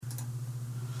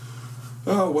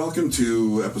Welcome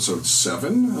to episode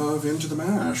 7 of Into the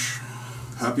Mash.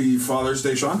 Happy Father's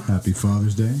Day, Sean. Happy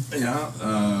Father's Day.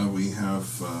 Yeah, we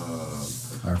have...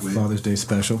 Our Father's Day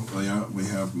special. Yeah, we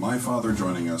have my father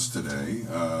joining us today.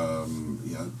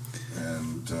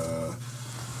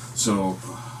 So,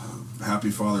 happy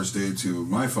Father's Day to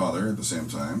my father at the same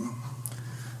time.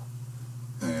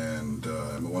 And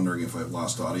I'm wondering if I've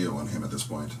lost audio on him at this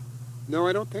point. No,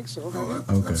 I don't think so. Oh,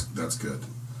 Okay. That's good.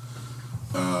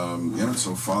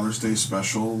 So Father's Day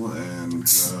special, and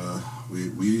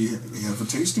we have a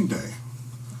tasting day.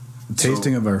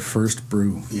 Tasting of our first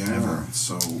brew ever.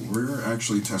 So we're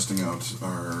actually testing out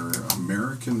our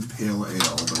American Pale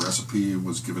Ale. The recipe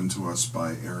was given to us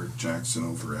by Eric Jackson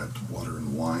over at Water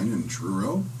and Wine in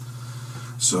Truro.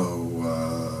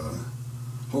 So,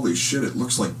 holy shit, it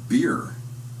looks like beer.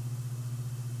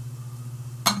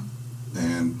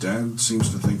 And Dad seems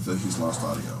to think that he's lost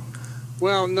audio.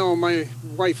 Well, no, my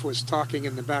wife was talking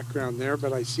in the background there,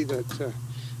 but I see that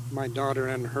my daughter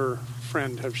and her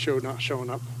friend have shown up.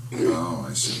 Oh,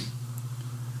 I see.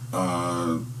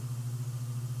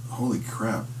 Holy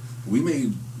crap. We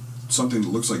made something that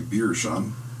looks like beer,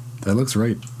 Sean. That looks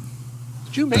right.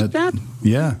 Did you make that?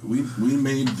 Yeah. We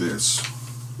made this.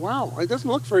 Wow, it doesn't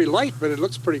look very light, but it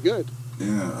looks pretty good.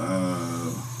 Yeah,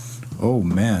 Oh,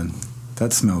 man.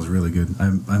 That smells really good.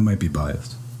 I might be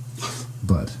biased.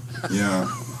 But. Yeah.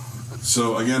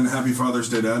 So, again, happy Father's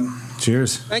Day, Dad.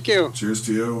 Cheers. Thank you. Cheers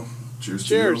to you. Cheers to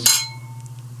Cheers. you.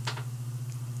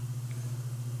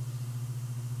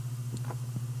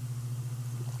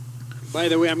 By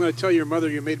the way, I'm going to tell your mother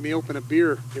you made me open a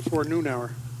beer before noon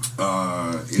hour.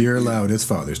 You're allowed. It's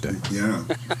Father's Day. Yeah.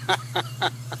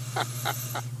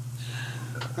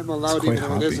 I'm allowed It's even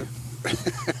quite though it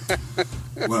hoppy.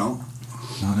 isn't. Well,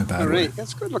 Not in a bad All way. right,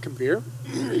 that's good looking beer.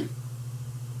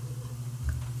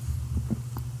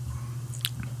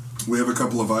 we have a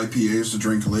couple of IPAs to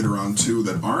drink later on, too,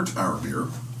 that aren't our beer.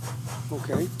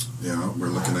 Okay. Yeah, we're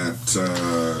looking at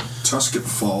Tuscan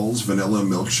Falls Vanilla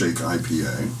Milkshake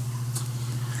IPA.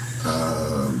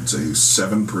 It's a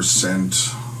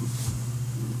 7%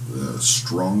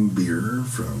 strong beer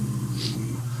from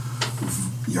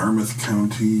Yarmouth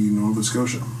County, Nova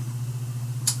Scotia.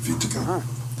 Vitica. Uh-huh.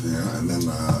 Yeah, and then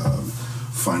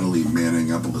finally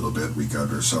manning up a little bit, we got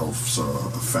ourselves a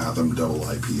Fathom Double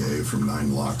IPA from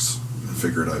 9 Lux. I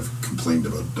figured I've complained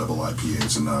about double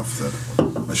IPAs enough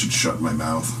that I should shut my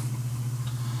mouth.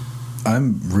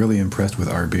 I'm really impressed with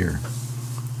our beer.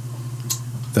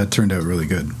 That turned out really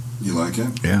good. You like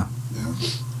it? Yeah. Yeah.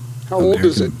 How old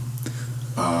is it?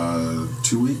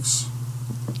 2 weeks.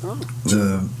 Oh,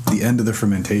 The end of the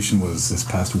fermentation was this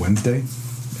past Wednesday,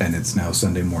 and it's now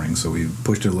Sunday morning, so we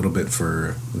pushed it a little bit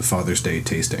for the Father's Day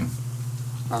tasting.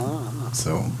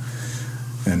 So,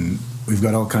 and we've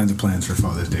got all kinds of plans for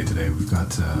Father's Day today. We've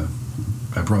got,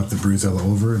 I brought the Bruzella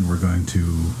over, and we're going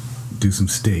to do some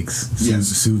steaks, Yes.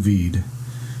 sous vide,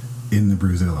 in the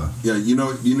Bruzella. Yeah,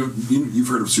 you've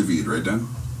heard of sous vide, right, Dan?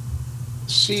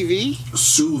 CV?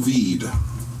 Sous vide.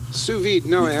 Sous vide.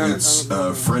 No, I haven't. It's I don't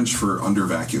know. French for under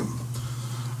vacuum.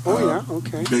 Oh, yeah,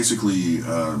 okay. Basically,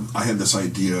 I had this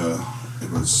idea. It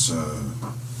was,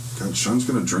 God, Sean's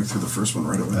going to drink through the first one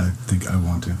right away. I think I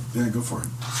want to. Yeah, go for it.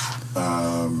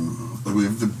 We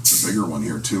have the bigger one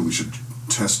here, too. We should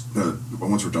test,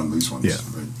 once we're done with these ones, Yeah.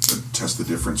 right, but test the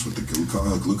difference with the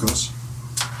glucose.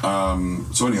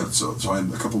 So anyhow, so I had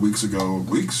a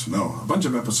bunch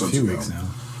of episodes A few ago. weeks now.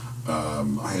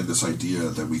 I had this idea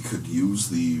that we could use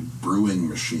the brewing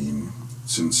machine,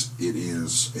 since it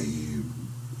is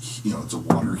it's a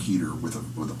water heater with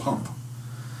a pump,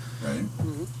 right?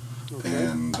 Mm-hmm. Okay.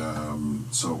 And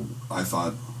so I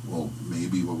thought, well,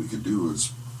 maybe what we could do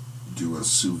is do a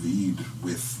sous vide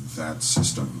with that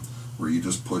system, where you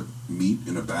just put meat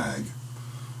in a bag,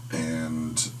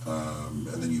 and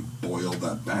then you boil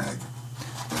that bag.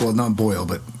 Well, not boil,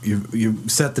 but you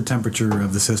set the temperature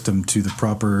of the system to the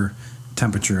proper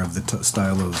temperature of the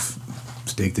style of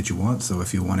steak that you want. So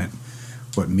if you want it,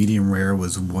 medium rare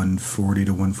was 140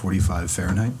 to 145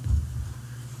 Fahrenheit.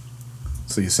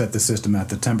 So you set the system at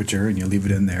the temperature and you leave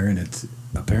it in there, and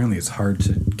it's hard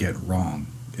to get wrong.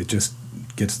 It just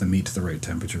gets the meat to the right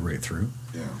temperature right through.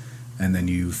 Yeah. And then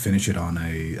you finish it on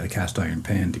a cast iron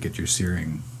pan to get your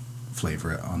searing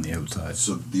flavor on the outside.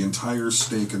 So the entire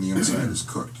steak on the inside is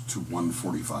cooked to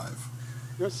 145.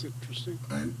 That's interesting.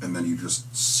 Right? And then you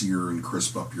just sear and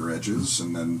crisp up your edges,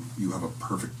 and then you have a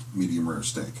perfect medium rare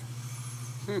steak.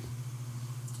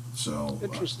 So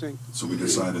Interesting. So we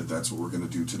decided that's what we're going to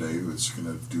do today. Is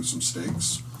going to do some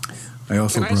steaks. I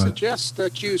also Can I brought. suggest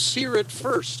that you sear it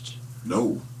first?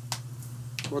 No.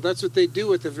 Well, that's what they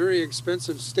do at the very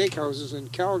expensive steakhouses in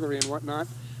Calgary and whatnot.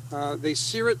 They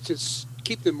sear it to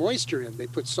keep the moisture in. They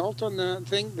put salt on the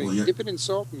thing, they dip it in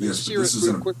salt, and they sear it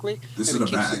real quickly, and it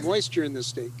keeps the moisture in the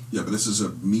steak. Yeah, but this is a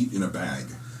meat in a bag.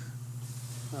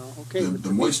 Oh, okay.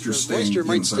 The moisture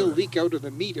might still leak out of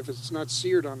the meat if it's not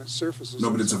seared on its surface. No,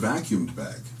 but it's a vacuumed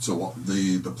bag. So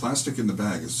the plastic in the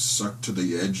bag is sucked to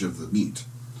the edge of the meat.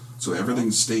 So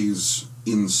everything stays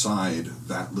inside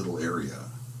that little area.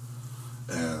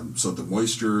 So the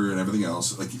moisture and everything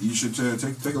else, like you should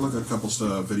take a look at a couple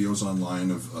videos online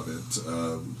of it.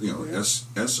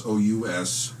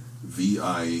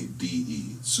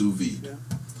 SOUSVIDE, sous vide. Yeah.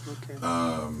 Okay.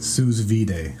 Sous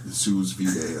vide. Sous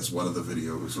vide is one of the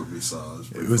videos that we saw.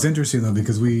 It was interesting though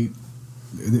because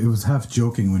it was half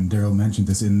joking when Daryl mentioned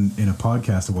this in a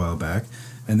podcast a while back,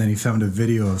 and then he found a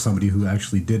video of somebody who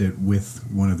actually did it with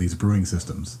one of these brewing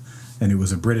systems, and it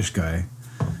was a British guy,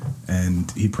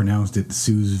 and he pronounced it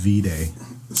sous vide.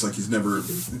 It's like he's never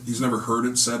heard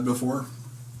it said before.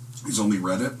 He's only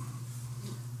read it.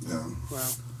 Yeah.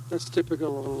 Well, that's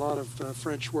typical of a lot of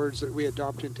French words that we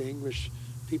adopt into English.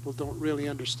 People don't really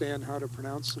understand how to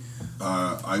pronounce them.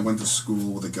 I went to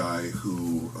school with a guy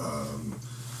who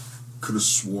could have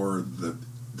swore that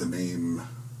the name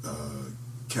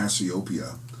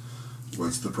Cassiopeia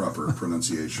was the proper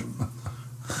pronunciation.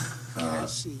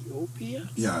 Cassiopeia?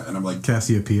 Yeah, and I'm like...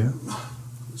 Cassiopeia?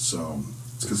 So,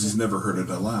 it's because he's never heard it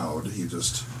aloud.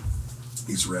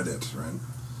 He's read it, right?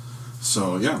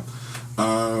 So, yeah.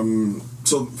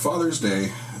 So, Father's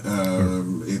Day,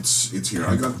 it's here.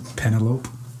 I got... Penelope?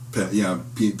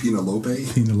 Penelope.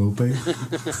 Penelope.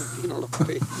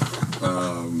 Penelope.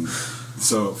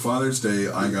 So, Father's Day,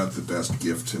 I got the best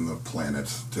gift in the planet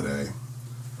today.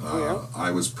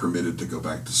 I was permitted to go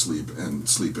back to sleep and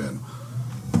sleep in.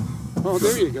 Oh,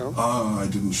 there you go. Oh, I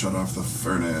didn't shut off the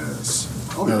furnace.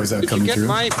 Oh, is that Did coming you get through?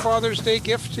 my Father's Day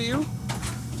gift to you?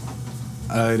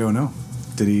 I don't know.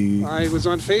 Did he? I was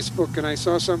on Facebook and I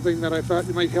saw something that I thought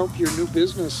might help your new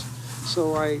business.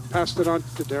 So I passed it on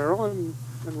to Daryl and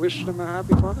wished him a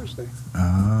happy Father's Day.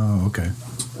 Oh, okay.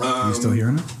 Are you still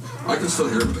hearing it? I can still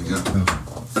hear everything, yeah.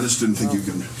 Oh. I just didn't think you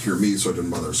can hear me, so I didn't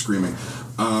bother screaming.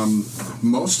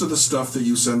 Most of the stuff that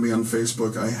you send me on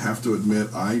Facebook, I have to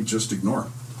admit, I just ignore.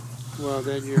 Well,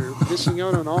 then you're missing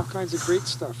out on all kinds of great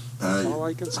stuff. That's all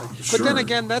I can say. Sure. But then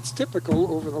again, that's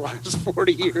typical over the last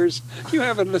 40 years. You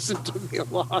haven't listened to me a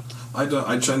lot. I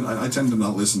tend to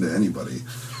not listen to anybody.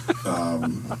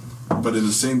 But in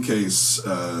the same case,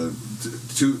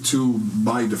 to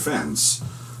my defense,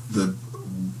 the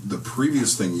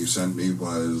previous thing you sent me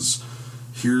was,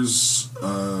 here's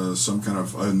some kind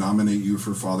of nominate you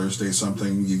for Father's Day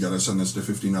something. You got to send this to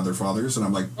 15 other fathers, and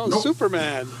I'm like, Oh, nope.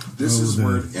 Superman. This is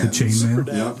where it ends. The chainmail?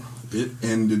 Yep, it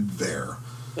ended there.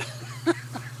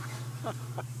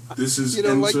 This is You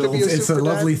don't like to be Ennsville. It's a Super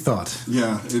lovely Dad? thought.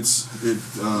 Yeah,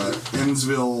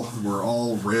 Ennsville, where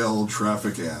all rail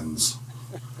traffic ends.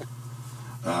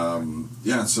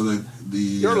 Yeah, so the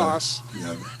Your loss.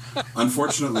 Yeah,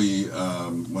 unfortunately,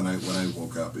 when I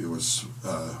woke up, it was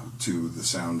to the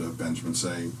sound of Benjamin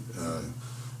saying,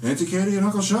 "Auntie Katie and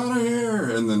Uncle Sean are here,"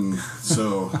 and then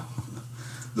so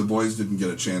the boys didn't get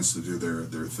a chance to do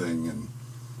their thing, and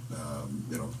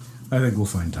I think we'll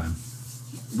find time.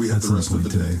 we had At the some rest of the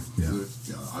point day. today,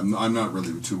 Yeah, I'm not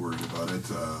really too worried about it.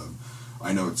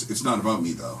 I know it's not about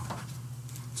me though.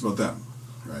 It's about them,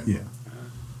 right? Yeah.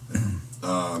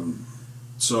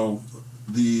 So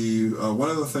the one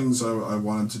of the things I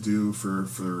wanted to do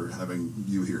for having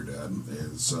you here, Dad,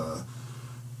 is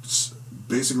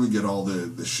basically get all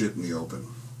the shit in the open.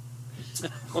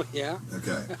 Oh, yeah?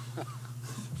 Okay.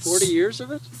 40 years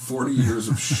of it? 40 years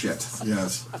of shit.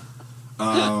 Yes.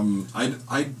 I'm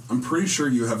pretty sure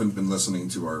you haven't been listening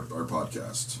to our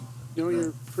podcast. No,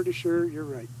 you're pretty sure you're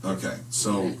right. Okay,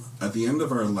 so at the end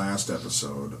of our last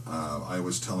episode, I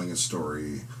was telling a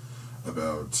story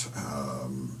about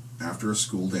after a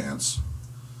school dance,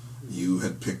 you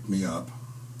had picked me up,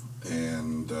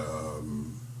 and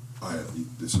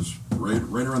this is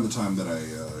right around the time that I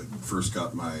first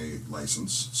got my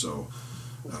license. So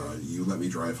you let me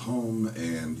drive home,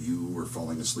 and you were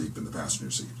falling asleep in the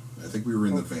passenger seat. I think we were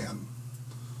in the van.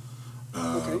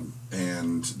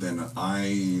 And then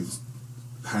I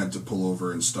had to pull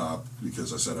over and stop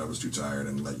because I said I was too tired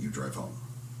and let you drive home.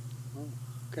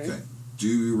 Okay. Do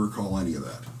you recall any of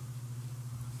that?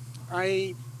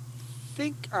 I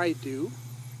think I do.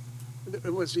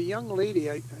 It was a young lady,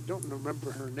 I don't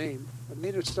remember her name. I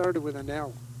made it started with an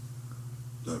L.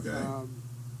 Okay.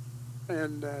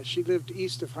 And she lived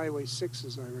east of Highway 6,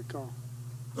 as I recall.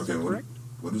 Okay. Correct?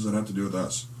 What does that have to do with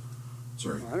us?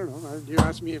 Sorry. I don't know. You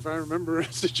asked me if I remember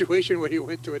a situation where you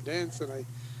went to a dance and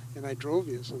I drove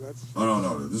you. So that's. Oh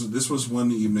no. This was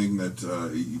one evening that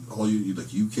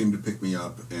you came to pick me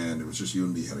up, and it was just you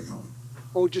and me heading home.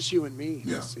 Oh, just you and me.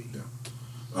 Yeah. I see.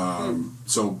 Yeah.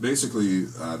 So basically,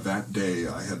 that day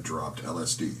I had dropped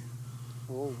LSD.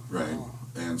 Oh. Right. Wow.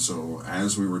 And so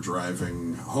as we were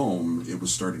driving home, it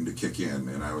was starting to kick in,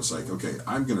 and I was like, okay,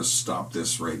 I'm going to stop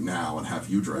this right now and have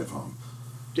you drive home.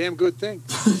 Damn good thing.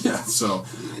 Yeah. So,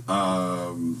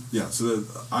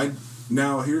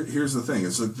 here's the thing: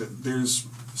 it's like there's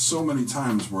so many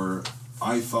times where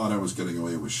I thought I was getting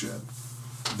away with shit.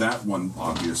 That one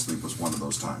obviously was one of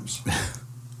those times.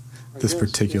 This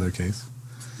particular case.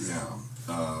 Yeah.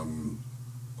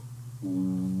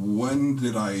 When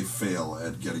did I fail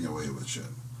at getting away with shit?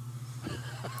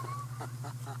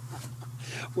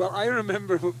 Well, I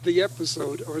remember the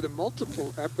episode, or the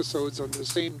multiple episodes on the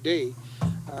same day,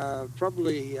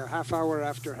 probably half hour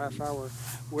after half hour,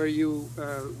 where you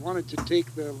wanted to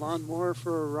take the lawnmower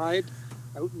for a ride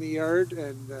out in the yard,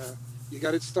 and you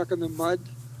got it stuck in the mud.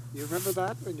 You remember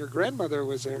that? And your grandmother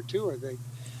was there too, I think.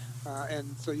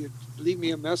 And so you'd leave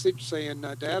me a message saying,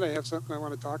 Dad, I have something I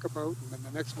want to talk about. And then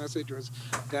the next message was,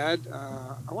 Dad,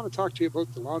 I want to talk to you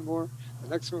about the lawnmower. The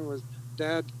next one was,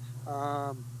 Dad,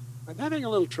 I'm having a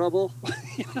little trouble.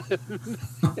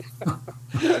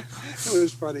 It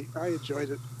was funny. I enjoyed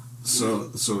it.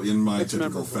 So in my typical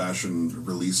memorable fashion,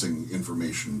 releasing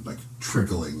information, like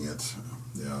trickling it.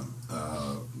 Yeah.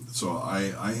 So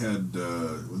I had,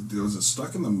 was it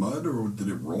stuck in the mud, or did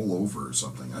it roll over or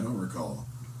something? I don't recall.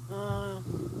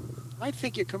 I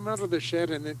think you come out of the shed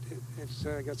and it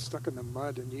got stuck in the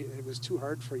mud, and it was too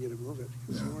hard for you to move it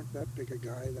because you weren't that big a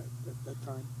guy at that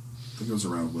time. I think it was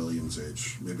around William's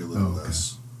age, maybe a little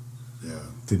less. Yeah.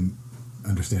 Didn't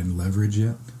understand leverage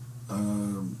yet?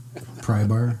 Pry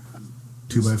bar?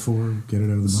 2x4, get it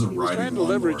out of the mud? He was trying to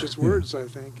leverage his words, I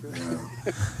think.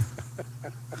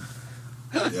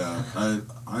 Yeah. Yeah.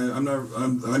 I know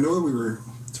that we were...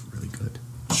 It's really good.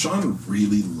 Sean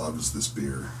really loves this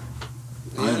beer.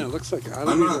 Yeah, it looks like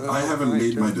I haven't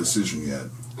made my decision yet.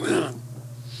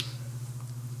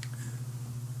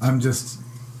 I'm just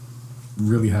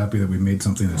really happy that we made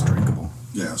something that's drinkable.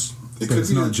 Yes.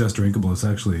 It's not just drinkable, it's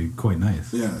actually quite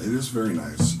nice. Yeah, it is very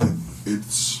nice.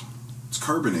 It's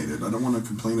carbonated. I don't want to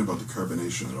complain about the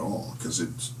carbonation at all, because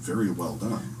it's very well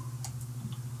done.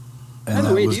 By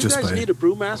the way, do you guys need a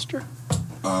brewmaster?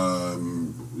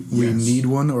 We need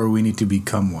one, or we need to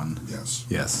become one. Yes.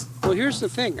 Yes. Well, here's the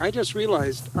thing. I just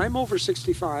realized I'm over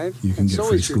 65, you can and get so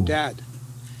free is school. your dad.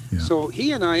 Yeah. So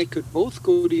he and I could both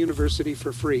go to university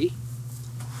for free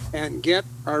and get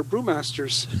our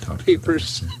brewmaster's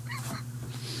papers.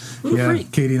 Yeah, free.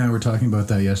 Katie and I were talking about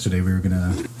that yesterday. We were going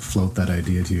to float that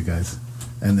idea to you guys.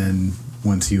 And then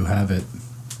once you have it,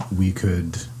 we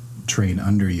could train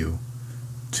under you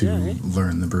to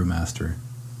learn the brewmaster.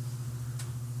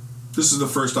 This is the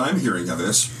first I'm hearing of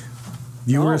this.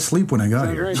 You were asleep when I got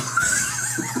here. Right?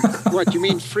 What, you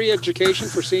mean free education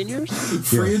for seniors?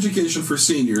 Free education for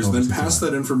seniors, then pass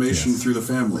that information through the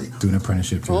family. Do an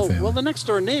apprenticeship through the family. Well, the next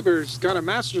door neighbor's got a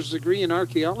master's degree in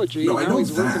archaeology. No, now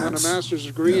he's working on a master's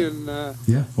degree in...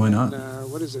 why not?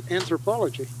 What is it?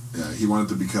 Anthropology. Yeah, he wanted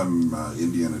to become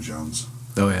Indiana Jones.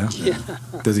 Oh, yeah?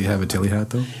 Does he have a Tilly hat,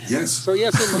 though? Yes. So,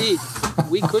 yes, indeed.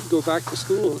 We could go back to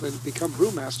school and become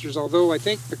brewmasters, although I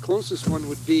think the closest one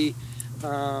would be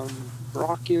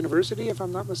Brock University, if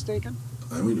I'm not mistaken.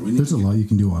 There's a lot you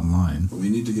can do online. We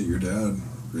need to get your dad.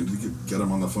 We need to get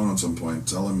him on the phone at some point.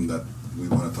 Tell him that we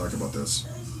want to talk about this.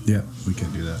 Yeah, we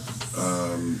can do that.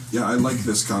 I like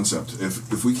this concept.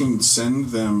 If we can send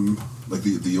them, like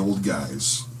the old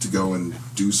guys, to go and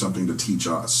do something to teach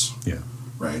us. Yeah.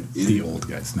 Right? The old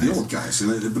guys. Nice. The old guys.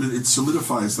 But it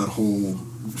solidifies that whole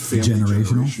family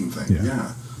generation thing.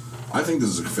 Yeah. I think this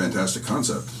is a fantastic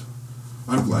concept.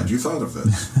 I'm glad you thought of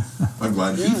this. I'm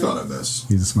glad he thought of this.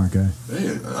 He's a smart guy. Hey,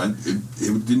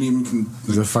 it didn't even...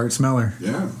 He's a fart smeller.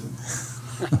 Yeah.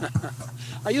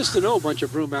 I used to know a bunch of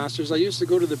brewmasters. I used to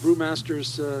go to the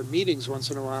brewmasters meetings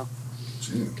once in a while.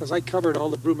 Because I covered all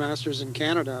the brewmasters in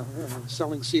Canada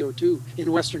selling CO2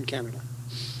 in Western Canada.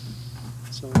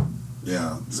 So...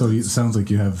 Yeah. So it sounds like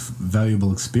you have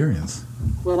valuable experience.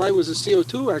 Well, I was a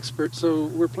CO2 expert, so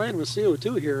we're playing with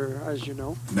CO2 here, as you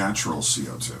know. Natural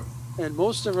CO2. And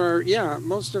most of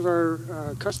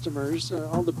our customers,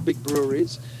 all the big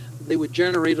breweries, they would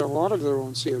generate a lot of their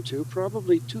own CO2.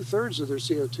 Probably 2/3 of their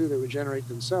CO2 they would generate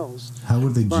themselves. How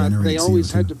would they generate CO2? But they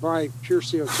always had to buy pure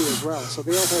CO2 as well. So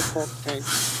they all had bulk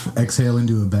tanks. Exhale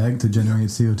into a bag to generate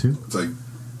CO2? It's like...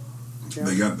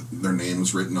 They got their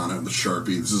names written on it with a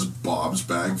Sharpie. This is Bob's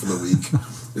bag for the week.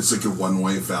 It's like a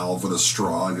one-way valve with a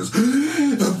straw and just...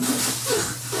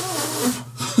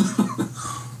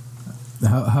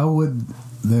 How would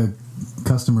the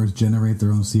customers generate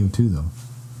their own CO2, though?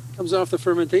 Comes off the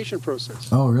fermentation process.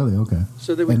 Oh, really? Okay.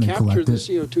 So they would capture the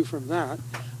CO2 from that.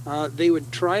 They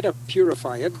would try to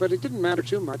purify it, but it didn't matter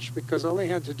too much because all they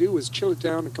had to do was chill it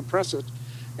down and compress it,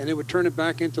 and it would turn it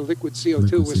back into liquid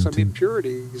CO2 with some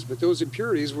impurities. But those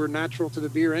impurities were natural to the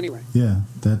beer anyway. Yeah,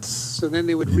 that's... So then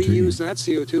they would reuse that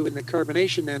CO2 in the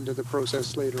carbonation end of the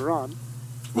process later on.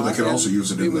 Well, they could also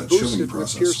use it in the chilling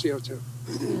process. Pure CO2.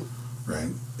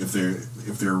 Right. If they're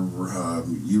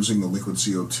using the liquid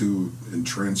CO2 and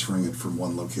transferring it from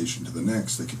one location to the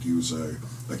next, they could use a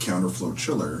counterflow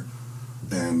chiller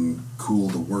and cool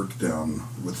the work down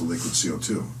with the liquid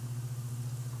CO2.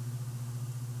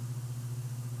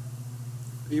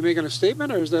 Are you making a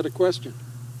statement, or is that a question?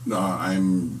 No,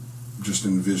 I'm just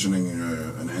envisioning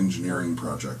an engineering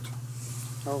project.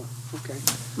 Oh, okay.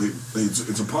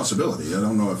 It's a possibility. I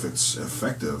don't know if it's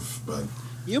effective, but...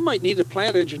 You might need a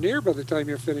plant engineer by the time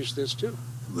you're finished this, too.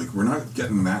 Like, we're not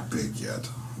getting that big yet.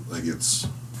 Like, it's...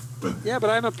 But yeah, but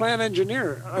I'm a plant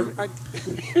engineer.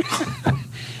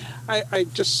 I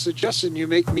just suggested you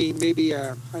make me maybe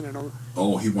I don't know.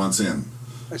 Oh, he wants in.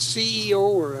 A CEO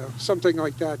or something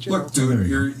like that. Look, dude,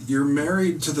 you're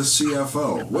married to the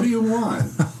CFO. What do you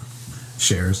want?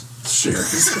 Shares.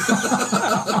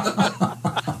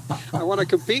 I want to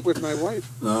compete with my wife.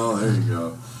 Oh, there you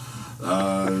go.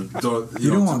 You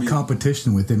don't want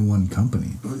competition within one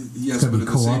company. Yes, but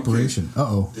cooperation.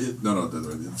 No,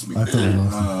 it's me. I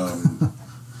thought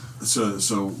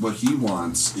So what he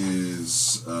wants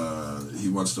is he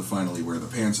wants to finally wear the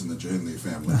pants in the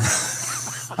family.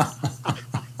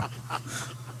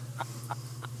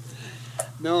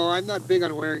 No, I'm not big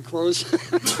on wearing clothes.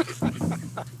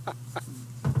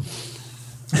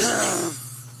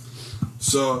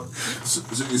 So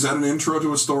is that an intro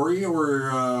to a story,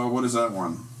 or what is that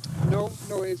one? No,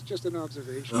 it's just an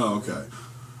observation. Oh, okay.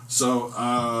 So,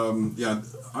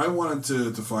 I wanted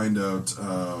to find out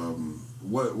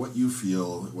what you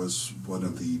feel was one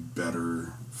of the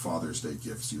better Father's Day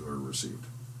gifts you ever received.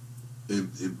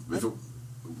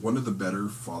 One of the better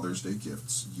Father's Day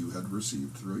gifts you had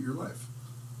received throughout your life.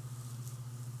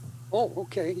 Oh,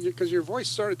 okay. Because your voice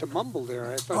started to mumble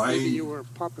there. I thought maybe you were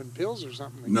popping pills or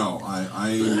something. No,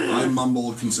 I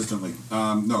mumble consistently.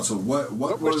 No, so what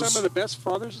were some of the best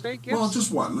Father's Day gifts? Well,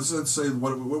 just one. Let's say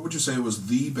what would you say was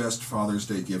the best Father's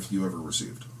Day gift you ever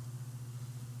received?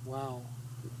 Wow.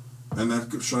 And that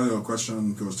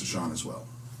question goes to Sean as well.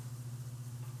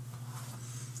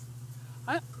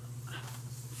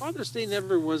 Father's Day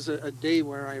never was a day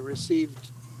where I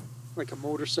received like a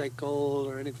motorcycle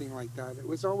or anything like that. It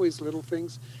was always little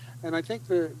things. And I think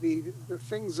the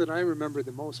things that I remember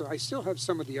the most, I still have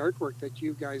some of the artwork that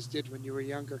you guys did when you were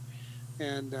younger.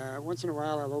 And once in a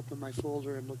while I'll open my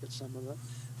folder and look at some of it.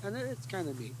 And it's kind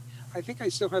of neat. I think I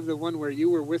still have the one where you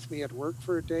were with me at work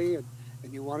for a day and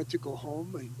you wanted to go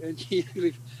home. And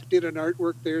you did an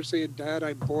artwork there saying, Dad,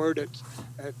 I'm bored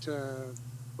at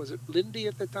was it Lindy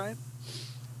at the time?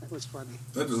 That was funny.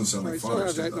 That doesn't sound like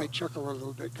Father's Day. I still have that and I chuckle a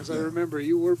little bit because I remember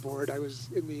you were bored. I was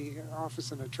in the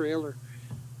office in a trailer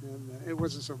and it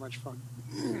wasn't so much fun.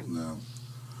 No.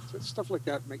 So stuff like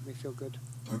that make me feel good.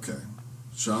 Okay.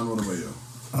 Sean, what about you?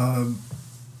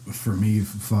 For me,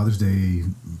 Father's Day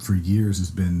for years has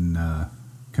been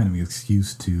kind of an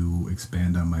excuse to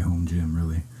expand on my home gym,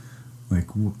 really.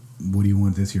 Like, what do you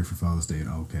want this year for Father's Day?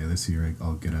 Okay, this year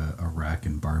I'll get a rack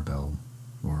and barbell.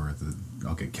 Or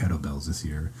I'll get kettlebells this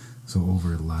year. So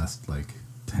over the last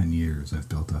 10 years, I've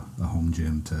built a home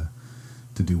gym to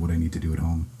do what I need to do at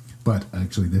home. But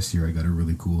actually, this year I got a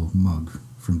really cool mug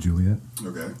from Juliet.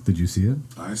 Okay. Did you see it?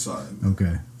 I saw it.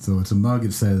 Okay. So it's a mug.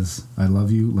 It says, "I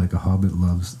love you like a hobbit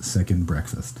loves second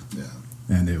breakfast." Yeah.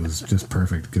 And it was just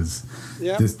perfect because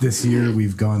this year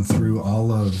we've gone through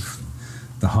all of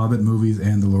the Hobbit movies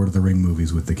and the Lord of the Ring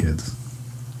movies with the kids.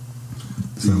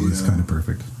 So it's kind of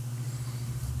perfect.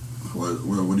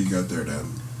 What do you got there, Dad?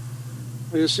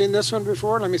 Have you seen this one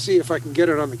before? Let me see if I can get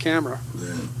it on the camera.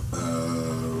 Yeah.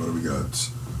 What do we got?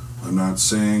 I'm not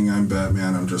saying I'm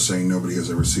Batman. I'm just saying nobody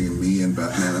has ever seen me and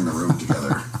Batman in the room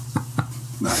together.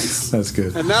 Nice. That's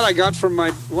good. And that I got from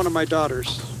one of my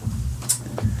daughters.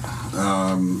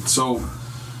 So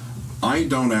I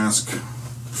don't ask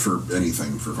for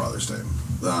anything for Father's Day.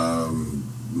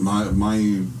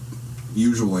 My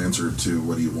usual answer to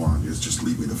what do you want is just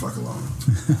leave me the fuck alone.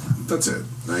 That's it.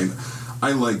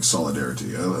 I like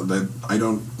solidarity. I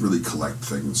don't really collect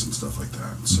things and stuff like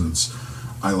that. So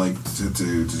I like to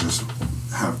just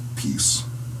have peace.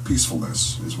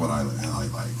 Peacefulness is what I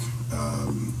like.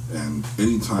 And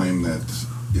anytime that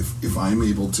if I'm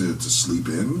able to sleep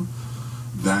in,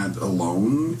 that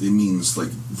alone, it means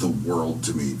like the world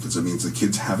to me, because it means the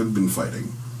kids haven't been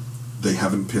fighting, they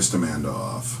haven't pissed Amanda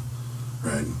off,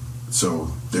 right?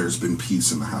 So there's been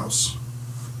peace in the house,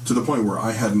 to the point where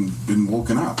I hadn't been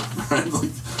woken up, right?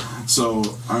 Like,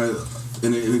 so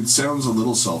and it sounds a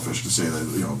little selfish to say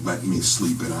that, you know, let me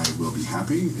sleep and I will be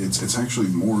happy. It's actually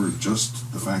more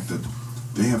just the fact that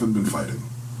they haven't been fighting.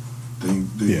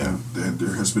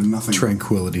 There has been nothing.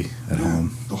 Tranquility at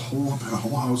home. The whole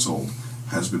household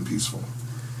has been peaceful.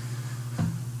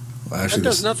 Well, actually, that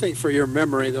does nothing for your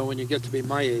memory, though, when you get to be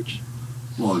my age.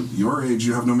 Well, your age,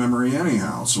 you have no memory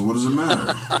anyhow, so what does it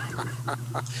matter?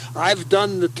 I've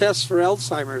done the test for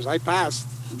Alzheimer's. I passed.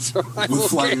 So I have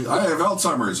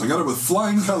Alzheimer's. I got it with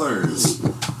flying colors.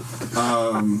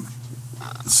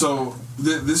 So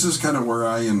this is kind of where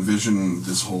I envision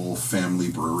this whole family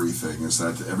brewery thing, is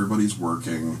that everybody's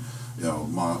working. You know,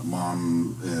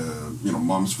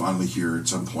 mom's finally here at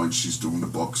some point. She's doing the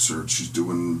books, or she's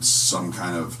doing some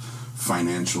kind of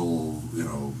financial, you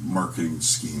know, marketing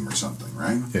scheme or something,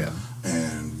 right? Yeah.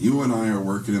 And you and I are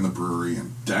working in the brewery,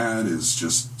 and Dad is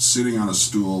just sitting on a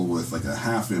stool with like a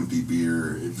half-empty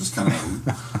beer, just kind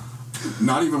of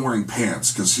not even wearing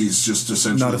pants, because he's just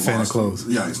essentially not a fan of clothes.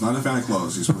 Yeah, he's not a fan of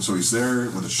clothes. So he's there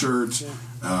with a shirt,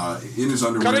 in his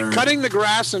underwear, cutting the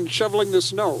grass and shoveling the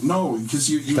snow. No, because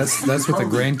that's what the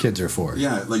grandkids are for.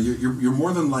 Yeah, like you're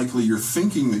more than likely you're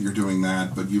thinking that you're doing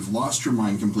that, but you've lost your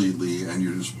mind completely, and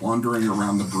you're just wandering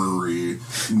around the brewery,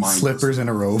 mindless. Slippers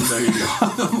and a robe. There you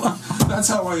go. That's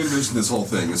how I envision this whole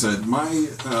thing. Is that my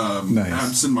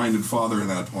absent-minded father at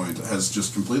that point has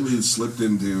just completely slipped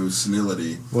into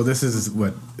senility. Well, this is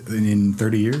what, in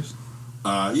 30 years.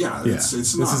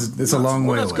 It's a long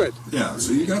way. That's good. Yeah,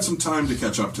 so you got some time to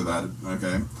catch up to that.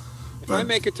 Okay. If I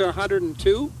make it to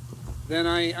 102, then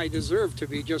I deserve to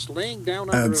be just laying down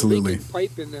under a leaking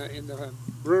pipe in the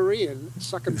brewery and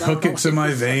sucking down. Hook it to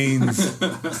my veins.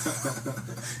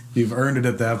 You've earned it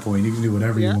at that point. You can do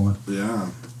whatever you want. Yeah.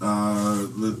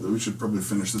 We should probably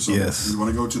finish this up. Yes. Do you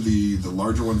want to go to the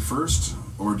larger one first,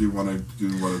 or do you want to do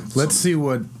what? Let's see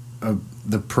what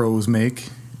the pros make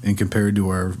and compared to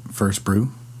our first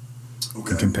brew.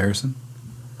 Okay. In comparison.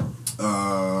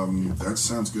 That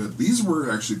sounds good. These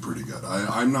were actually pretty good.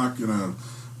 I'm not gonna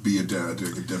be a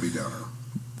Debbie Downer.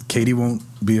 Katie won't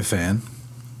be a fan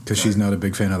because she's not a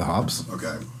big fan of the hops.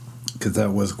 Okay. Because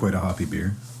that was quite a hoppy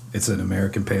beer. It's an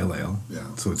American Pale Ale.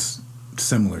 Yeah. So it's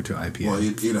similar to IPA. Well,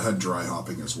 it had dry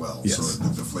hopping as well. Yes. So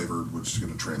the flavor was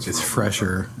going to transfer. It's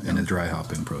fresher in a dry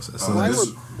hopping process. So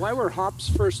why were hops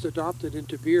first adopted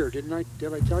into beer? Did I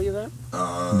tell you that?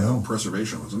 No.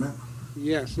 Preservation, wasn't it?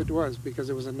 Yes, it was, because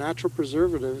it was a natural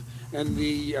preservative, and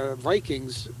the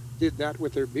Vikings did that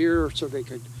with their beer so they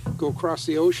could go across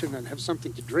the ocean and have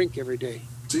something to drink every day.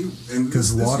 See,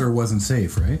 because water wasn't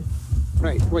safe, right?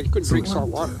 Right. Well, you couldn't drink salt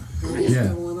water.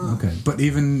 Yeah. Okay. But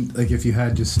even like if you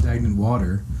had just stagnant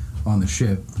water on the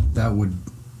ship, that would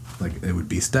it would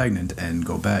be stagnant and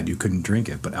go bad. You couldn't drink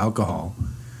it. But alcohol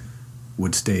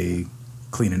would stay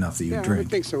clean enough that you could drink. I would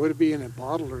think so. Would it be in a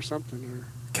bottle or something, or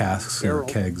casks barrel, or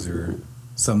kegs or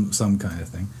some kind of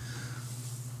thing?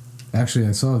 Actually,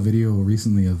 I saw a video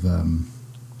recently of a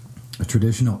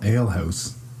traditional ale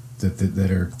house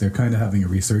they're kind of having a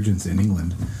resurgence in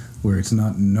England, where it's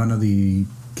none of the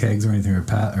kegs or anything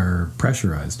are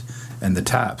pressurized, and the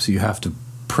taps you have to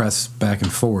press back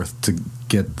and forth to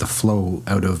get the flow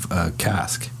out of a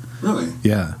cask. Really?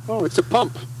 Yeah. Oh, it's a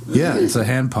pump. Yeah, it's a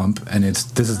hand pump, and this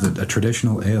is a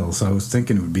traditional ale. So I was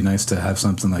thinking it would be nice to have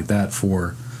something like that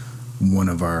for one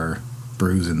of our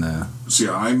brews in the. See,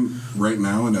 I'm right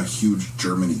now in a huge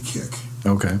Germany kick.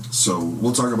 Okay. So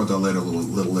we'll talk about that later, a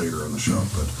little later on the show,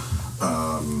 but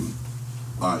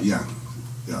I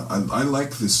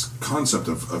like this concept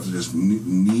of just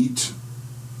neat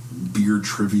beer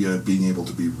trivia being able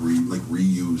to be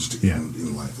reused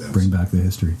in life. Bring back the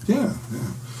history. Yeah.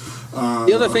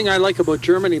 The other thing I like about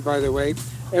Germany, by the way,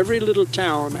 every little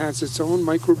town has its own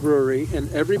microbrewery,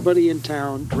 and everybody in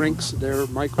town drinks their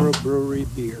microbrewery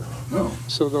beer. Oh.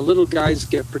 So the little guys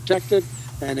get protected,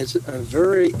 and it's a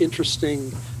very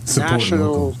interesting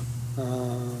national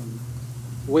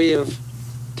way of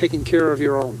taking care of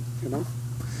your own,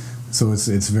 So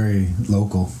it's very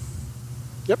local.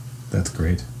 Yep. That's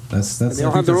great. That's. And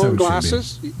they'll have their own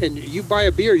glasses, and you buy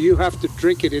a beer, you have to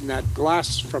drink it in that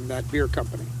glass from that beer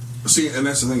company. See, and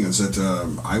that's the thing, is that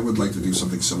I would like to do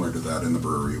something similar to that in the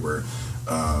brewery, where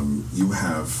you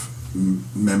have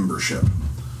membership,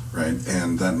 right?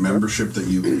 And that membership that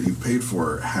you paid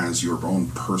for has your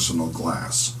own personal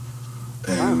glass.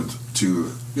 And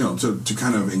to to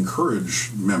kind of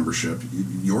encourage membership.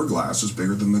 Your glass is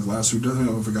bigger than the glass who doesn't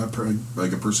have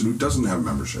like a person who doesn't have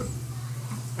membership.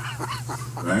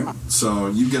 Right? So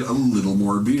you get a little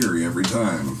more beer every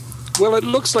time. Well, it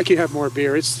looks like you have more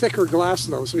beer. It's thicker glass,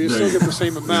 though, so you still get the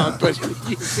same amount, but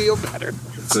you feel better.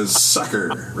 It says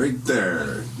sucker right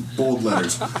there. Bold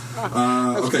letters.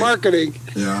 That's marketing.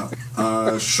 Yeah.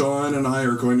 Sean and I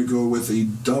are going to go with a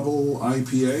double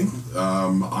IPA.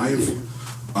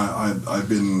 I've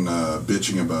been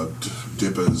bitching about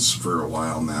DIPAs for a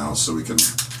while now, so we can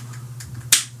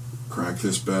crack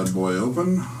this bad boy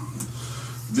open.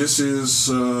 This is,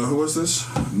 who was this?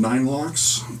 Nine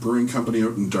Locks Brewing Company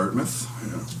out in Dartmouth.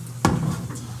 Yeah.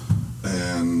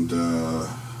 And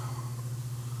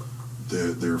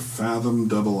their Fathom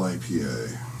Double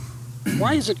IPA.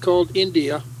 Why is it called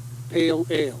India Pale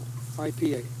Ale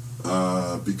IPA?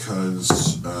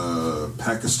 Because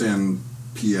Pakistan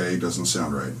PA doesn't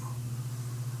sound right.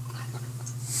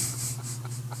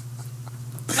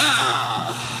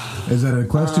 Is that a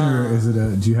question or is it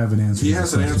a? Do you have an answer? He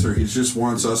has an answer. He just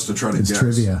wants us to try to guess. It's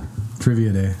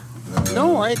trivia day.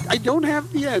 No, I don't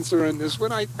have the answer on this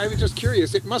one. I was just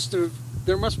curious.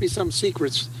 There must be some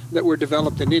secrets that were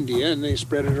developed in India and they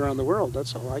spread it around the world.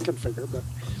 That's all I can figure. But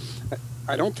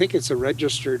I don't think it's a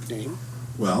registered name.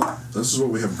 Well, this is what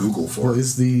we have Google for. Well,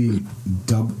 is the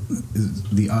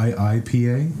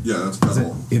IIPA? Yeah, that's double. Is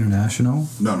it international?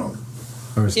 No.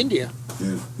 Or India.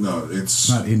 Yeah, no, it's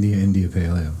not India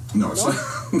Pale Ale. No, it's not.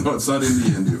 No, it's not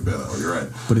India Pale Ale. You're right.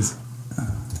 But it's.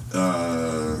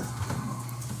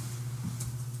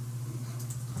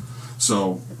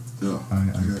 So.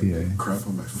 IIPA. Crap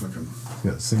on my fucking.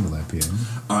 Yeah, single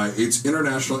IPA. It's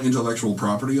International Intellectual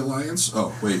Property Alliance.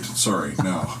 Oh wait, sorry,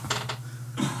 no.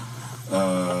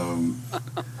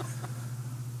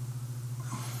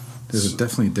 There's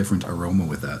definitely a different aroma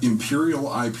with that. Imperial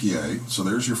IPA. So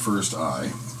there's your first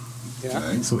I. Yeah.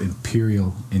 Okay. So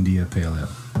Imperial India Pale Ale.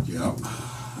 Yep.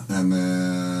 And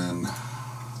then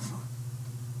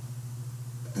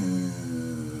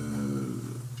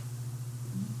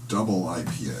double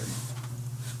IPA.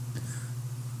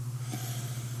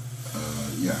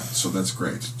 Yeah, so that's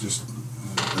great.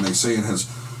 And they say it has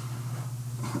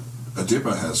a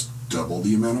DIPA has double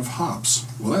the amount of hops.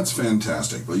 Well, that's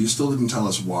fantastic, but you still didn't tell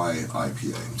us why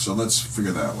IPA. So let's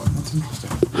figure that one. That's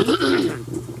interesting.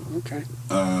 Okay.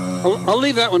 I'll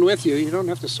leave that one with you. You don't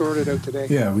have to sort it out today.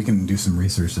 Yeah, we can do some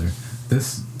research there.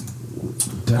 This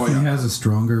definitely has a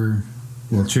stronger.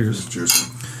 Well, cheers. Cheers.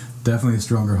 Definitely a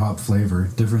stronger hop flavor,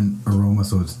 different aroma,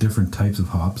 so it's different types of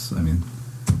hops. I mean,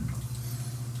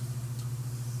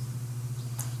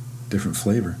 different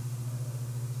flavor.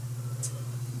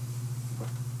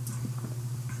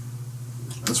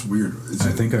 That's weird.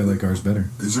 I think I like ours better.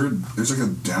 There's like a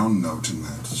down note in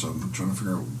that, so I'm trying to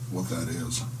figure out what that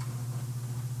is.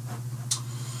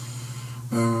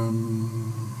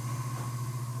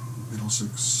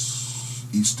 Middlesex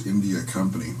East India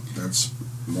Company. That's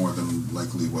more than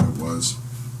likely what it was.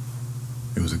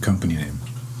 It was a company name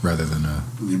rather than a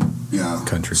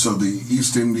country. So the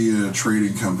East India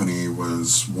Trading Company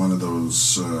was one of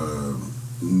those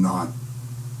not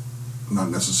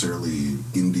necessarily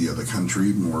India the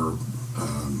country, more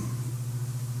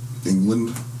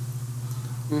England,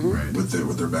 right? With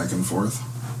their back and forth,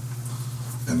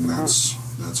 and that's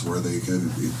where it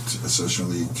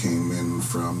essentially came in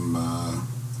from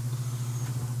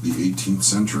the 18th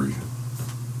century.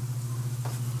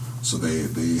 So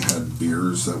they had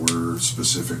beers that were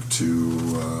specific to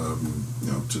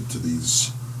to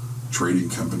these trading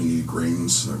company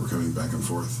grains that were coming back and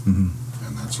forth. Mm-hmm.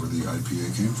 And that's where the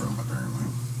IPA came from, apparently.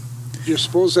 Do you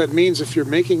suppose that means if you're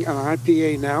making an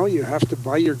IPA now, you have to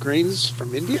buy your grains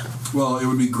from India? Well, it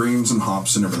would be grains and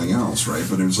hops and everything else, right?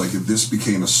 But it was like this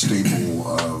became a staple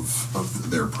of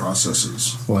their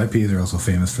processes. Well, IPAs are also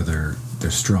famous for their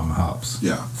strong hops.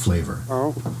 Yeah. Flavor.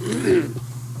 Oh.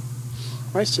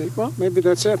 I see. Well, maybe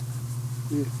that's it.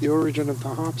 The origin of the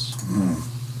hops. Mm.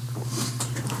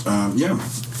 Yeah.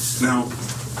 Now...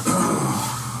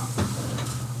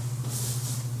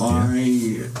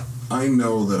 I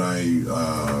know that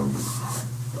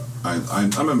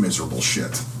I'm a miserable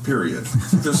shit. Period.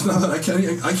 There's nothing I can't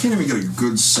even get a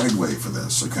good segue for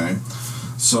this. Okay,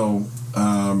 so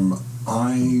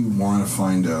I want to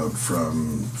find out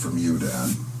from you,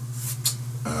 Dad.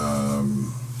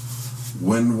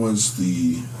 When was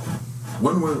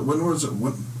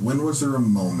there a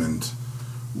moment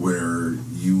where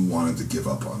you wanted to give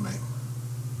up on me?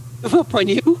 Give up on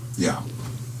you? Yeah.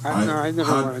 I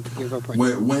never wanted to give up on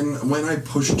you. When I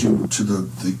pushed you to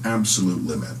the absolute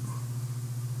limit.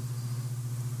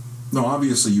 No,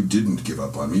 obviously you didn't give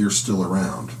up on me. You're still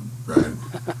around. right?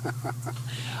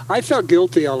 I felt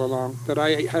guilty all along that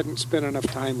I hadn't spent enough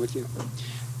time with you.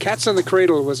 Cats on the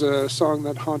Cradle was a song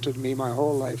that haunted me my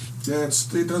whole life. Yeah,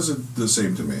 it does it the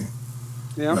same to me.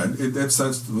 Yeah, but that's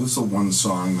the one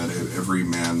song that every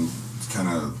man kind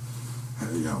of,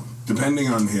 depending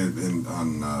on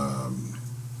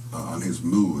his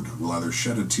mood, will either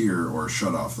shed a tear or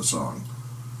shut off the song.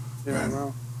 Yeah,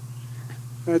 well,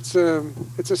 it's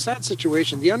a sad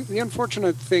situation. The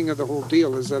unfortunate thing of the whole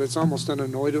deal is that it's almost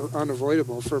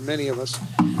unavoidable for many of us,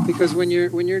 because when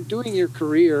you're doing your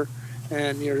career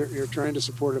and you're trying to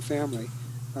support a family,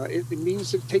 it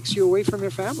means it takes you away from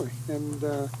your family,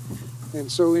 and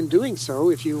so in doing so,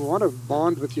 if you want to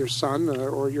bond with your son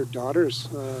or your daughters,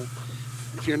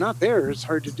 if you're not there, it's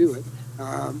hard to do it.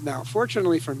 Now,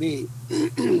 fortunately for me,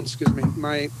 excuse me,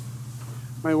 my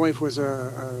wife was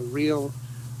a real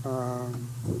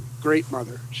great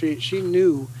mother. She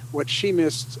knew what she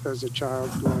missed as a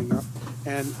child growing up,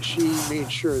 and she made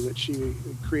sure that she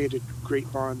created great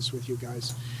bonds with you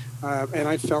guys. And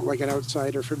I felt like an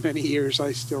outsider for many years.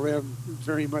 I still am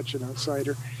very much an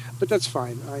outsider, but that's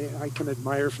fine. I can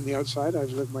admire from the outside.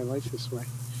 I've lived my life this way.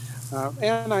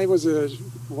 And I was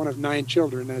one of 9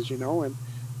 children, as you know, and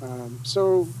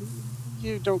so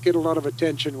you don't get a lot of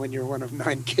attention when you're one of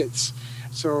 9 kids.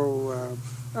 So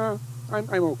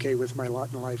I'm okay with my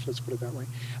lot in life, let's put it that way.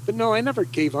 But no, I never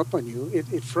gave up on you.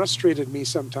 It frustrated me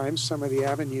sometimes, some of the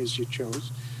avenues you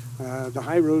chose. The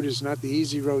high road is not the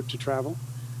easy road to travel.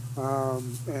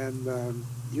 And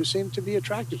you seem to be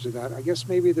attracted to that. I guess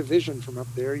maybe the vision from up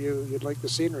there, you'd like the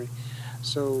scenery.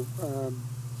 So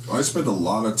I spent a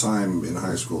lot of time in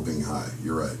high school being high.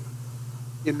 You're right.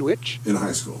 In which? In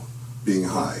high school, being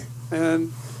high.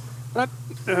 But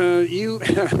you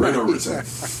right over there.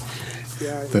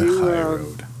 Yeah, the high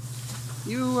road.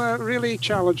 You really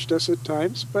challenged us at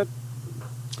times, but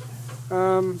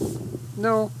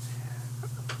no.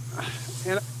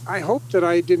 And I hope that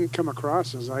I didn't come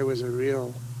across as I was a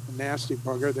real nasty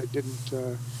bugger that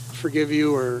didn't forgive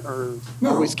you or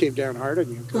always came down hard on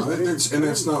you. No,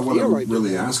 that's not what I'm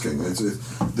really asking.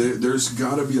 There's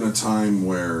got to be a time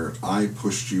where I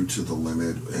pushed you to the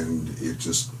limit, and it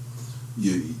just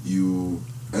you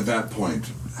at that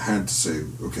point had to say,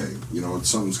 okay,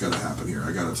 something's got to happen here.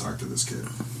 I got to talk to this kid.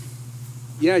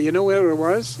 Yeah, you know what it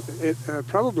was? It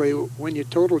probably when you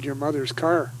totaled your mother's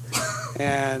car,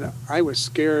 and I was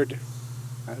scared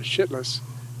shitless,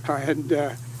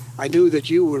 and I knew that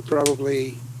you were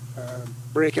probably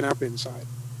breaking up inside.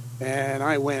 And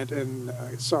I went and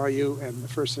saw you, and the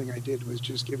first thing I did was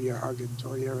just give you a hug and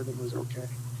tell you everything was okay.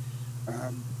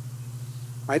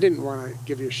 I didn't want to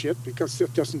give you shit because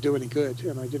it doesn't do any good,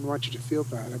 and I didn't want you to feel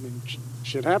bad. I mean,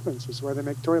 shit happens. That's why they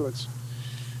make toilets.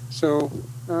 So,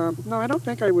 no, I don't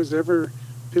think I was ever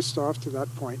pissed off to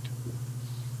that point.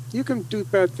 You can do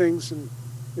bad things, and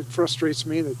it frustrates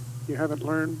me that you haven't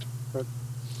learned, but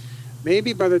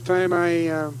maybe by the time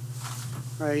I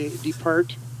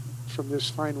depart from this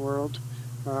fine world,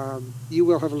 you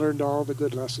will have learned all the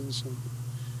good lessons,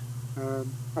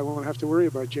 and I won't have to worry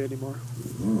about you anymore.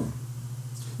 Mm.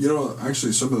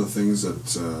 Actually, some of the things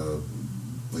that,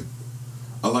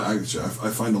 I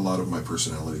find a lot of my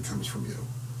personality comes from you.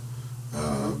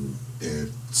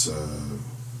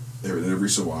 Every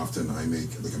so often I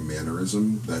make like a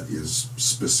mannerism that is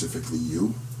specifically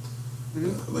you,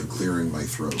 like clearing my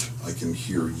throat. I can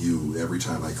hear you every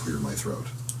time I clear my throat.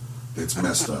 It's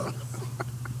messed up.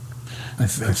 I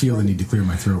feel the need to clear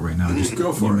my throat right now. Just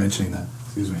go for you it. Mentioning that.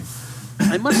 Excuse me.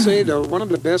 I must say, though, one of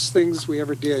the best things we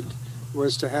ever did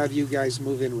was to have you guys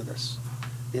move in with us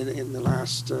in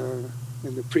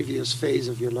the previous phase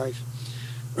of your life.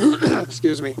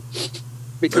 Excuse me.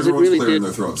 Because everyone's it really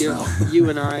did give now. you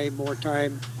and I more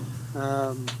time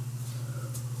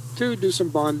to do some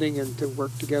bonding and to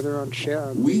work together on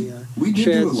we did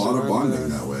do a lot of bonding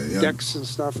that way, yeah. Decks and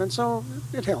stuff, and so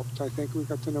it helped. I think we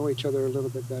got to know each other a little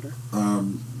bit better.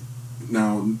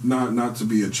 Now, not to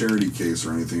be a charity case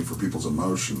or anything for people's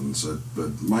emotions,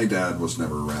 but my dad was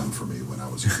never around for me when I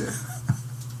was a kid.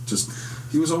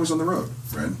 He was always on the road,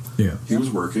 right? Yeah. He was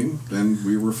working, and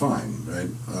we were fine, right?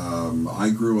 I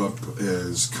grew up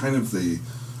as kind of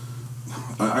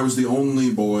I was the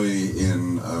only boy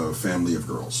in a family of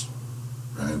girls,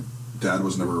 right? Dad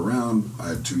was never around. I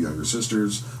had 2 younger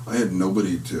sisters. I had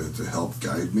nobody to help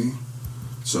guide me.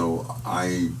 So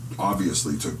I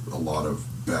obviously took a lot of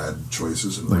bad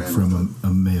choices and like ran from with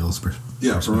them. a male's perspective.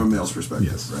 Yeah, from a male's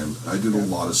perspective, yes. right? I did a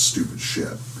lot of stupid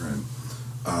shit, right?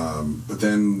 But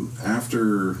then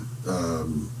after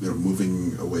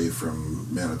moving away from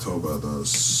Manitoba the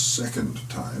second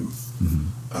time,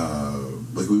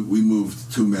 we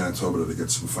moved to Manitoba to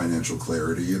get some financial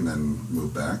clarity and then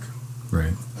moved back.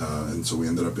 Right. And so we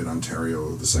ended up in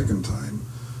Ontario the second time,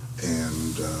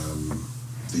 and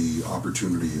the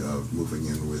opportunity of moving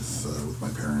in with my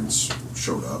parents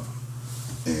showed up,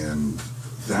 and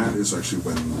that is actually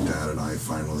when Dad and I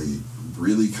finally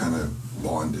really kind of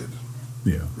bonded.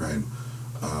 Yeah. Right.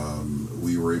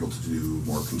 We were able to do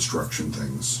more construction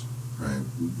things. Right.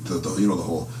 The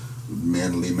whole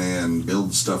manly man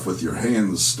build stuff with your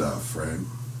hands stuff. Right.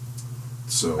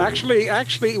 So actually,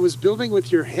 it was building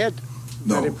with your head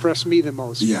that impressed me the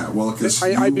most. Yeah. Well, because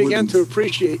I began to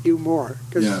appreciate you more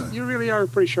because you really are a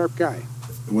pretty sharp guy.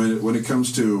 When it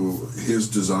comes to his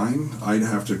design, I'd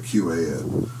have to QA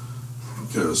it.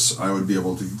 Because I would be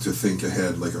able to think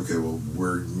ahead, like, okay, well,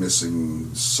 we're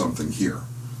missing something here,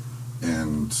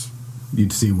 and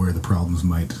you'd see where the problems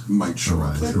might show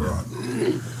up later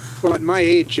on. Well, at my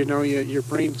age, your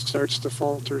brain starts to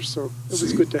falter, so it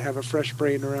was good to have a fresh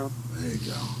brain around. There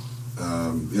you go.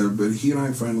 But he and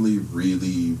I finally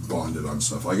really bonded on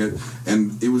stuff like it,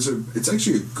 and it's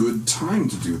actually a good time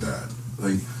to do that.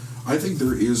 Like, I think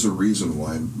there is a reason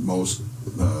why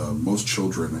most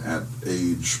children at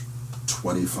age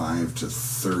 25 to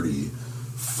 30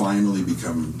 finally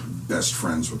become best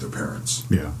friends with their parents.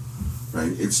 Yeah.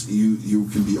 Right? It's you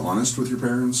can be honest with your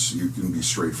parents, you can be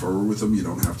straightforward with them, you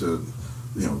don't have to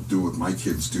do what my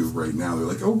kids do right now. They're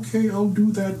like, "Okay, I'll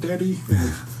do that, Daddy."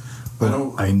 Like,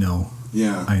 I know.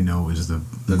 Yeah. I know is the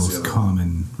most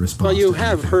common response. Well, you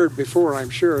have heard before, I'm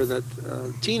sure, that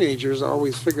teenagers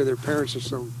always figure their parents are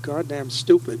so goddamn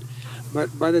stupid.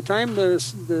 But by the time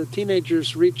the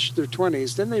teenagers reach their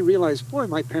 20s, then they realize, boy,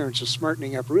 my parents are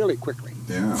smartening up really quickly.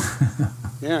 Yeah.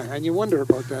 Yeah, and you wonder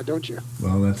about that, don't you?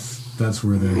 Well, that's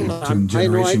where the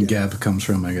generation gap comes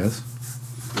from, I guess.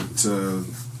 But,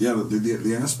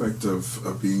 the aspect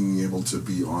of being able to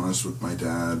be honest with my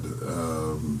dad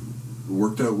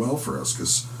worked out well for us,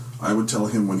 because I would tell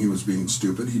him when he was being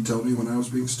stupid, he'd tell me when I was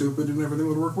being stupid, and everything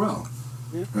would work well.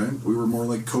 Yeah. Right? We were more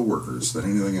like co-workers than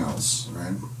anything else,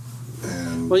 right?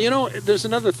 And well, there's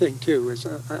another thing, too.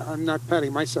 I'm not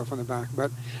patting myself on the back,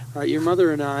 but your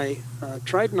mother and I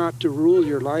tried not to rule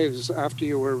your lives after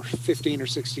you were 15 or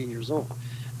 16 years old.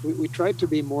 We tried to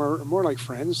be more like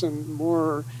friends, and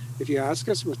more, if you ask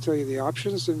us, we'll tell you the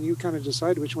options, and you kind of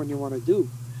decide which one you want to do,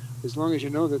 as long as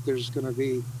you know that there's going to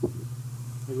be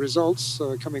results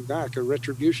coming back, a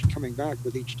retribution coming back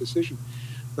with each decision.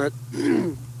 But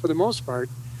for the most part,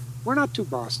 we're not too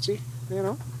bossy,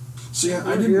 See,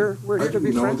 I didn't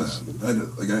know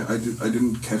that. I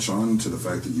didn't catch on to the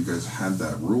fact that you guys had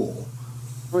that rule.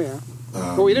 Oh, yeah.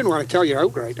 Well, we didn't want to tell you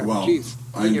outright. Geez,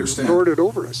 I understand. You lorded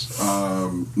over us.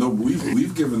 No,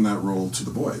 we've given that rule to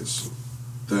the boys.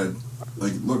 That,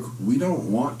 look, we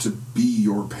don't want to be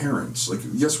your parents.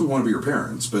 Yes, we want to be your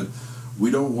parents, but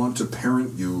we don't want to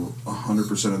parent you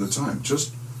 100% of the time.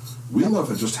 We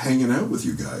love it just hanging out with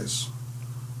you guys,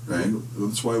 right?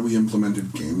 That's why we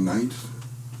implemented game night.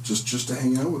 Just to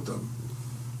hang out with them,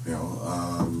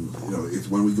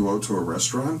 when we go out to a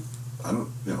restaurant,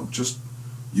 just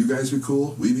you guys be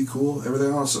cool, we be cool,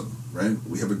 everything awesome, right?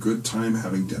 We have a good time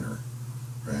having dinner,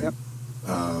 right? Yep.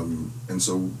 And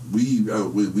so we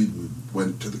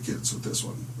went to the kids with this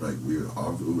one, right? We've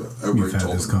had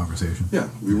this conversation. Yeah,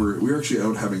 we were actually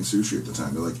out having sushi at the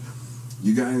time. They're like,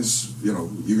 you guys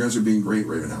are being great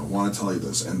right now. I want to tell you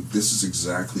this, and this is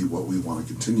exactly what we want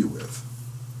to continue with.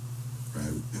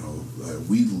 Right?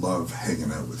 We love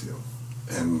hanging out with you,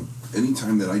 and any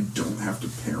time that I don't have to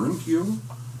parent you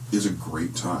is a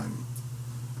great time.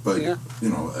 But and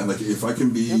if I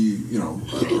can be a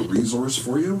resource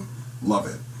for you, love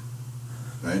it.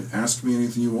 Right? Ask me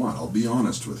anything you want. I'll be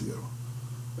honest with you.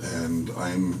 And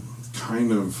I'm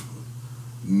kind of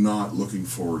not looking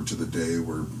forward to the day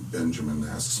where Benjamin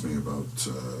asks me about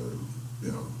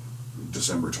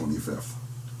December 25th.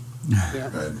 Yeah.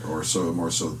 Right? Or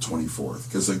more so 24th,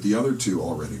 because the other two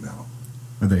already know.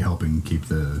 Are they helping keep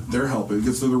the? They're helping,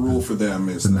 because the rule for them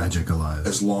is the magic alive.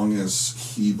 As long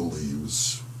as he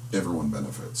believes, everyone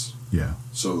benefits. Yeah.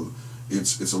 So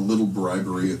it's a little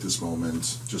bribery at this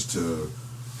moment, just to,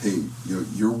 hey,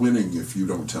 you're winning if you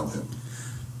don't tell him.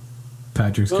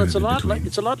 Patrick's it's a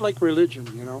lot like religion.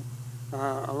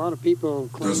 A lot of people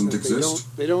claim that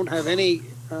they don't have any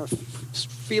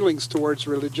feelings towards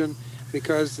religion,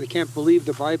 because they can't believe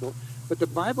the Bible. But the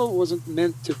Bible wasn't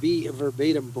meant to be a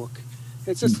verbatim book.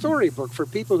 It's a storybook for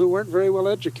people who weren't very well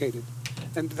educated.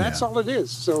 And that's all it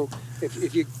is. So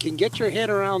if you can get your head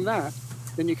around that,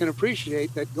 then you can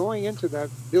appreciate that going into that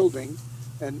building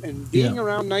And being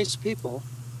around nice people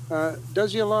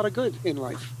does you a lot of good in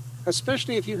life,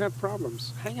 especially if you have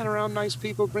problems. Hanging around nice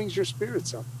people brings your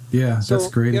spirits up. Yeah, so, that's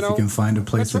great if you can find a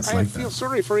place that's like that. I feel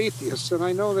sorry for atheists, and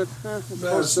I know that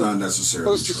that's not necessarily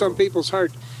close to some people's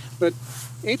heart. But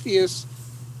atheists,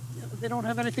 they don't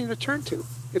have anything to turn to.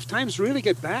 If times really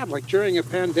get bad, like during a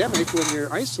pandemic when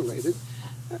you're isolated,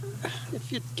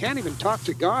 if you can't even talk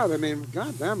to God, I mean,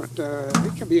 God damn it,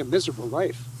 it can be a miserable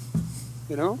life,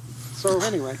 you know? So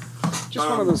anyway, just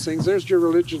one of those things. There's your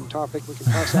religion topic. We can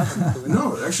pass that one into it.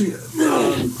 No, actually,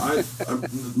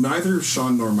 neither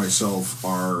Sean nor myself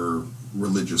are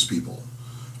religious people.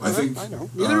 I know.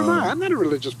 Neither am I. I'm not a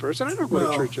religious person. I don't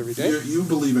go to church every day. You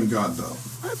believe in God, though.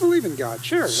 I believe in God,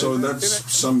 sure. So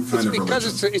that's some kind of religion.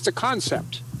 Because it's a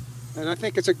concept, and I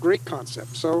think it's a great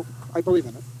concept. So I believe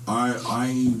in it.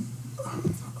 I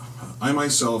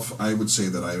myself, I would say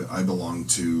that I belong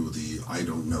to the I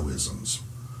don't know isms.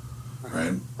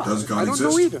 Right? Does God exist? I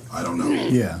don't know either. I don't know.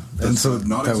 Yeah, and so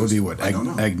that would be what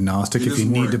agnostic. If you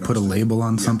need to put a label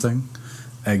on something,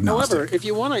 agnostic. However, if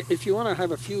you want to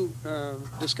have a few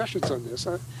discussions on this,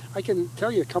 I can tell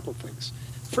you a couple things.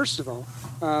 First of all,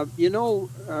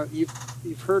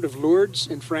 you've heard of Lourdes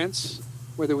in France,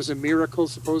 where there was a miracle.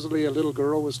 Supposedly, a little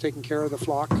girl was taking care of the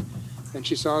flock, and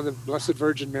she saw the Blessed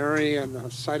Virgin Mary on the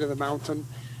side of the mountain.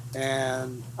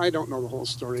 And I don't know the whole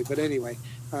story, but anyway,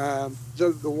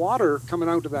 the water coming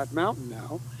out of that mountain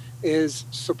now is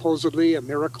supposedly a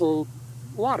miracle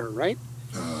water, right?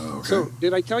 Okay. So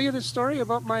did I tell you this story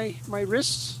about my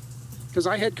wrists? Because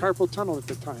I had carpal tunnel at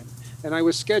the time, and I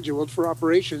was scheduled for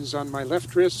operations on my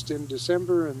left wrist in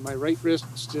December and my right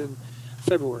wrist in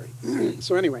February.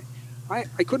 So anyway,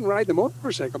 I couldn't ride the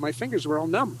motorcycle. My fingers were all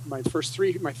numb. My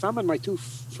thumb and my two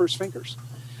first fingers.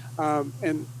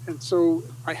 And so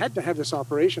I had to have this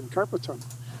operation, carpal tunnel.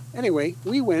 Anyway,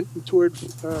 we went and toured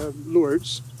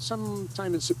Lourdes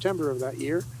sometime in September of that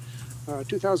year,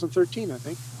 2013, I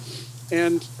think.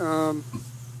 And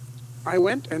I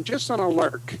went, and just on a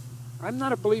lark, I'm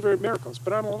not a believer in miracles,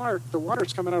 but on a lark, the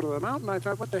water's coming out of the mountain. I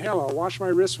thought, what the hell, I'll wash my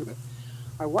wrist with it.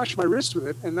 I washed my wrist with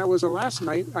it, and that was the last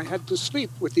night I had to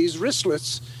sleep with these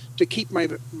wristlets to keep my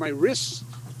wrists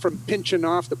from pinching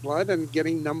off the blood and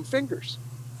getting numb fingers.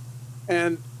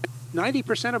 And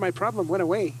 90% of my problem went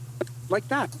away like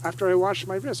that after I washed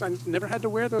my wrist. I never had to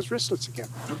wear those wristlets again.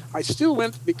 I still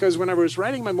went, because when I was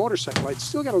riding my motorcycle, I'd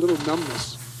still got a little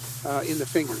numbness in the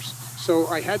fingers. So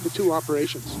I had the 2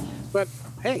 operations. But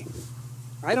hey,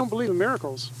 I don't believe in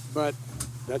miracles, but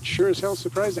that sure as hell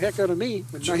surprised the heck out of me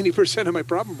when 90% of my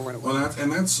problem went away. Well,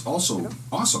 and that's also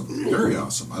awesome, very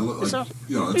awesome.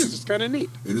 It's kind of neat.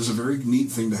 It is a very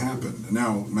neat thing to happen.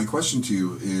 Now, my question to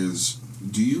you is,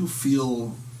 do you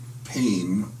feel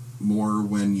pain more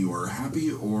when you are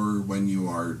happy or when you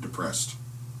are depressed?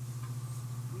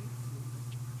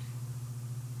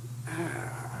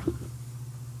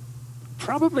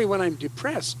 Probably when I'm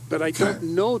depressed, but I don't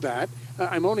know that.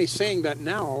 I'm only saying that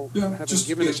now, having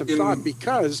given it some thought,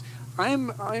 because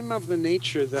I'm of the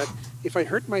nature that if I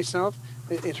hurt myself,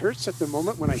 it hurts at the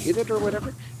moment when I hit it or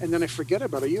whatever, and then I forget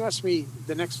about it. You ask me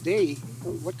the next day,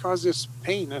 what caused this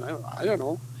pain? And I don't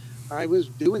know. I was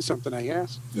doing something, I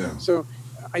guess. Yeah. So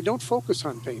I don't focus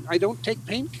on pain. I don't take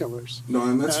painkillers. No,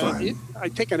 and that's fine. I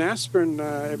take an aspirin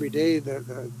every day,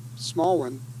 the small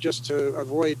one, just to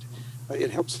avoid.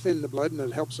 It helps thin the blood and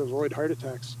it helps avoid heart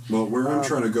attacks. Well, where I'm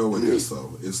trying to go with this,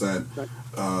 though, is that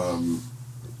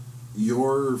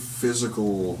your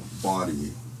physical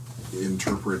body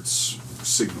interprets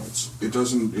signals. It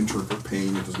doesn't interpret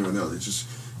pain. It doesn't know. It's just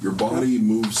your body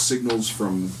moves signals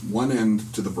from one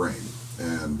end to the brain.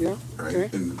 And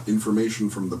and information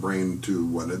from the brain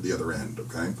to the other end.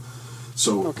 Okay,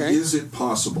 so is it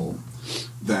possible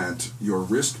that your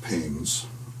wrist pains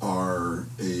are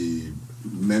a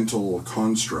mental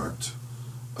construct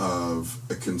of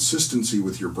a consistency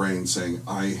with your brain saying,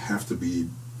 I have to be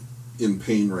in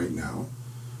pain right now,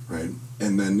 right?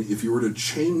 And then if you were to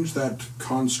change that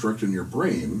construct in your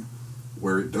brain,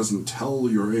 where it doesn't tell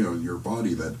your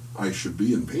body that I should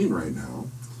be in pain right now,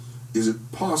 is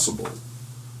it possible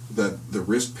that the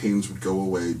wrist pains would go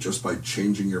away just by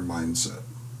changing your mindset?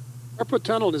 Carpal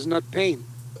tunnel is not pain.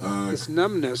 It's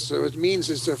numbness. So it means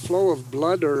it's a flow of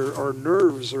blood or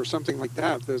nerves or something like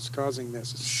that that's causing this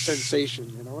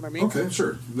sensation. You know what I mean? Okay,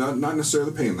 sure. Not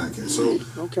necessarily the pain in that case. So,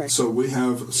 so we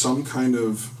have some kind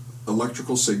of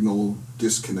electrical signal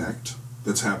disconnect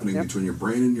that's happening between your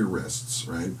brain and your wrists,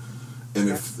 right? And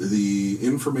if the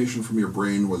information from your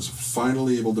brain was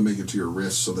finally able to make it to your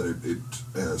wrist so that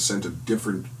it sent a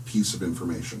different piece of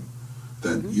information,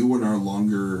 that you were no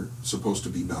longer supposed to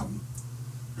be numb,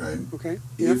 right? Okay.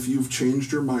 Yeah. If you've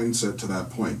changed your mindset to that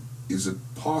point, is it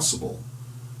possible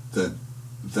that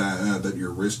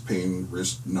your wrist pain,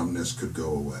 wrist numbness could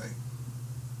go away?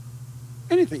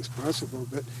 Anything's possible,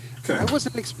 but okay. I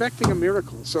wasn't expecting a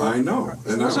miracle. So I know.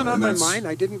 It wasn't on my mind.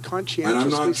 I didn't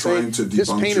conscientiously say, this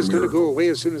pain is going to go away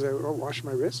as soon as I wash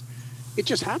my wrist. It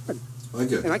just happened. I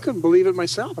get it. And I couldn't believe it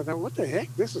myself. I thought, what the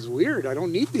heck? This is weird. I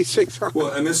don't need these things.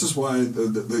 Well, and this is why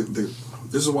this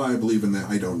is why I believe in the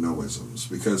I don't know-isms.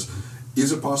 Because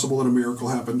is it possible that a miracle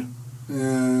happened?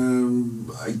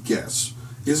 I guess.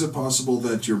 Is it possible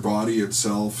that your body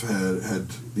itself had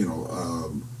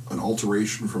an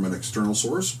alteration from an external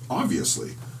source?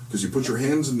 Obviously, because you put your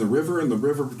hands in the river, and the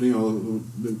river,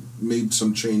 made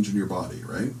some change in your body,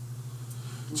 right?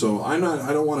 So I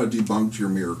don't want to debunk your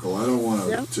miracle. I don't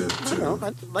want to.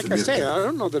 Like I say, I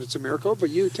don't know that it's a miracle, but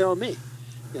you tell me.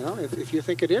 If you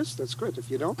think it is, that's good.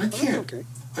 If you don't, okay.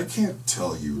 I can't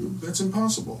tell you. That's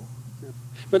impossible.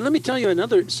 But let me tell you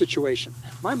another situation.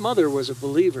 My mother was a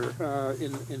believer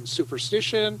in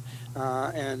superstition,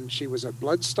 and she was a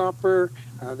blood stopper.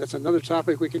 That's another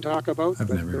topic we can talk about. I've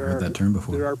never heard that term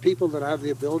before. There are people that have the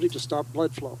ability to stop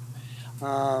blood flow.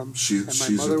 She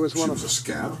was a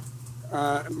scab?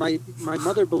 My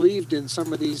mother believed in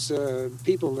some of these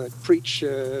people that preach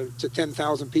to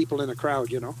 10,000 people in a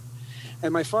crowd,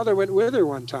 And my father went with her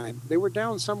one time. They were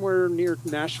down somewhere near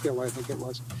Nashville, I think it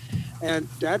was. And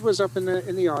Dad was up in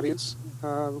the audience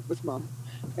with Mom.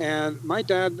 And my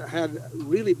dad had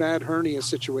really bad hernia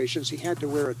situations. He had to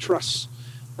wear a truss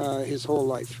his whole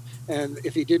life. And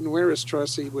if he didn't wear his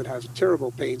truss, he would have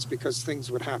terrible pains because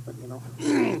things would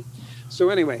happen, So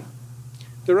anyway,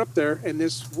 they're up there, and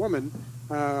this woman,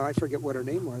 I forget what her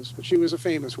name was, but she was a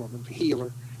famous woman, a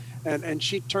healer. And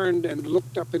she turned and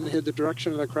looked up in the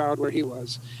direction of the crowd where he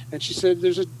was. And she said,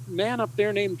 there's a man up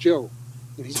there named Joe.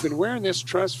 And he's been wearing this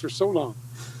truss for so long.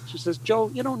 She says, Joe,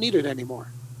 you don't need it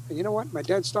anymore. And you know what? My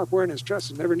dad stopped wearing his truss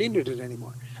and never needed it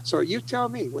anymore. So you tell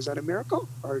me, was that a miracle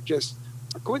or just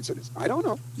a coincidence? I don't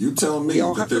know. You tell me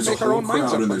that there's a whole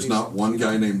crowd and there's not one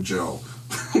guy named Joe.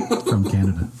 From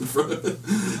Canada.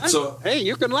 So hey,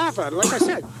 you can laugh at it. Like I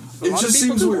said, it just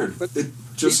seems weird. But it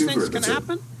just these seems things weird. can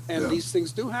happen, and these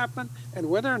things do happen. And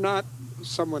whether or not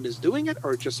someone is doing it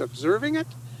or just observing it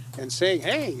and saying,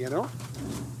 hey, you don't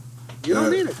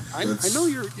need it. I know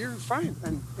you're fine,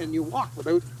 and you walk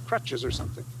without crutches or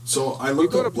something. So I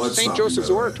looked up blood stopping. St. Joseph's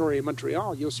Oratory in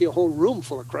Montreal, you'll see a whole room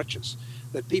full of crutches.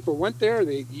 That people went there,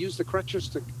 they used the crutches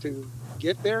to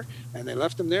get there, and they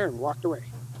left them there and walked away.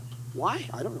 Why?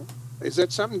 I don't know. Is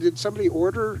that something? Did somebody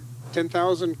order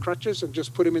 10,000 crutches and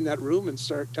just put them in that room and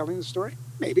start telling the story?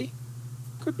 Maybe.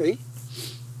 Could be.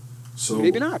 So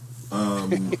maybe not.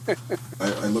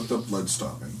 I looked up blood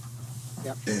stopping.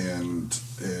 Yep. And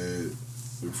it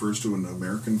refers to an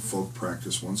American folk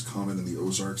practice once common in the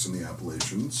Ozarks and the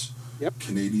Appalachians,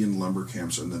 Canadian lumber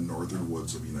camps, and the northern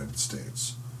woods of the United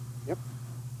States. Yep.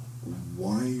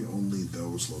 Why only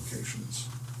those locations?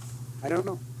 I don't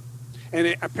know.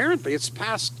 And apparently it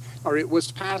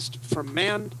was passed from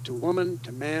man to woman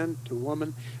to man to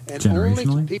woman, and only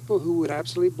to people who would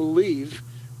absolutely believe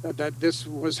that this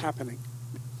was happening.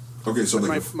 Okay, so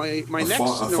my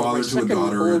second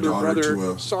older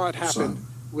brother saw it happen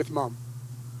with Mom.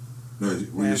 No,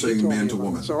 when you're saying man to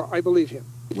woman. So I believe him.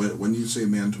 When you say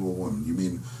man to a woman, you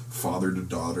mean father to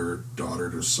daughter,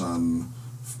 daughter to son,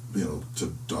 to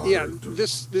daughter. Yeah,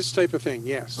 this type of thing.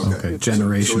 Yes. Okay,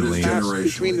 generationally. So it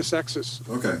is between the sexes.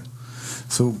 Okay.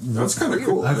 So that's kind of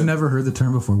cool. I've never heard the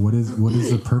term before. What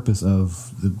is the purpose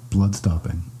of the blood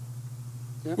stopping?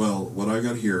 Yeah. Well, what I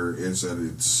got here is that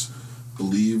it's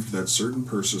believed that certain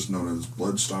persons known as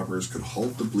blood stoppers could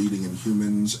halt the bleeding in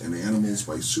humans and animals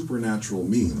by supernatural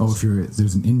means. Oh, if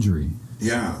there's an injury.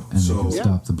 Yeah. And they can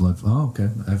stop the blood flow. Oh, okay.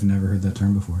 I've never heard that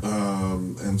term before.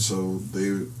 And so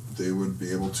they would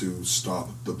be able to stop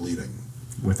the bleeding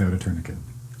without a tourniquet.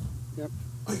 Yep.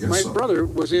 I guess My brother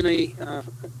was in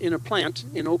a plant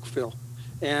in Oakville,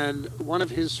 and one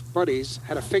of his buddies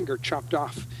had a finger chopped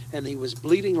off, and he was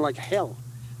bleeding like hell.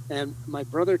 And my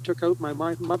brother took out my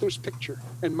mother's picture,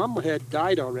 and Mom had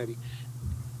died already.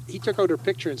 He took out her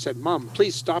picture and said, "Mom,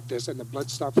 please stop this," and the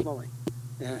blood stopped flowing.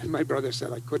 And my brother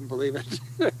said, "I couldn't believe it."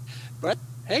 But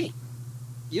hey,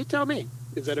 you tell me,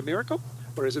 is that a miracle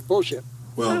or is it bullshit?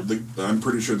 Well, I'm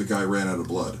pretty sure the guy ran out of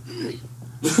blood.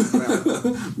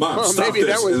 Well, Mom, stop maybe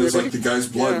this. That was and it's like the guy's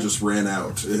blood just ran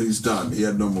out. He's done. He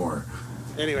had no more.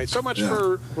 Anyway, so much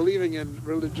for believing in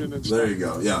religion and stuff. There you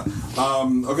go. Yeah.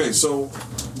 Okay. So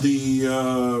the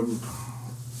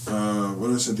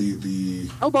what is it? The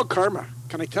How about karma?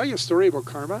 Can I tell you a story about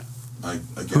karma? I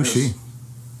guess. Who's she?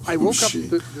 I woke up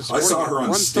this morning I saw her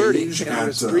on stage, and I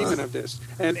was dreaming of this,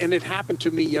 and it happened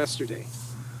to me yesterday.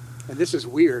 And this is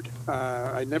weird.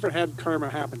 I never had karma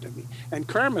happen to me. And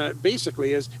karma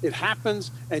basically is it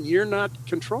happens and you're not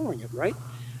controlling it, right?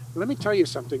 Let me tell you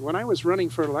something. When I was running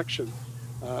for election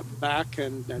back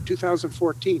in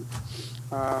 2014,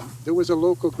 there was a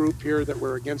local group here that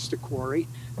were against a quarry,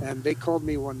 and they called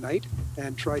me one night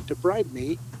and tried to bribe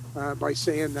me by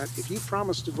saying that if you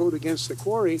promise to vote against the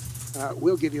quarry,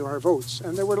 we'll give you our votes.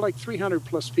 And there were like 300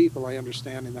 plus people, I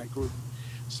understand, in that group.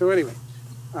 So anyway,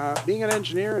 being an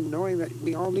engineer and knowing that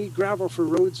we all need gravel for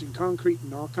roads and concrete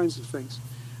and all kinds of things,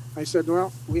 I said,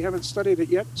 well, we haven't studied it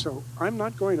yet, so I'm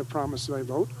not going to promise my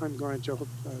vote. I'm going to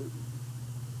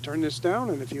turn this down,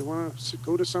 and if you want to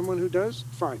go to someone who does,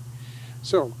 fine.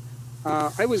 So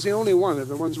I was the only one of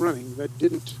the ones running that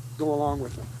didn't go along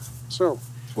with them. So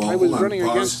I was running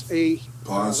against a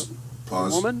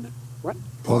woman. What?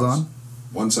 Hold on.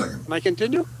 1 second. Can I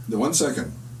continue? 1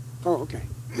 second. Oh, okay.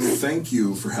 Thank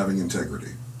you for having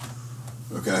integrity.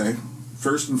 Okay?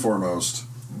 First and foremost,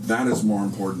 that is more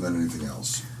important than anything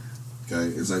else.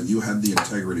 Okay? Is that you had the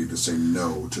integrity to say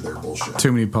no to their bullshit.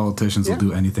 Too many politicians will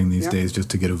do anything these days just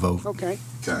to get a vote. Okay.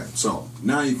 Okay, so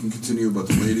now you can continue about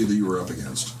the lady that you were up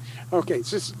against. Okay,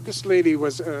 so this lady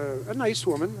was a nice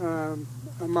woman,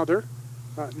 a mother,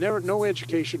 no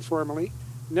education formally,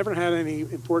 never had any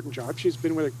important job. She's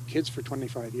been with her kids for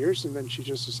 25 years, and then she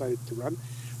just decided to run.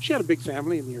 She had a big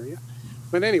family in the area.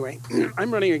 But anyway,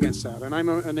 I'm running against that, and I'm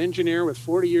an engineer with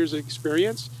 40 years of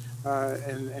experience.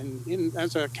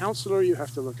 As a counselor, you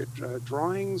have to look at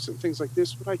drawings and things like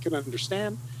this, but I can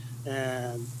understand.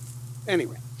 And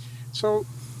anyway, so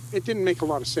it didn't make a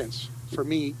lot of sense for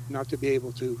me not to be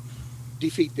able to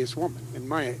defeat this woman in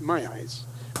my eyes.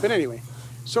 But anyway,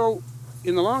 so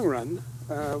in the long run,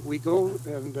 we go,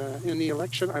 and in the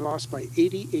election, I lost by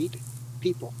 88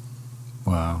 people.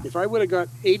 Wow. If I would have got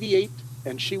 88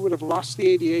 and she would have lost the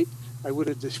 88, I would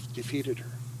have defeated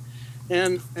her.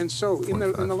 And so in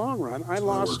the long run, I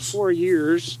lost 4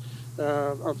 years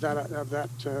of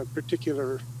that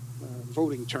particular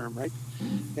voting term, right?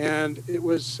 And it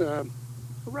was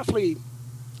roughly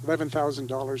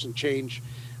 $11,000 and change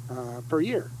per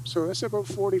year. So that's about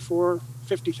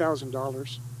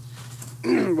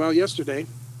 $50,000. Well, yesterday,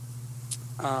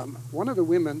 one of the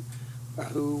women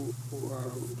who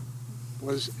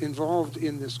was involved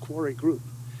in this quarry group,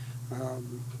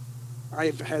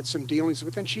 I've had some dealings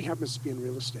with, and she happens to be in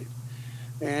real estate.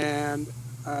 And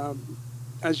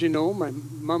as you know, my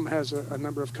mom has a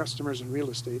number of customers in real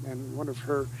estate, and one of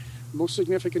her most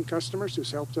significant customers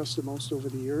who's helped us the most over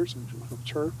the years and helped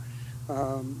her,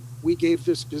 we gave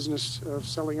this business of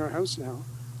selling our house now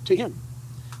to him.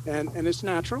 And it's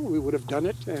natural. We would have done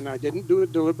it, and I didn't do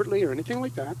it deliberately or anything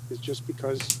like that. It's just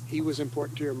because he was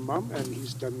important to your mom, and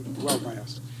he's done well by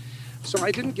us. So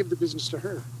I didn't give the business to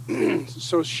her.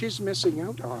 So she's missing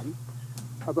out on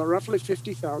about roughly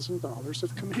 $50,000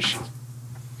 of commission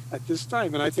at this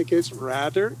time, and I think it's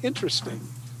rather interesting.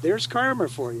 There's karma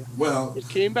for you. Well, it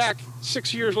came back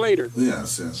 6 years later.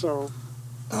 Yes. So,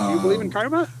 do you believe in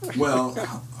karma? Well,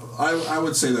 I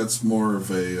would say that's more of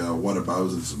a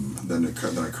whataboutism than a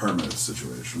karma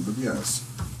situation. But yes,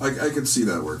 I could see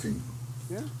that working.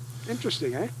 Yeah.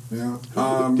 Interesting, eh? Yeah.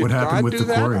 What happened with the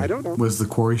quarry? I don't know. Was the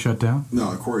quarry shut down? No,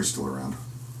 the quarry's still around.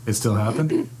 It still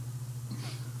happened?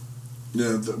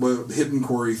 Yeah, the hidden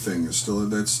quarry thing is still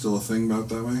a thing about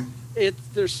that way?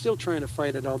 They're still trying to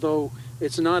fight it, although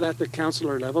it's not at the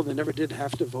councillor level. They never did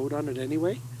have to vote on it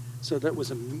anyway. So that was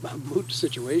a moot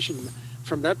situation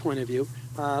from that point of view.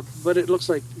 But it looks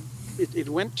like it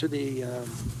went to the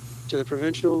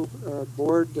provincial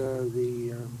board, what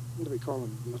do we call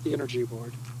them? Not the energy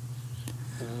board.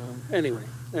 Anyway,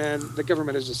 and the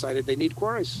government has decided they need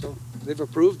quarries, so they've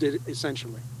approved it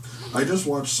essentially. I just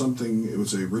watched something. It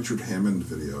was a Richard Hammond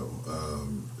video,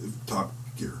 Top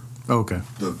Gear. Oh, okay.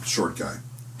 The short guy.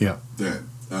 Yeah.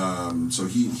 So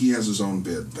he has his own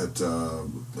bid. That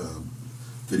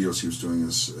videos he was doing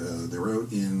is they were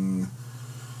out in,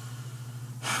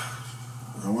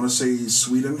 I want to say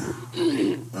Sweden,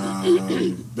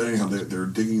 but anyhow they're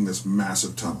digging this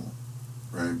massive tunnel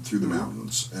right through the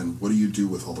mountains, and what do you do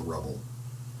with all the rubble?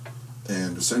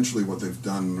 And essentially what they've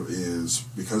done is,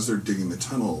 because they're digging the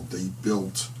tunnel, they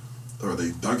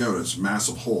dug out this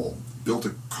massive hole, built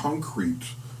a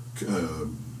concrete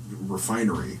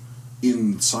refinery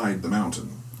inside the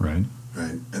mountain. Right.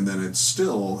 Right. And then it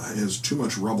still has too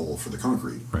much rubble for the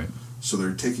concrete. Right. So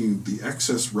they're taking the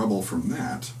excess rubble from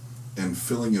that and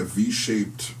filling a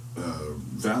V-shaped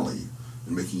valley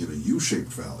and making it a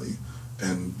U-shaped valley.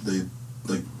 And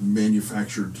like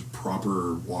manufactured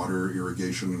proper water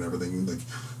irrigation and everything, like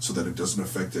so that it doesn't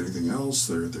affect anything else.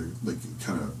 They're like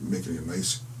kind of making a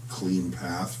nice clean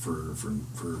path for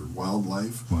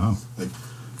wildlife. Wow. Like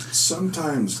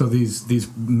sometimes. So these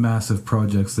massive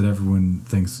projects that everyone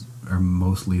thinks are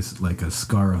mostly like a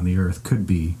scar on the earth could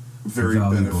be very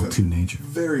valuable to nature.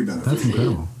 Very beneficial. That's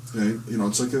incredible. Right? You know,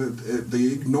 it's like they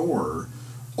ignore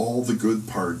all the good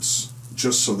parts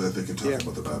just so that they can talk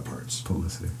about the bad parts.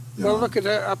 Publicity. Well, look at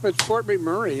up at Fort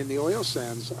McMurray in the oil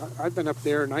sands. I've been up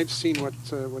there and I've seen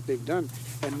what they've done.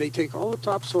 And they take all the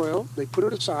topsoil, they put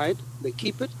it aside, they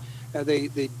keep it, they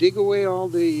dig away all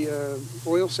the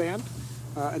oil sand,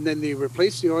 and then they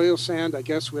replace the oil sand, I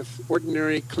guess, with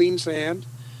ordinary clean sand,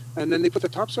 and then they put the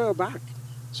topsoil back.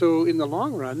 So in the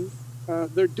long run,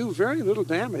 they do very little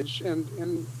damage,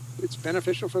 and it's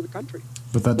beneficial for the country.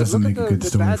 But that doesn't make a good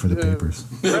story for the papers.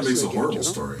 That makes a horrible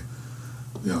story.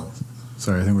 Yeah.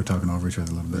 Sorry, I think we're talking over each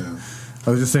other a little bit. Yeah. I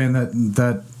was just saying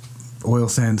that oil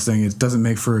sands thing, it doesn't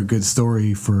make for a good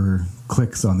story for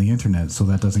clicks on the internet, so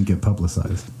that doesn't get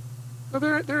publicized. Well,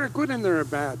 there are good and there are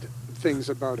bad things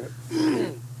about it.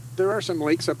 There are some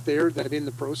lakes up there that in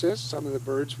the process, some of the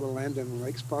birds will land in the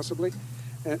lakes possibly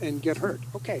and get hurt.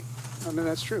 Okay, I mean,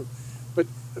 that's true. But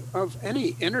of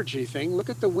any energy thing, look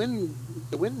at the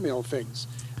windmill things.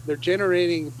 They're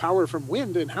generating power from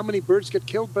wind, and how many birds get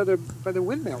killed by the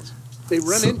windmills? They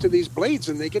run into these blades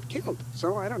and they get killed.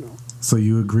 So I don't know. So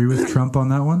you agree with Trump on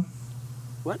that one?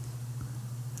 What?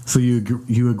 So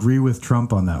you agree with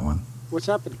Trump on that one? What's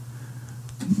happening?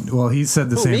 Well, he said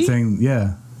the same thing.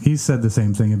 Yeah, he said the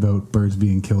same thing about birds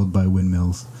being killed by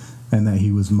windmills, and that he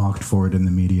was mocked for it in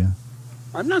the media.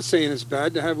 I'm not saying it's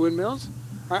bad to have windmills.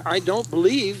 I don't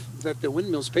believe that the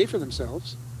windmills pay for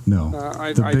themselves. No,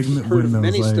 I've heard of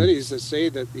many studies that say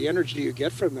that the energy you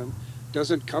get from them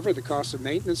doesn't cover the cost of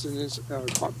maintenance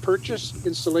and purchase,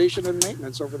 installation, and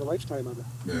maintenance over the lifetime of it.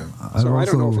 Yeah. I've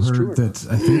also heard that,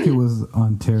 I think it was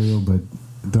Ontario, but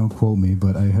don't quote me,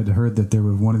 but I had heard that there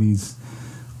was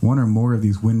one or more of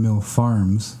these windmill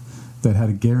farms that had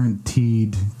a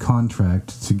guaranteed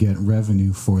contract to get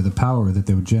revenue for the power that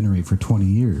they would generate for 20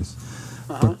 years.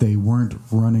 But they weren't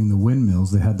running the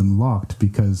windmills, they had them locked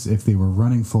because if they were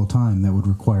running full time, that would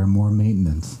require more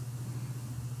maintenance.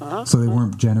 So they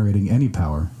weren't generating any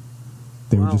power.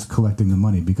 They were just collecting the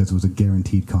money because it was a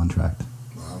guaranteed contract.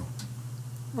 Wow.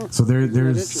 So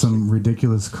there's some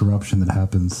ridiculous corruption that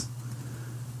happens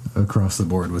across the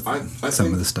board with some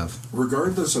of this stuff.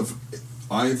 Regardless of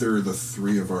either the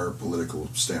three of our political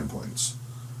standpoints,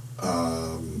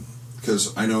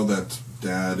 because I know that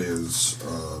Dad is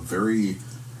very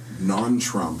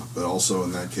non-Trump, but also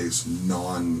in that case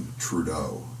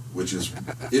non-Trudeau, which is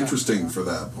interesting for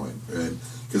that point, right?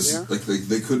 Because like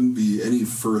they couldn't be any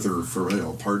further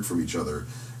apart from each other,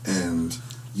 and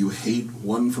you hate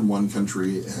one from one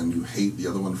country and you hate the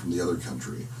other one from the other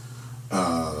country.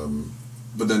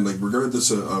 But then, like, regardless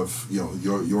of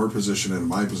your position and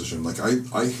my position, like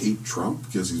I hate Trump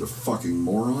because he's a fucking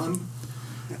moron,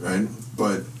 right?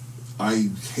 But I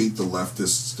hate the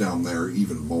leftists down there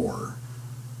even more,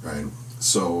 right?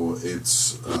 So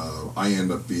it's I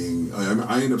end up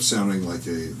sounding like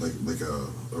a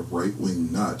right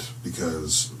wing nut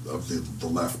because of the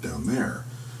left down there,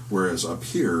 whereas up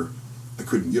here I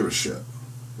couldn't give a shit,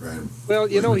 right? Well,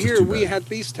 here we at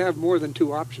least have more than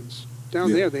two options.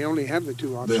 Down there they only have the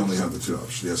two options. They only have the two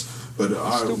options, yes. But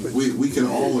we can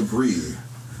all agree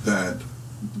that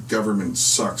government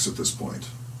sucks at this point.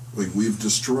 Like, we've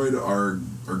destroyed our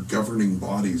governing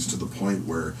bodies to the point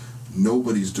where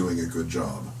nobody's doing a good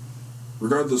job,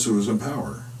 regardless of who's in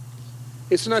power.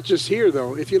 It's not just here,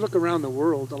 though. If you look around the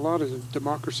world, a lot of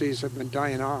democracies have been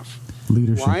dying off.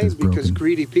 Leadership Why? is broken. Because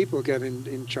greedy people get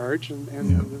in charge,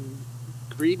 and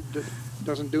greed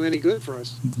doesn't do any good for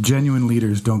us. Genuine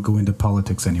leaders don't go into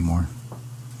politics anymore.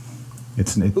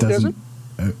 Who doesn't?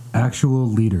 Actual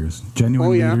leaders,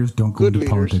 genuine leaders don't go into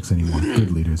politics anymore.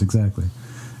 Good leaders, exactly.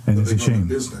 And it's a shame.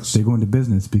 They go into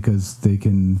business because they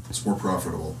can... It's more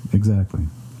profitable. Exactly.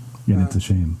 And it's a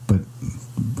shame. But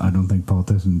I don't think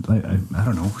politicians... I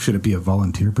don't know. Should it be a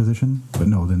volunteer position? But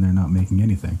no, then they're not making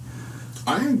anything.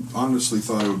 I honestly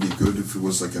thought it would be good if it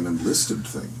was like an enlisted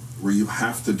thing, where you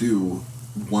have to do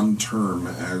one term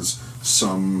as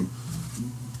some,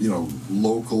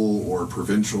 local or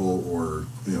provincial or,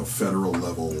 federal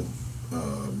level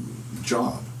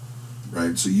job.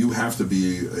 Right, so you have to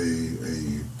be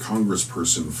a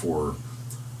congressperson for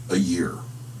a year,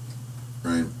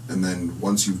 right? And then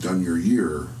once you've done your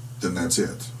year, then that's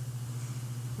it,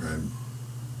 right?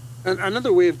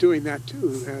 Another way of doing that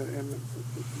too, and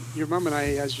your mom and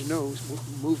I, as you know,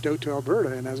 moved out to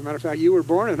Alberta, and as a matter of fact, you were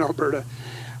born in Alberta.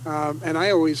 And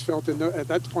I always felt at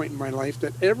that point in my life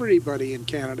that everybody in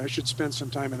Canada should spend some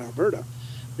time in Alberta,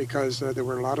 because there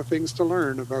were a lot of things to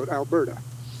learn about Alberta.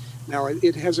 Now,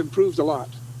 it has improved a lot,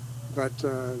 but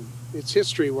its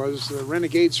history was the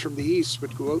renegades from the east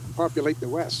would go out and populate the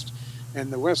west,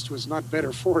 and the west was not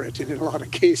better for it in a lot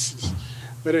of cases.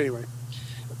 But anyway,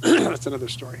 that's another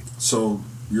story. So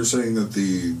you're saying that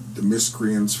the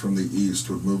miscreants from the east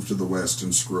would move to the west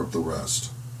and screw up the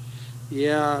west?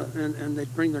 Yeah, and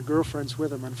they'd bring their girlfriends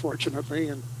with them, unfortunately.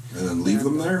 And then leave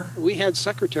them there? We had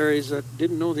secretaries that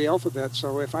didn't know the alphabet,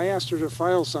 so if I asked her to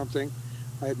file something,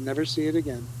 I'd never see it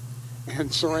again.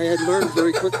 And so I had learned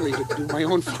very quickly to do my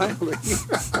own filing.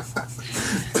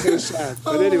 It was sad.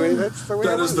 But anyway, that's the way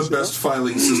that is the best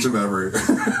filing system ever.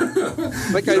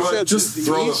 Like I said, just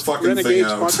throw the fucking renegades thing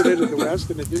out. populated the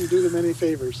West, and it didn't do them any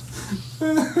favors.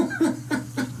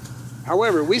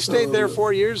 However, we stayed there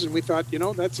 4 years, and we thought,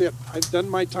 that's it. I've done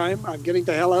my time. I'm getting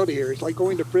the hell out of here. It's like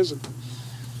going to prison.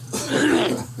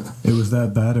 It was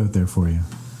that bad out there for you?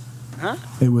 Huh?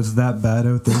 It was that bad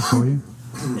out there for you?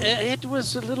 It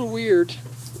was a little weird.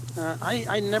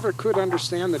 I never could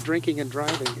understand the drinking and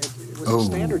driving. It was a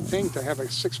standard thing to have a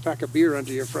six-pack of beer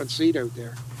under your front seat out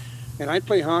there. And I'd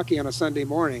play hockey on a Sunday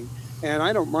morning, and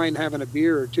I don't mind having a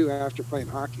beer or two after playing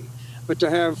hockey. But to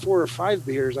have 4 or 5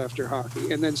 beers after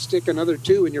hockey and then stick another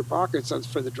 2 in your pockets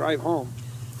for the drive home,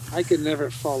 I could never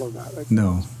follow that.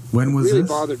 No. When was this? It really this?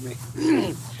 bothered me.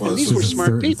 Well, and these were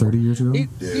smart people. 30 years ago?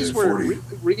 These were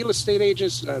real estate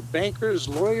agents, bankers,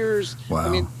 lawyers. Wow. I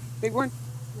mean, they weren't,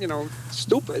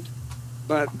 stupid,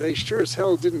 but they sure as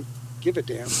hell didn't give a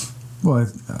damn.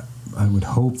 Well, I would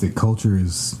hope that culture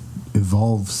has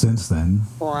evolved since then.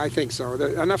 Oh, I think so.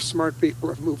 Enough smart people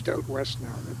have moved out west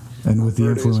now. And with the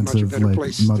influence of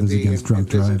Mothers Against Drunk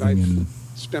Driving and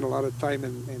spent a lot of time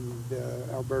in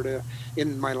Alberta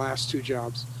in my last 2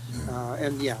 jobs.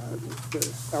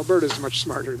 Alberta is much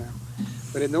smarter now.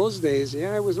 But in those days,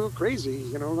 it was a little crazy.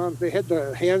 They had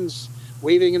the hands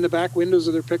waving in the back windows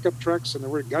of their pickup trucks, and there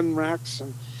were gun racks,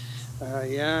 and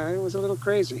it was a little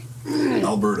crazy.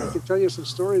 Alberta. I can tell you some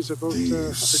stories about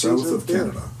the south of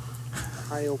Canada.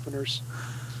 Eye openers.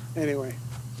 Anyway.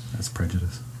 That's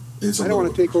prejudice. I don't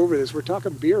want to take over this. We're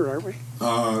talking beer, aren't we?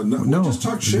 No, just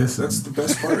talk shit. That's the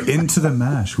best part. Into the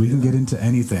mash. We can get into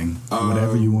anything,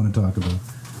 whatever you want to talk about.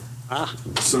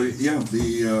 So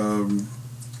the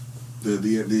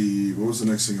what was the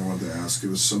next thing I wanted to ask? It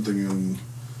was something in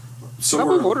somewhere.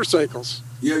 How about motorcycles?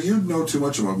 Yeah, you know too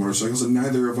much about motorcycles, and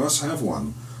neither of us have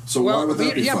one. So why would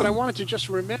that be fun? But I wanted to just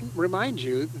remind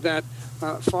you that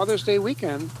Father's Day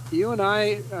weekend, you and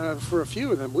I, for a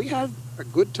few of them, we had a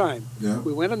good time. Yeah.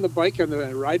 We went on the bike on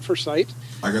the Ride for Sight.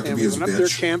 I got to be his bitch. We went up there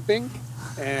camping,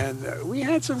 and we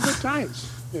had some good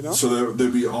times. So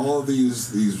there'd be all these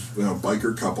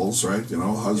biker couples, right?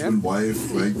 Husband,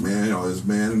 wife, man, his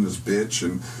man and his bitch,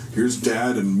 and here's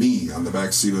Dad and me on the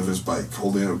back seat of his bike,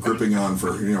 gripping on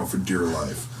for dear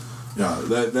life. Yeah,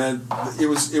 that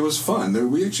it was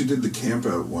fun. We actually did the camp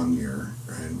out one year,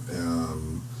 right?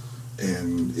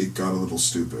 And it got a little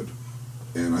stupid,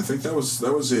 and I think that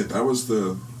was it. That was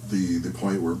the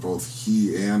point where both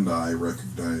he and I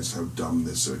recognized how dumb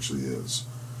this actually is.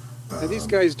 And these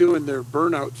guys doing their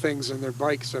burnout things on their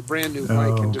bikes, a brand new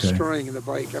bike, and destroying the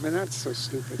bike. I mean, that's so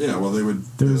stupid. Yeah, well, they would.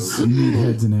 There's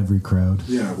meatheads in every crowd.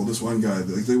 Yeah, well, this one guy,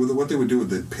 what they would do is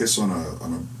they'd piss on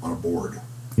a board.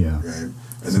 Yeah. Right,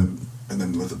 and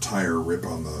then let the tire rip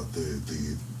on the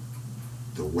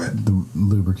wet, the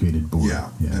lubricated board. Yeah,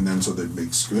 and then so they'd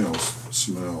make smell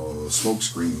smoke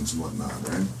screens and whatnot,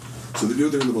 right? So they do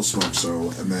their little smoke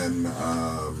show, and then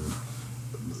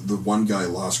the one guy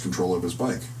lost control of his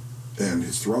bike. And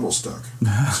his throttle stuck.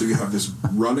 So you have this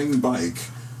running bike,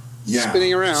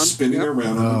 spinning around on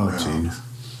the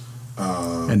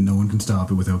ground. And no one can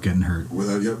stop it without getting hurt.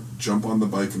 Jump on the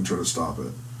bike and try to stop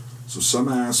it. So some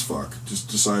ass fuck just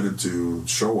decided to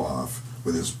show off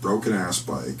with his broken ass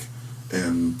bike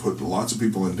and put lots of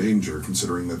people in danger,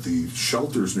 considering that the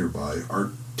shelters nearby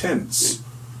are tents.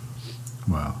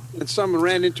 Wow. And some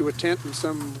ran into a tent, and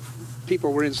some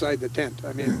people were inside the tent.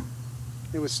 I mean... Yeah.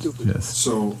 It was stupid. Yes.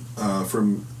 So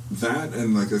from that,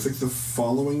 and I think the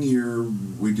following year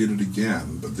we did it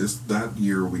again, but that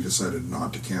year we decided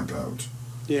not to camp out.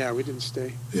 Yeah, we didn't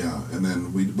stay. Yeah, and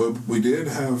then we did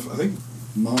have, I think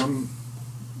Mom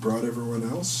brought everyone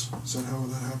else. Is that how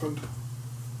that happened?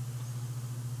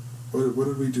 What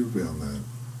did we do beyond that?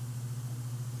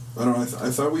 I don't know.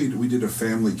 I thought we did a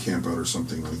family camp out or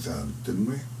something like that, didn't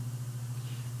we?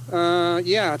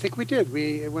 Yeah, I think we did.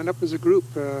 We went up as a group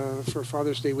for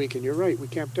Father's Day weekend. You're right. We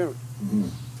camped out. Mm-hmm.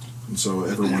 And so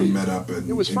everyone met up in,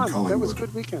 it was fun. Collingwood. That was a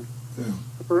good weekend. Yeah.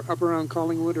 Up around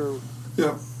Collingwood or...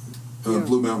 Yeah.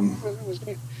 Blue Mountain. It was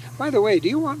neat. By the way, do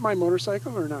you want my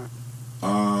motorcycle or not?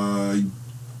 I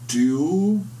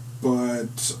do,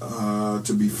 but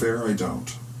to be fair, I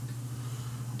don't.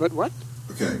 But what?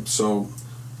 Okay, so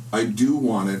I do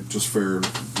want it just for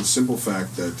the simple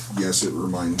fact that, yes, it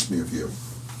reminds me of you.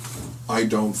 I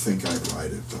don't think I'd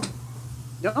ride it, though.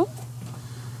 No?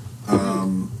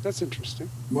 That's interesting.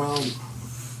 Well,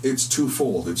 it's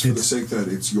twofold. It's for the sake that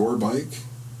it's your bike,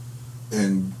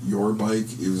 and your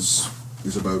bike is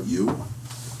about you.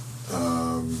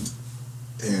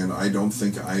 And I don't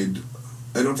think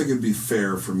it'd be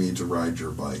fair for me to ride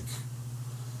your bike.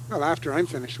 Well, after I'm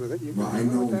finished with it, you can. Well, I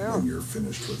know when you're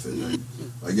finished with it.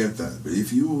 I get that. But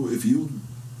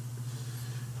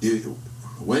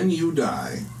when you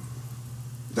die,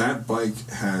 that bike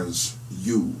has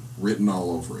you written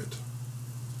all over it.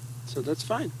 So that's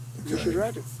fine. Okay. You should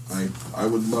ride it. I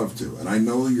would love to. And I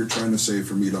know you're trying to say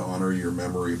for me to honor your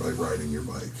memory by riding your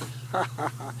bike.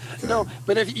 Okay. No,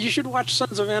 but if you should watch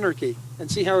Sons of Anarchy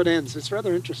and see how it ends. It's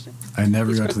rather interesting. I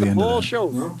never got to the end of that. The whole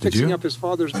show fixing up his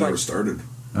father's bike. I never started.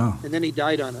 Oh. And then he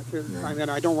died on it. Yeah. I mean,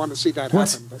 I don't want to see that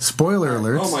what? happen. But Spoiler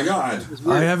alert. Oh, my God.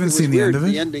 I haven't seen the end of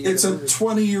it. It's a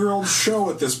 20-year-old show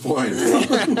at this point.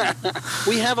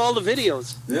 We have all the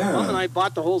videos. Yeah. Mom and I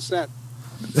bought the whole set.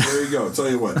 There you go. I'll tell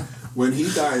you what. When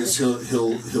he dies, he'll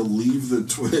leave the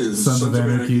Sons of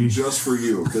Anarchy just for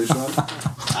you. Okay, Sean?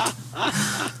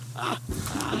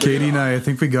 Katie and I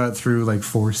think we got through like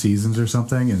 4 seasons or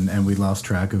something, and we lost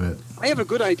track of it. I have a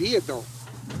good idea, though.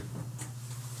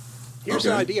 Here's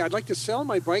the idea. I'd like to sell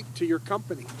my bike to your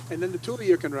company, and then the two of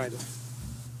you can ride it.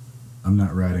 I'm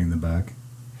not riding the back.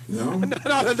 No?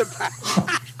 Not in the back.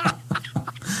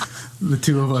 The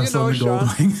two of us on the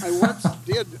Goldwing. I once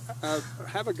did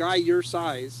have a guy your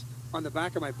size on the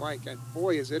back of my bike, and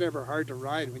boy, is it ever hard to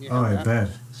ride when you have I bet.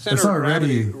 Center It's already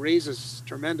of gravity raises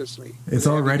tremendously. It's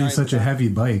already such a heavy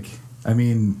bike. I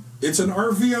mean, it's an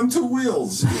RV on 2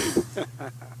 wheels.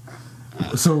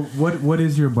 So what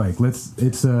is your bike?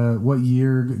 It's what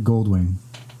year Goldwing?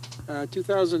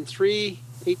 2003,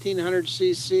 1800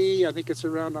 cc. I think it's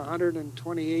around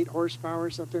 128 horsepower,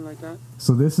 something like that.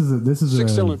 So this is a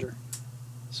 6-cylinder.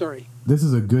 Sorry. This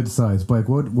is a good size bike.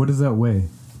 What does that weigh?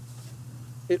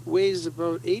 It weighs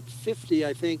about 850,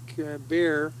 I think,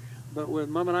 bare. But with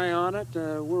Mom and I on it,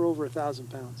 we're over 1,000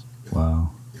 pounds.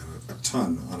 Wow. Yeah, a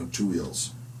ton on 2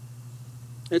 wheels.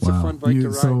 It's a fun bike to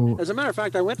ride. As a matter of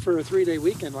fact, I went for a 3-day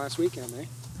weekend last weekend, eh?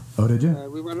 Oh, did you?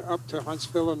 We went up to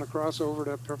Huntsville and across over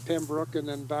to Pembroke and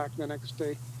then back the next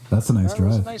day. That's a nice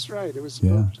drive. It was a nice ride. It was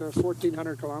about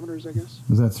 1,400 kilometers, I guess.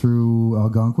 Was that through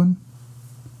Algonquin?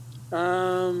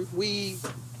 Did we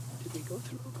go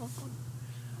through Algonquin?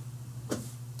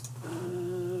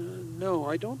 No,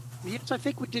 I don't. Yes, I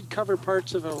think we did cover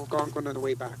parts of Algonquin on the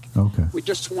way back. Okay. We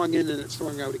just swung in and it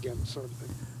swung out again, sort of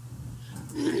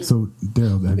thing. So,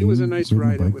 Daryl, have it was a nice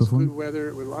ride. It was before? good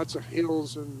weather with lots of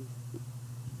hills and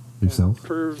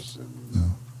curves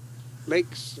and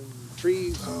lakes and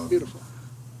trees. Beautiful.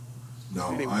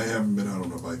 No, anyway. I haven't been out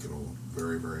on a bike in a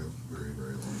very, very, very,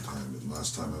 very long time. And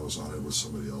last time I was on it was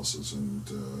somebody else's, and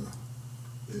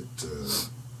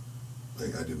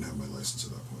I didn't have my license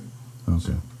at that point.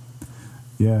 Okay.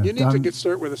 Yeah. You need to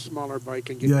start with a smaller bike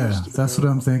and get used to it. That's what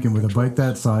I'm thinking. With a bike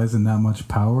that size and that much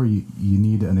power, you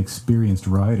need an experienced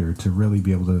rider to really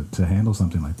be able to handle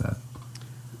something like that.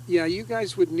 Yeah, you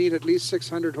guys would need at least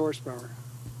 600 horsepower.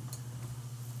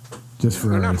 Just for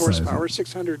not size, horsepower,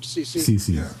 600 cc.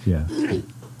 cc, yeah.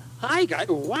 Hi, guy.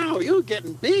 Wow, you're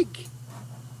getting big.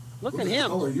 Look at him. What the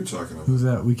hell are you talking about? Who's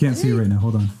that? We can't see right now.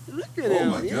 Hold on. Look at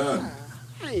him. Oh, my God.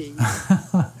 Hey.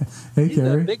 Hey, He's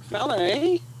Carrie. a big fella,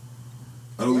 eh?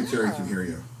 I don't think Carrie can hear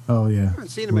you. Oh, yeah. I haven't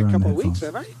seen him in a couple of weeks,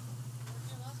 have I? All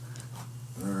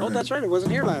right. Oh, that's right. It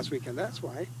wasn't here last weekend. That's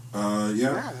why.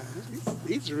 Yeah.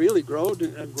 He's really grown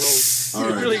and grown. All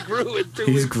right. He really grew in 2 weeks.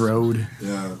 He's growed.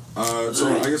 Yeah. So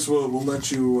I guess we'll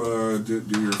let you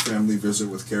do your family visit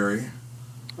with Carrie.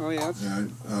 Oh, yeah. Yeah.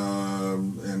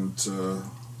 And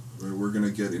we're going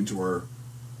to get into our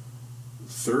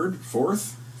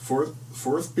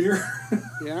fourth beer.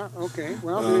 Yeah, okay.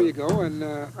 Well, there you go. And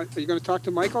are you going to talk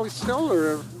to Michael still,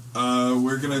 or?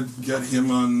 We're going to get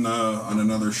him on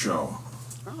another show.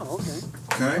 Oh, okay.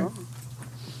 Okay. Well,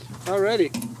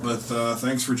 alrighty. But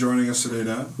thanks for joining us today,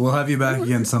 Dad. We'll have you back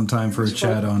again sometime for a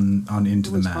chat on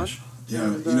Into the Mash. Fun. Yeah,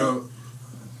 And,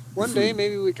 one day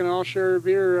maybe we can all share a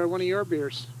beer, one of your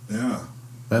beers. Yeah.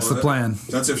 That's the plan.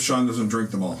 That's if Sean doesn't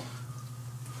drink them all.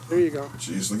 There you go.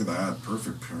 Jeez, look at that.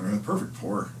 Perfect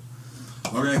pour.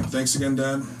 Okay, thanks again,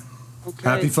 Dad. Okay.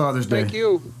 Happy Father's Day. Thank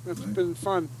you. That's been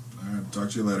fun. All right,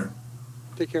 talk to you later.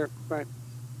 Take care. Bye.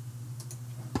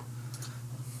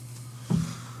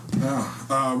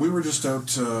 We were just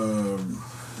out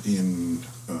in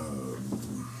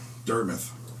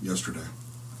Dartmouth yesterday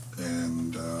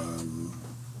and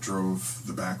drove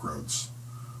the back roads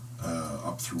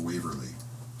up through Waverley.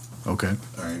 Okay.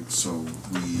 All right, so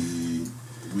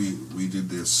we did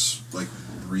this like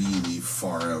really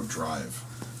far out drive,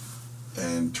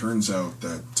 and turns out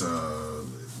that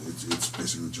it's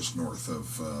basically just north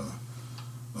of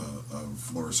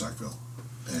Lower Sackville,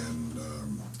 and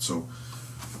so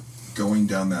going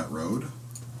down that road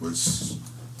was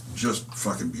just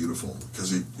fucking beautiful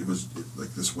because it was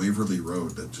like this Waverley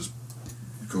Road that just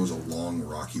goes along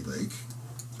Rocky Lake.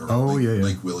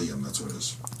 Lake William, that's what it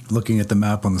is. Looking at the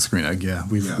map on the screen,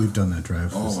 we've done that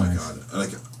drive. Oh my god! Like,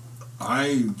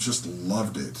 I just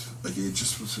loved it. Like, it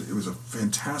was a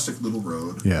fantastic little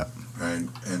road. Yeah. And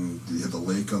you had the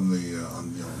lake on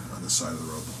the side of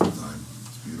the road the whole time.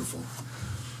 It's beautiful.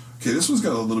 Okay, this one's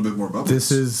got a little bit more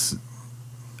bubbles.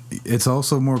 It's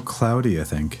also more cloudy, I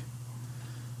think.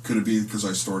 Could it be because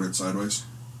I stored it sideways?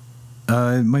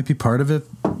 It might be part of it.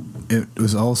 It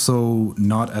was also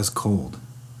not as cold.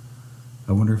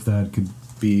 I wonder if that could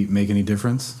make any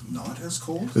difference. Not as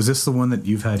cold? Is this the one that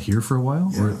you've had here for a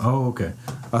while? Yeah. Okay.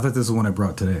 I thought this was the one I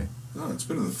brought today. No, it's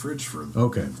been in the fridge for a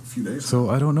few days. So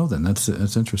I don't know then. That's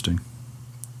interesting.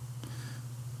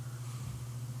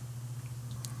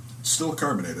 Still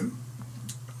carbonated.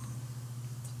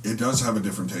 It does have a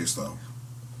different taste though.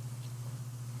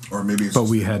 Or maybe it's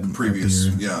we had previous.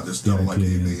 This double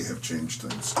IPA may have changed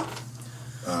things.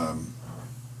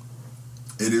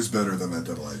 It is better than that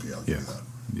double IPA. I'll give you that.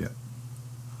 Yeah.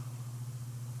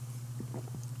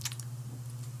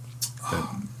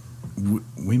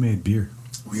 We made beer.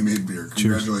 We made beer.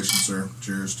 Congratulations, sir.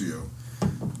 Cheers to you.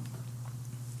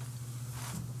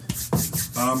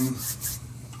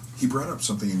 He brought up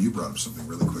something, and you brought up something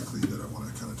really quickly that I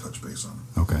want to kind of touch base on.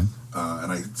 Okay.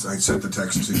 And I sent the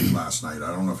text to you last night. I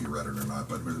don't know if you read it or not,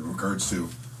 but in regards to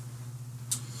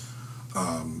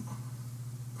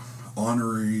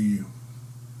honorary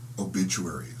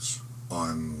obituaries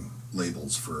on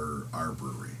labels for our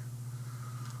brewery.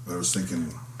 But I was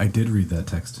thinking... I did read that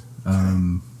text.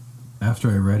 After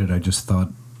I read it, I just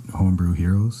thought Homebrew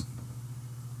Heroes.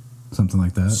 Something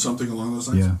like that. Something along those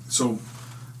lines? Yeah. So,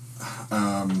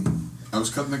 I was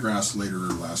cutting the grass later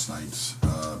last night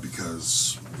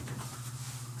because...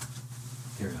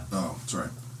 Here, yeah. Oh, sorry.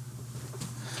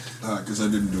 Because I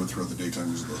didn't do it throughout the daytime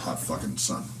because of the hot fucking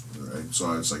sun. Right? So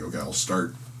I was like, okay, I'll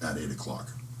start at 8 o'clock.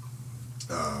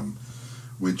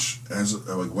 Which,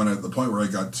 the point where I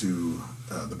got to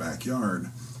the backyard,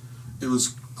 it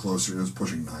was closer, it was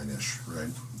pushing 9-ish,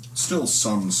 right? Still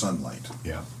some sunlight.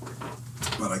 Yeah.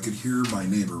 But I could hear my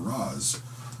neighbor Roz,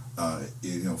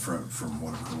 from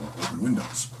one of her open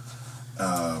windows.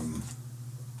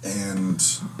 And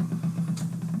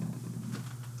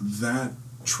that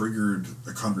triggered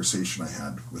a conversation I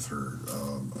had with her,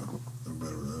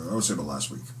 I would say about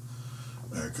last week.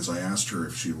 Because I asked her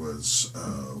if she was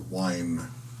wine,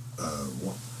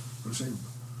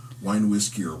 wine,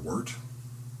 whiskey, or wort,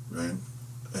 right?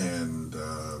 And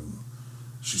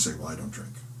she said, well, I don't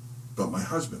drink. But my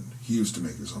husband, he used to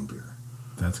make his own beer.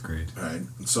 That's great. Right?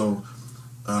 So,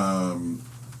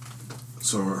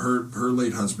 so her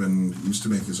late husband used to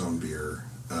make his own beer.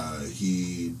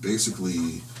 He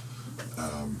basically...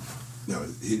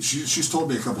 she's told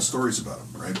me a couple stories about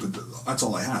him, right? But that's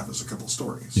all I have is a couple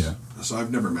stories. Yeah. So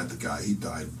I've never met the guy. He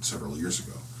died several years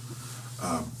ago.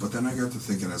 But then I got to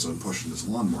thinking as I'm pushing this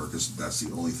lawnmower, because that's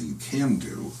the only thing you can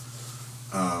do,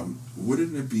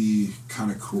 wouldn't it be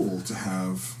kind of cool to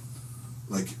have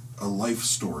like a life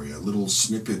story, a little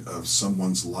snippet of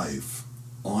someone's life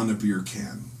on a beer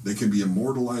can? They can be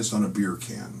immortalized on a beer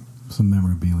can. Some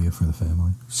memorabilia for the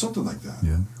family. Something like that.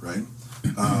 Yeah. Right?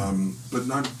 But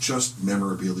not just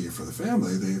memorabilia for the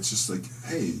family. It's just like,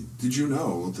 hey, did you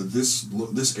know that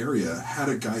this area had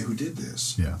a guy who did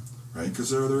this? Yeah. Right? Because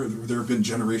there have been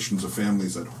generations of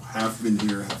families that have been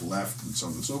here, have left, and so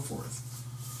on and so forth.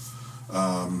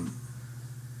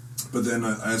 But then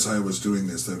as I was doing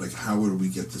this, they're like, how would we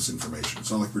get this information? It's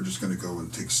not like we're just going to go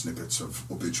and take snippets of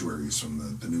obituaries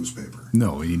from the newspaper.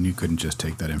 No, you couldn't just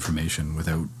take that information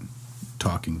without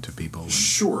talking to people.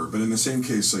 Sure, but in the same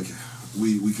case, like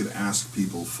we could ask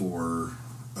people for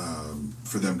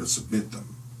them to submit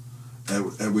them.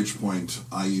 At which point,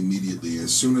 I immediately,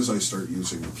 as soon as I start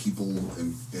using people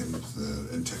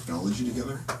and technology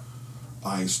together,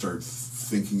 I start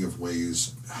thinking of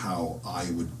ways how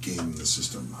I would game the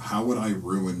system. How would I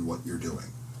ruin what you're doing?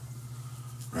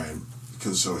 Right?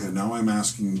 Because so now I'm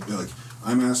asking, or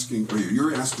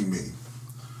you're asking me.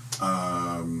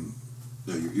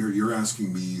 You're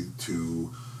asking me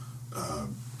to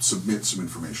submit some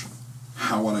information.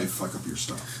 How would I fuck up your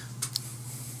stuff?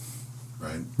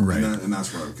 Right. And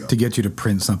that's where I would go. To get you to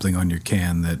print something on your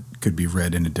can that could be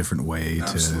read in a different way.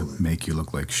 Absolutely. To make you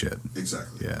look like shit.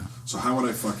 Exactly. Yeah. So how would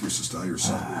I fuck your stuff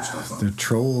up? The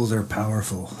trolls are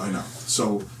powerful. I know.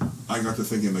 So I got to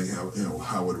thinking, like,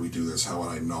 how would we do this? How would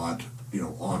I not,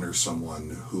 honor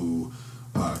someone who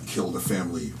killed a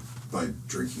family by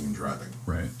drinking and driving,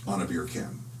 right, on a beer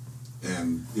can?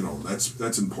 And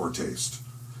that's in poor taste.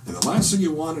 And the last thing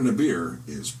you want in a beer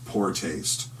is poor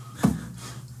taste.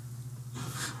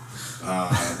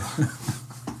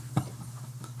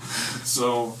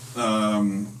 So,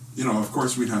 of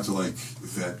course, we'd have to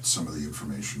vet some of the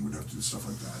information. We'd have to do stuff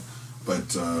like that.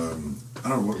 But I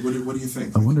don't know. What do you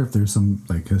think? I wonder if there's some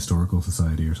historical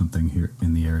society or something here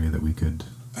in the area that we could.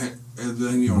 And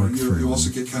then you also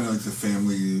get kind of the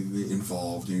family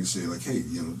involved, and you say hey,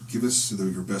 give us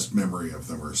your best memory of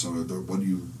them or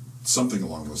something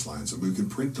along those lines, and we can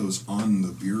print those on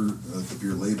the beer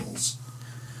labels.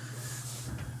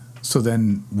 So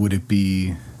then, would it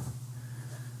be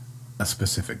a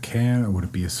specific can, or would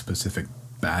it be a specific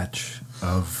batch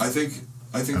of? I think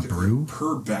a brew?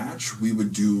 Per batch we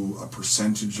would do a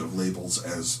percentage of labels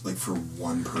as for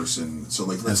one person. So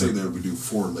let's say that we do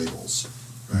 4 labels,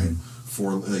 right? Mm-hmm.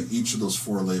 4, each of those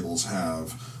 4 labels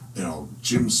have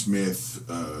Jim Smith,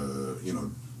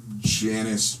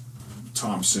 Janice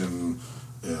Thompson,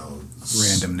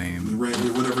 random name,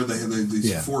 whatever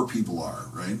these 4 people are,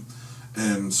 right?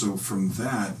 And so from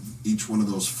that, each one of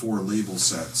those 4 label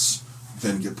sets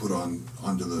then get put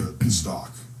onto the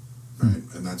stock, right?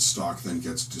 And that stock then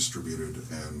gets distributed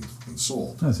and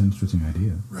sold. That's an interesting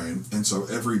idea. Right? And so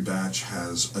every batch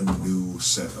has a new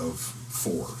set of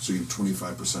 4. So you have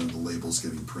 25% of the labels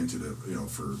getting printed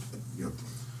for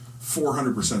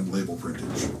 400% label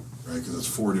printage, right? Because it's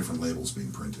 4 different labels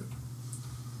being printed.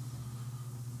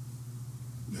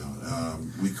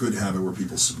 We could have it where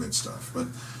people submit stuff, but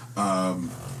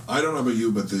I don't know about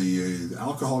you, but the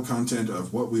alcohol content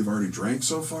of what we've already drank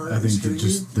so far, I think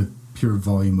just the pure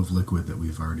volume of liquid that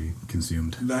we've already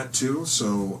consumed. That too.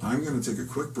 So I'm going to take a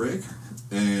quick break,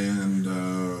 and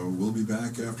we'll be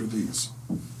back after these.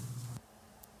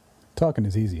 Talking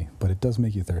is easy, but it does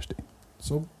make you thirsty.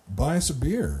 So buy us a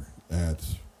beer at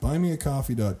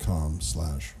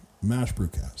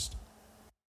buymeacoffee.com/mashbrewcast.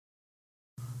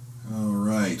 All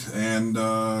right, and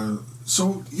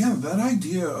that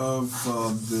idea of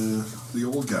the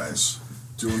old guys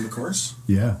doing the course.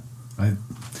 Yeah,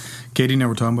 Katie and I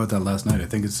were talking about that last night. I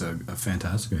think it's a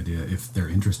fantastic idea if they're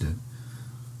interested.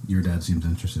 Your dad seems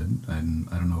interested, and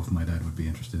I don't know if my dad would be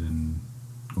interested in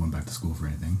going back to school for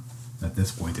anything at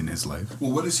this point in his life.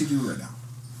 Well, what does he do right now?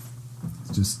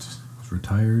 He's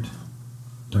retired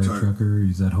trucker.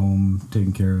 He's at home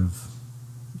taking care of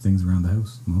things around the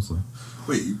house mostly.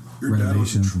 Wait, your dad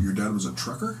was a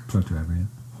trucker? Truck driver, yeah.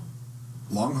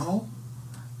 Long haul?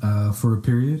 For a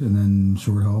period, and then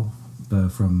short haul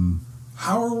from...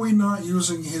 How are we not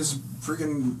using his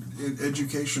friggin'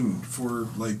 education for,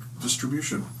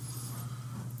 distribution?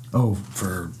 Oh,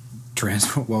 for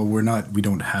transport? Well, we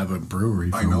don't have a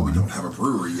brewery. I know we don't have a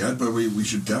brewery yet, but we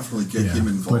should definitely get him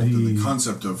involved in the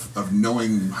concept of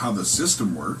knowing how the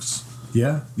system works.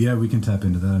 Yeah, we can tap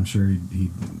into that. I'm sure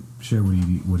he'd share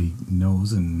what he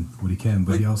knows and what he can,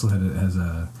 but he also has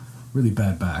a really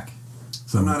bad back.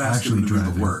 So I'm not asking him to do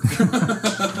the work.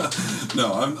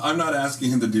 No, I'm not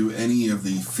asking him to do any of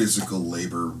the physical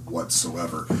labor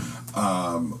whatsoever.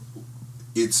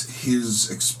 It's his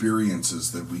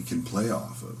experiences that we can play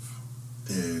off of.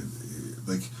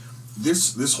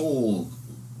 This whole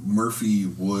Woodfee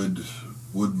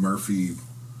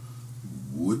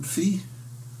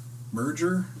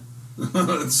merger.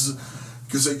 It's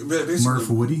because basically Murph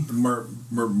Woody.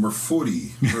 Murph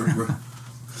Woody.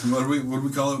 What do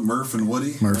we call it? Murph and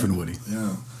Woody. Murph and Woody.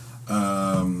 Yeah.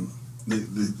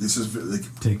 This is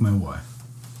take my wife.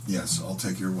 Yes, I'll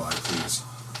take your wife, please.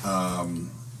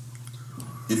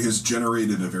 It has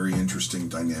generated a very interesting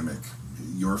dynamic.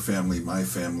 Your family, my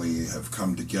family have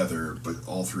come together, but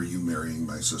all through you marrying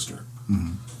my sister,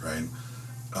 right?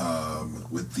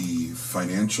 With the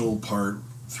financial part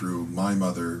through my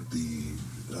mother, the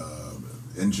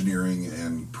engineering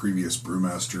and previous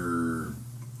brewmaster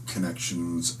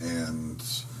connections and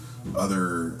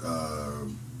other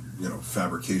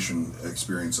fabrication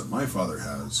experience that my father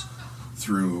has,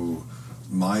 through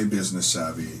my business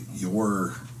savvy,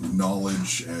 your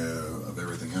knowledge of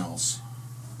everything else.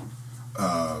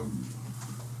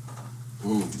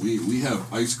 We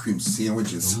have ice cream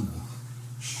sandwiches.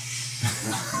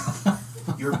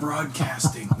 You're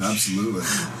broadcasting. Absolutely.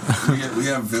 we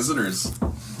have visitors.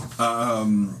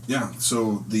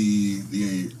 So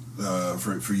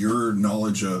for your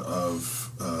knowledge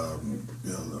of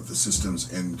the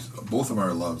systems and both of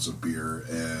our loves of beer,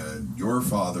 and your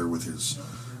father with his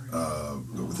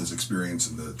experience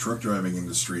in the truck driving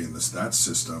industry and that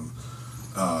system,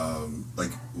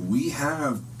 we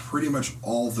have pretty much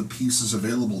all the pieces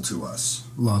available to us.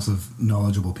 Lots of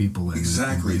knowledgeable people and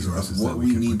exactly resources of what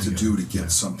we need to do to get yeah.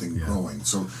 something yeah. going.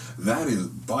 So that is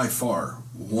by far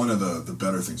one of the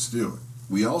better things to do.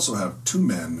 We also have two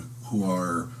men who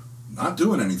are not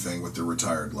doing anything with their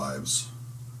retired lives,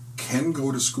 can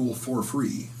go to school for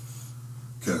free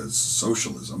because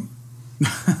socialism.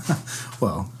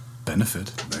 Well, benefit.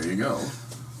 There you go.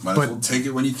 Might as well take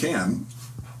it when you can.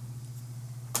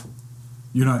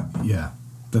 You're not, yeah.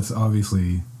 That's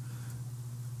obviously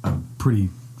a pretty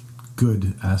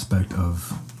good aspect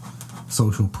of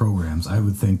social programs. I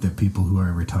would think that people who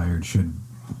are retired should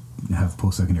have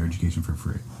post-secondary education for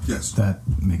free. Yes. That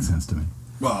makes sense to me.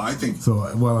 Well, I think... So,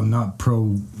 while I'm not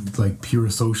pro, pure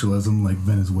socialism like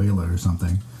Venezuela or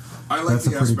something, I like that's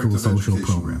a pretty cool social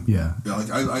education. Program. Yeah.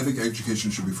 I think education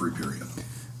should be free, period.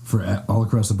 For all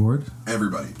across the board?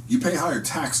 Everybody. You pay higher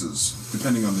taxes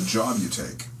depending on the job you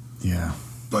take. Yeah.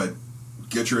 But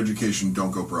get your education,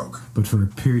 don't go broke. But for a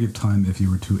period of time, if you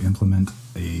were to implement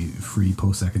a free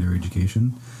post-secondary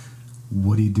education,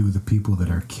 what do you do with the people that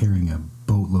are carrying a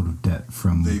boatload of debt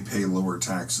from... They pay lower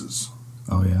taxes.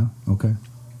 Oh, yeah? Okay.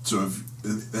 So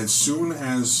as soon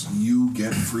as you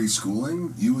get free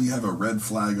schooling, you have a red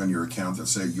flag on your account that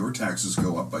say your taxes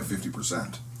go up by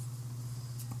 50%.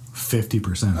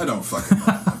 50%? I don't fucking know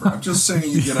that number. I'm just saying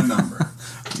you get a number.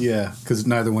 Yeah, because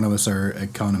neither one of us are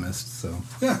economists, so...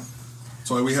 Yeah. That's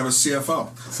why we have a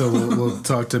CFO. So we'll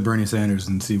talk to Bernie Sanders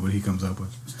and see what he comes up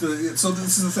with. So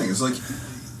this is the thing. It's like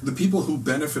the people who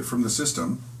benefit from the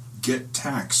system get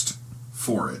taxed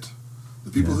for it.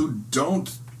 The people who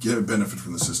don't get a benefit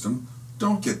from the system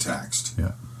don't get taxed.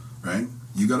 Yeah. Right?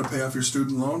 You got to pay off your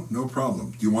student loan? No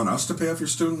problem. You want us to pay off your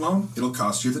student loan? It'll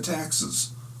cost you the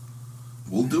taxes.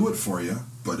 We'll do it for you,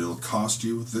 but it'll cost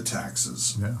you the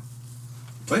taxes. Yeah.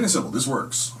 Plain and simple. This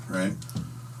works, right?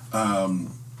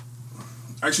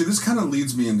 Actually, this kind of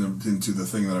leads me into the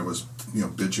thing that I was,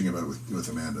 bitching about with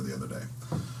Amanda the other day.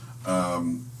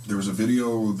 There was a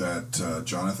video that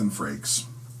Jonathan Frakes,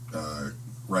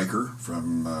 Riker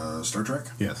from Star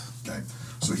Trek. Yes. Okay.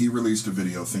 So he released a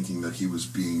video thinking that he was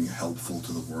being helpful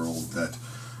to the world, that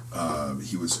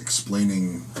he was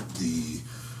explaining the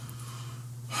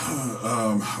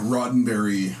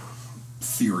Roddenberry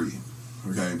theory.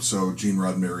 Okay, so Gene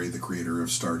Roddenberry, the creator of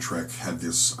Star Trek, had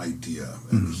this idea,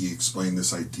 and he explained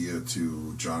this idea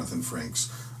to Jonathan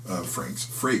Frakes.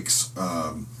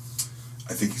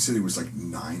 I think he said it was 9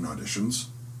 auditions.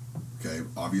 Okay,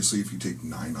 obviously, if you take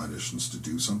 9 auditions to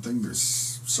do something,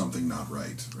 there's something not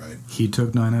right, right? He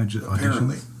took 9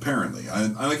 auditions? Apparently.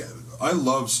 I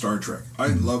love Star Trek. I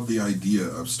love the idea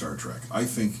of Star Trek. I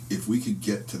think if we could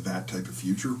get to that type of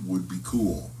future, would be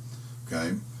cool.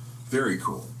 Okay? Very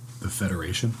cool. The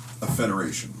Federation? A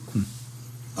federation.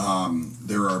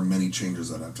 There are many changes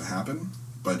that have to happen,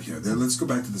 but let's go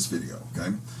back to this video,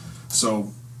 okay?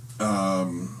 So,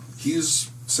 he's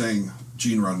saying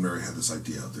Gene Roddenberry had this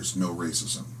idea, there's no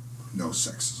racism, no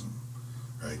sexism,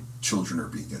 right? Children are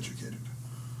being educated.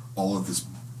 All of this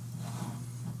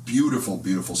beautiful,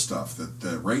 beautiful stuff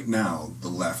that right now the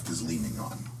left is leaning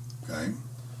on, okay?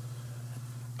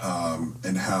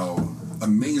 And how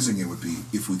amazing it would be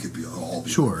if we could all be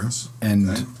sure. like this. And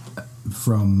okay?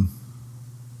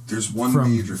 There's one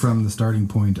major from thing. the starting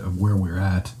point of where we're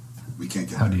at, we can't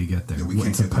get how there. do you get there? Yeah, we can't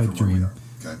it's a get there pipe from where we dream.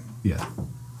 are, okay? Yeah.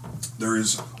 There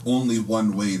is only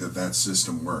one way that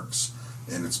system works,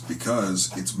 and it's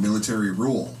because it's military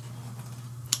rule.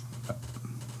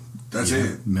 That's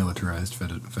it. Militarized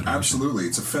federation. Absolutely.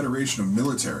 It's a federation of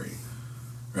military,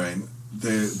 right?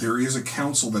 There is a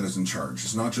council that is in charge.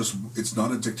 It's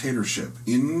not a dictatorship.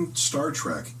 In Star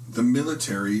Trek, the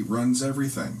military runs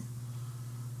everything.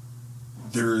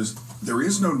 There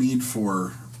is no need for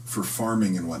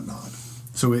farming and whatnot.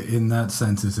 So in that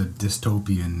sense, it's a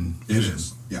dystopian vision. It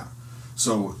is, yeah.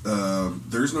 So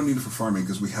there's no need for farming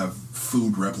because we have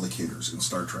food replicators in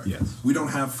Star Trek. Yes. We don't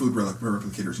have food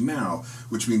replicators now,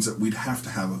 which means that we'd have to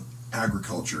have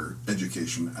agriculture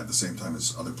education at the same time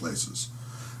as other places.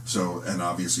 So, and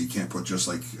obviously you can't put just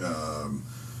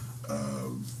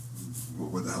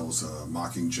what the hell's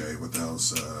Mockingjay? What the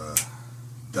hell's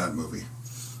that movie?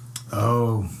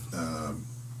 Oh.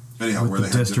 Anyhow, with where the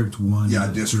they District 1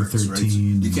 districts, right?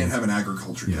 you can't have an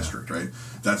agriculture district, right?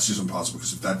 That's just impossible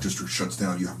because if that district shuts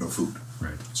down, you have no food.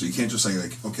 Right. So you can't just say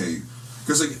like, okay,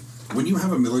 because like when you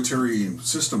have a military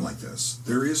system like this,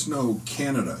 there is no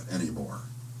Canada anymore.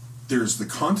 There's the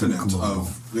continent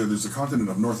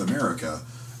of North America,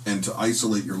 and to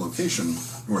isolate your location,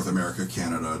 North America,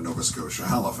 Canada, Nova Scotia,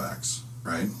 Halifax,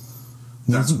 right?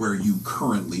 That's where you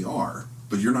currently are.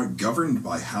 But you're not governed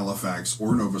by Halifax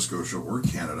or Nova Scotia or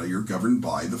Canada. You're governed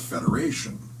by the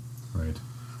Federation. Right.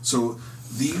 So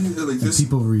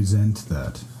people resent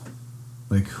that.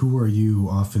 Like, who are you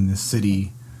off in this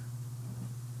city,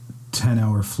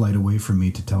 10-hour flight away from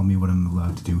me to tell me what I'm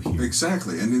allowed to do here?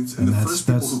 Exactly. And the first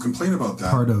people who complain about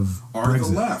that are Brexit.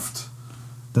 The left.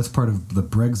 That's part of the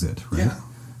Brexit, right? Yeah.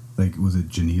 Like, was it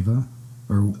Geneva?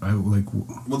 Well,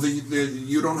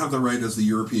 you don't have the right as the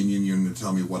European Union to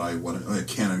tell me what I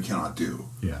can and cannot do.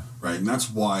 Yeah. Right, and that's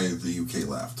why the UK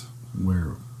left.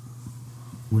 Where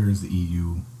is the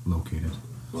EU located?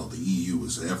 Well, the EU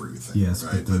is everything. Yes,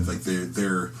 right. But like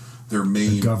their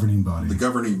main governing body. The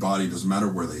governing body doesn't matter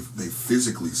where they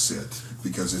physically sit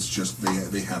because it's just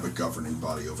they have a governing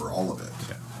body over all of it.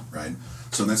 Yeah. Right.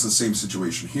 So that's the same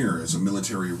situation here. As a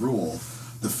military rule,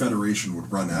 the Federation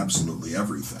would run absolutely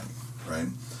everything. Right,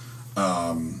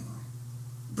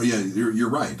 but yeah, you're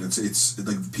right. It's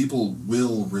like people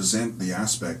will resent the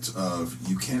aspect of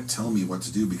you can't tell me what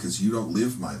to do because you don't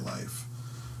live my life.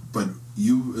 But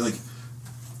you like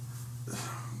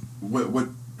what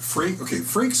Frank? Okay,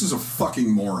 Frakes is a fucking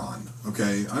moron.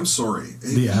 Okay, I'm sorry.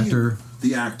 The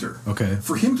actor. Okay,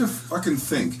 for him to fucking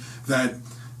think that.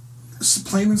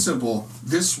 Plain and simple,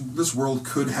 this world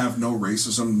could have no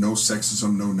racism, no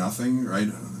sexism, no nothing. Right?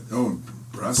 Oh.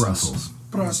 Brussels.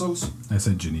 I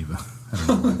said Geneva. I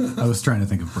don't know why. I was trying to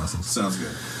think of Brussels. Sounds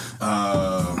good.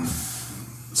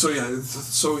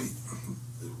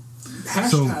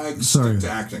 Hashtag stick to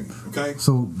acting. Okay.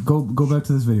 So go back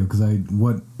to this video because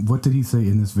what did he say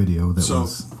in this video that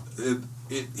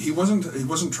he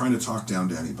wasn't trying to talk down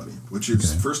to anybody, which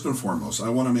is first and foremost. I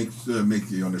want to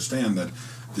make you understand that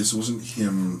this wasn't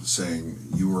him saying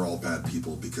you are all bad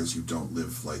people because you don't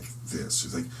live like this.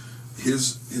 It's like.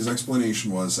 His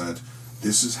explanation was that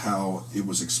this is how it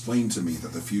was explained to me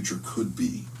that the future could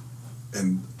be.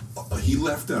 And he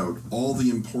left out all the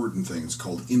important things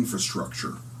called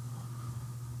infrastructure.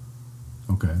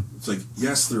 Okay. It's like,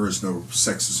 yes, there is no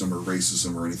sexism or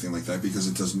racism or anything like that because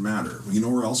it doesn't matter. You know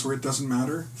where it doesn't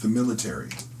matter? The military.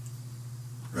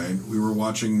 Right? We were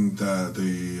watching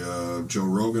the Joe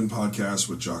Rogan podcast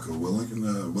with Jocko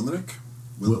Willink.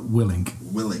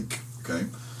 Willink, okay?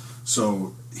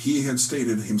 So he had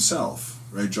stated himself,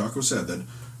 right? Jocko said that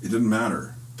it didn't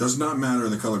matter. Does not matter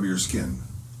the color of your skin.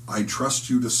 I trust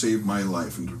you to save my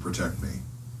life and to protect me.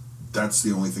 That's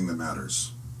the only thing that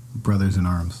matters. Brothers in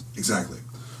arms. Exactly.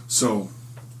 So,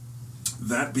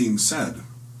 that being said,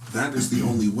 that is the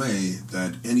only way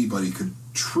that anybody could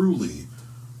truly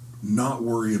not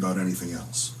worry about anything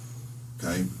else.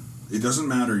 Okay? It doesn't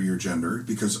matter your gender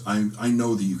because I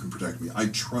know that you can protect me. I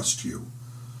trust you.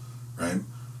 Right?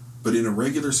 But in a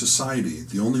regular society,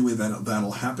 the only way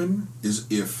that'll happen is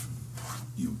if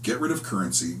you get rid of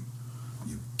currency,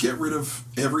 you get rid of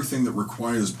everything that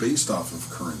requires based off of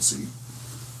currency,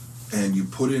 and you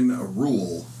put in a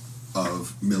rule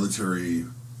of military,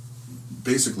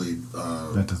 basically...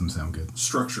 that doesn't sound good.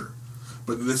 ...structure.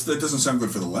 But that doesn't sound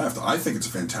good for the left. I think it's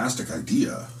a fantastic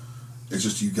idea. It's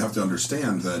just you have to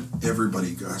understand that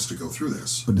everybody has to go through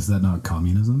this. But is that not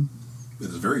communism? It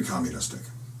is very communistic.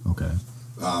 Okay.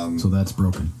 So that's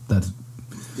broken.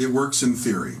 It works in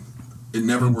theory. It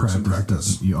never works in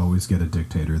practice. You always get a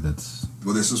dictator that's...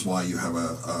 Well, this is why you have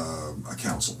a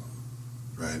council,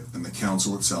 right? And the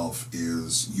council itself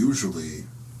is usually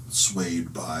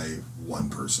swayed by one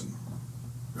person,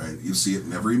 right? You see it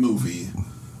in every movie,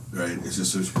 right? It's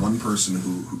just there's one person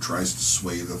who tries to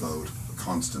sway the vote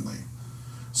constantly.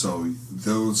 So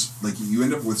those, like, you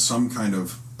end up with some kind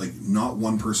of, like, not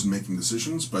one person making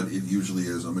decisions, but it usually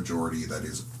is a majority that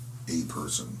is a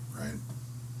person, right?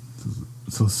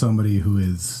 So somebody who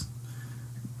is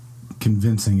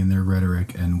convincing in their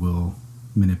rhetoric and will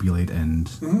manipulate and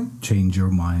change your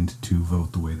mind to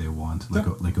vote the way they want,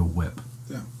 like a whip.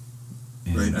 Yeah.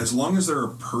 Right. As long as there are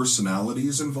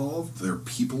personalities involved, there are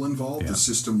people involved, the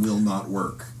system will not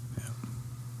work. Yeah.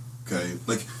 Okay.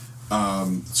 Like,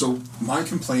 so my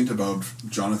complaint about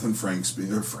Jonathan Frakes,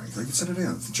 like I said it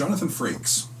in, Jonathan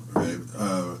Frakes, right?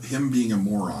 Him being a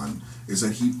moron is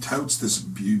that he touts this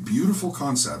beautiful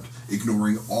concept,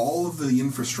 ignoring all of the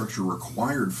infrastructure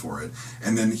required for it,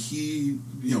 and then he,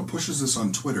 pushes this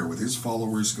on Twitter with his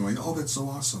followers going, "Oh, that's so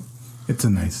awesome." It's a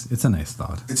nice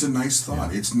thought. It's a nice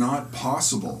thought. Yeah. It's not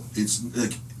possible. It's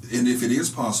like, and if it is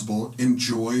possible,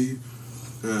 enjoy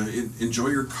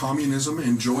your communism.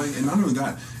 Enjoy, and not only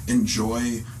that,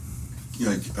 enjoy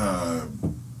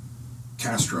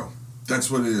Castro. That's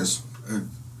what it is.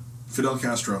 Fidel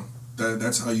Castro.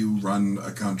 That's how you run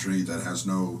a country that has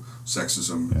no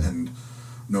sexism and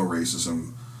no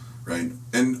racism, right?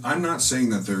 And I'm not saying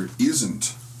that there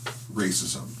isn't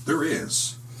racism. There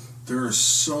is. There are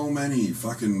so many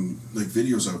fucking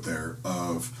videos out there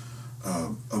of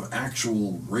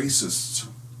actual racists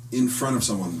in front of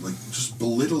someone, just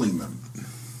belittling them,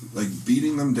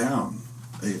 beating them down.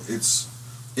 It's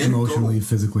emotionally,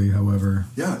 physically, however.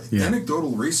 Yeah,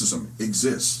 anecdotal racism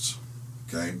exists.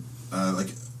 Okay,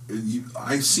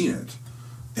 I've seen it,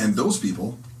 and those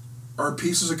people are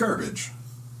pieces of garbage.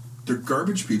 They're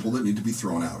garbage people that need to be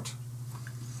thrown out.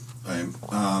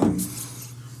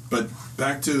 But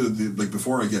back to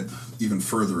before I get even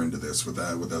further into this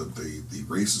without the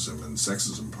racism and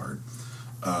sexism part,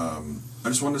 I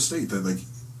just wanted to state that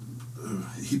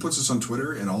he puts this on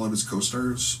Twitter, and all of his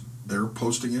co-stars, they're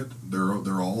posting it.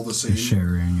 They're all the same,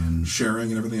 sharing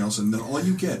and everything else, and then all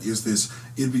you get is this.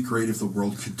 It'd be great if the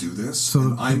world could do this.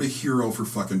 So I'm a hero for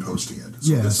fucking posting it.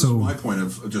 So this is my point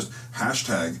of just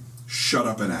hashtag shut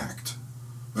up and act.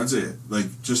 That's it.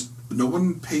 Just no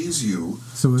one pays you.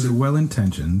 So it's well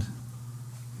intentioned,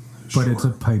 but it's a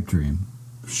pipe dream.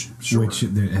 Sure. Which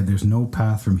there's no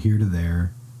path from here to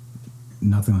there.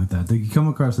 Nothing like that. They come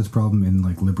across this problem in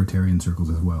libertarian circles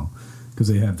as well, because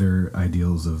they have their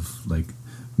ideals of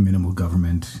minimal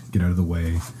government, get out of the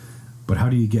way. But how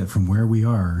do you get from where we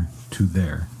are to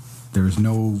there? There's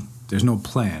no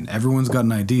plan. Everyone's got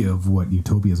an idea of what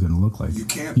utopia is going to look like. You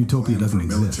can't. Utopia doesn't for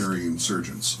exist. Military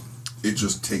insurgents. It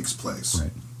just takes place.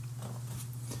 Right.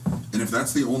 And if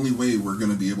that's the only way we're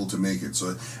going to be able to make it,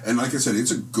 and like I said,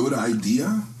 it's a good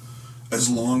idea, as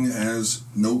long as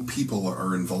no people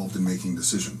are involved in making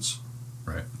decisions.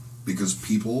 Right. Because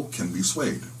people can be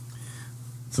swayed.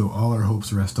 So all our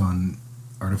hopes rest on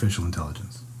artificial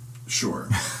intelligence. Sure.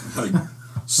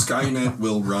 Skynet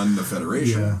will run the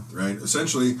Federation, right?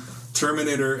 Essentially,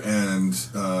 Terminator and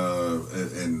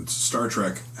Star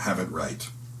Trek have it right.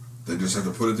 They just have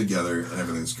to put it together and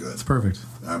everything's good. It's perfect.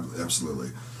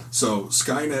 Absolutely. So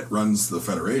Skynet runs the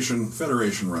Federation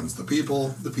runs the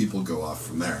people go off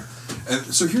from there. And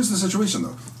so here's the situation,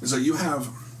 though, is that you have,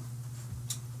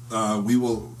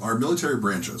 our military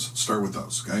branches, start with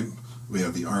those, okay? We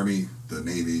have the Army, the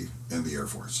Navy, and the Air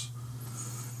Force.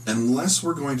 Unless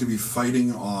we're going to be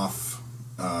fighting off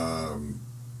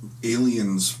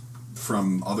aliens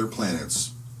from other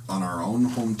planets on our own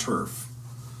home turf,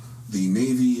 the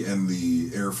Navy and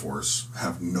the Air Force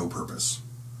have no purpose.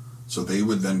 So they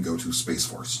would then go to Space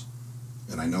Force.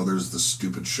 And I know there's this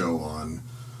stupid show on,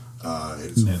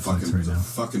 it's a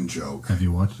fucking joke. Have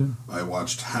you watched it? I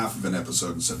watched half of an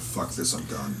episode and said, fuck this, I'm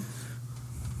done.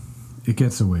 It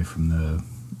gets away from the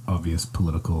obvious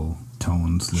political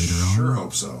tones later on. Sure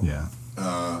hope so. Yeah.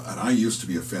 And I used to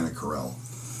be a fan of Carell.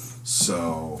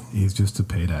 So he's just a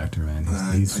paid actor, man.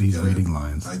 He's reading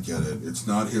lines. I get it. It's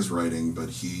not his writing, but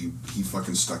he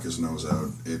fucking stuck his nose out.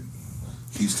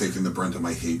 He's taking the brunt of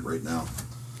my hate right now.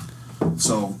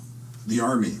 So the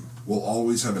Army will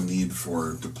always have a need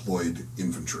for deployed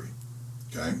infantry.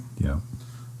 Okay? Yeah.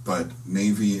 But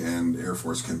Navy and Air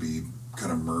Force can be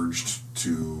kind of merged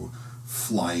to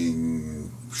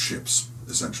flying ships,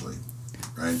 essentially.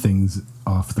 Right? Things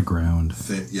off the ground.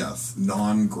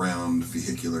 Non-ground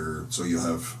vehicular. So you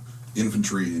have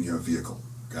infantry and you have vehicle.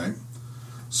 Okay?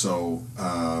 So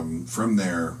from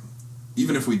there,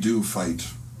 even if we do fight,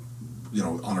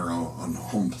 on our own, on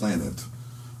home planet,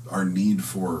 our need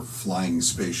for flying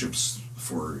spaceships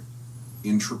for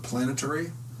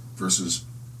intraplanetary versus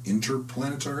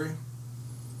interplanetary,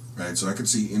 right? So I could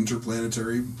see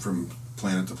interplanetary from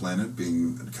planet to planet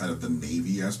being kind of the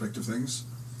Navy aspect of things.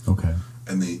 Okay.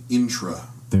 And the intra.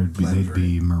 They'd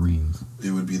be Marines.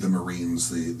 It would be the Marines,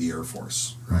 the Air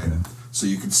Force, right? Okay. So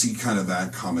you could see kind of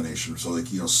that combination. So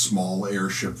small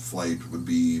airship flight would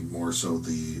be more so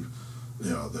the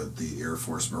Air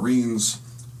Force Marines.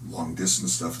 Long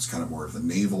distance stuff is kind of more of the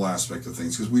naval aspect of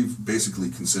things, because we've basically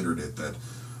considered it that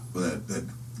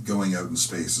going out in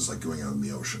space is like going out in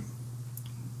the ocean,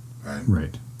 right?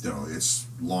 Right. It's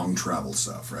long travel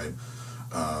stuff, right?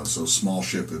 So small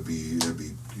ship would be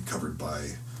covered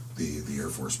by the Air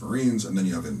Force Marines, and then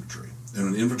you have infantry.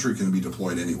 And infantry can be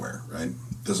deployed anywhere, right?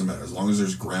 Doesn't matter. As long as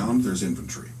there's ground, there's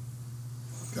infantry.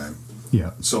 Okay?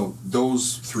 Yeah. So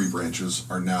those 3 branches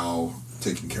are now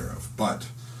taken care of. But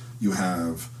you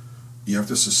have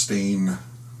to sustain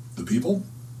the people,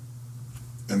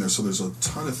 and there's a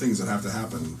ton of things that have to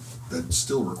happen that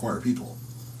still require people.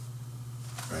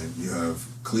 Right? You have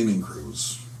cleaning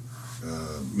crews,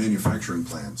 manufacturing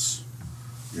plants,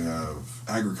 you have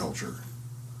agriculture,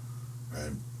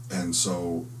 right? And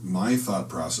so my thought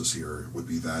process here would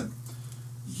be that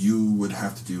you would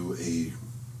have to do a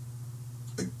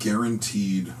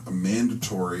guaranteed, a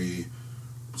mandatory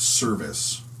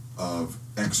service of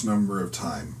X number of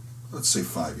time, let's say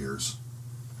 5 years,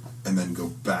 and then go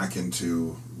back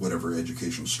into whatever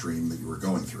education stream that you were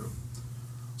going through.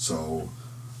 So,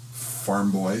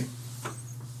 farm boy,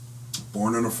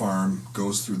 born on a farm,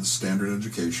 goes through the standard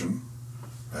education,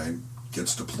 right?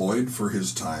 Gets deployed for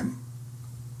his time,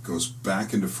 goes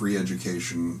back into free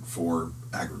education for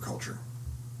agriculture,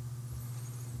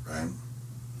 right?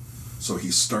 So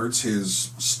he starts his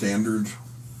standard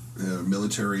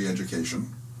military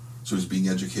education. So he's being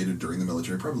educated during the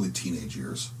military, probably teenage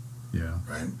years. Yeah.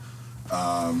 Right?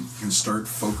 Can start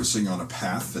focusing on a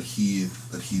path that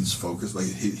he's focused, like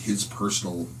his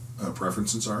personal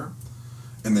preferences are,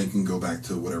 and then can go back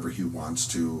to whatever he wants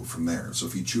to from there. So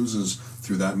if he chooses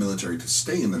through that military to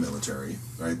stay in the military,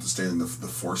 right, to stay in the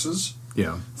forces,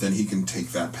 yeah, then he can take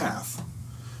that path.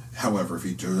 However, if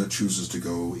he chooses to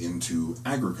go into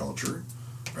agriculture,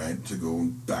 right, to go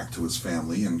back to his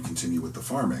family and continue with the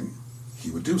farming,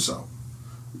 he would do so.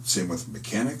 Same with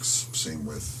mechanics, same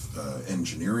with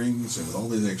engineering, same with all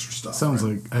the extra stuff. Sounds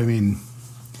right? like, I mean,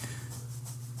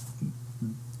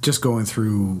 just going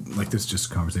through, like, this is just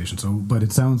a conversation, so, but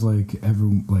it sounds like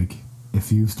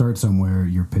if you start somewhere,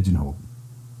 you're pigeonholed.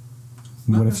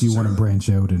 What if you want to branch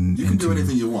out and you can do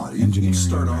anything you want. You can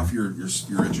start off your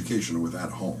your education with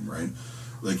at home, right?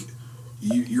 Like,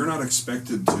 you're not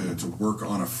expected to work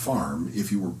on a farm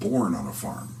if you were born on a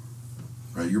farm,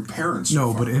 right? Your parents.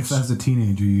 No, but if as a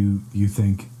teenager you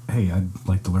think, hey, I'd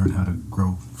like to learn how to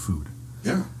grow food.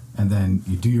 Yeah. And then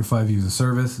you do your 5 years of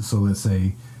service. So let's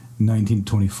say 19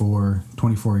 to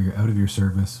 24, you're out of your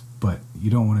service, but you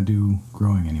don't want to do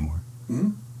growing anymore.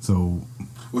 Mm-hmm. So.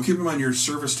 Well, keep in mind your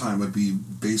service time would be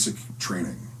basic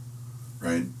training,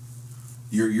 right?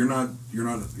 You're not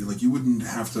like, you wouldn't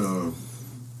have to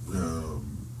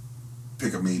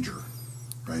pick a major,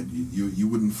 right? You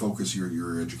wouldn't focus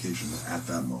your education at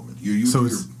that moment. You do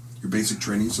your basic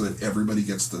training so that everybody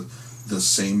gets the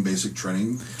same basic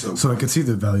training. So I could see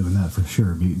the value in that for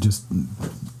sure. Just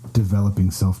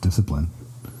developing self-discipline.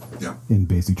 Yeah. In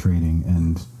basic training,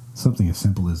 and something as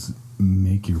simple as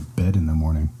make your bed in the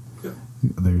morning. Yeah.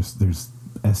 There's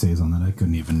essays on that. I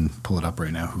couldn't even pull it up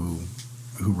right now who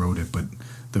wrote it, but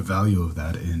the value of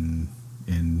that in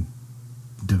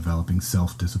developing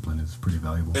self-discipline is pretty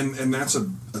valuable. And that's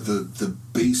the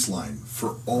baseline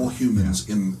for all humans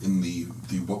in the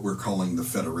what we're calling the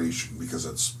Federation, because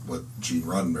that's what Gene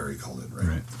Roddenberry called it,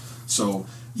 right? So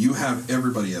you have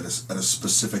everybody at a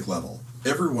specific level.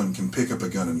 Everyone can pick up a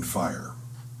gun and fire.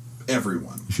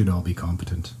 Everyone. You should all be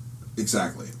competent.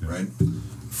 Exactly, right?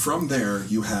 From there,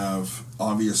 you have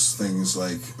obvious things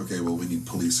like, okay, well, we need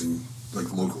policing,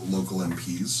 like local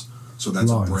MPs. So that's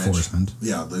law a branch. Enforcement.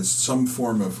 Yeah, there's some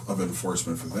form of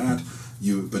enforcement for that.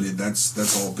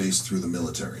 That's all based through the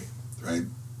military, right?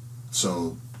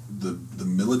 So the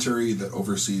military that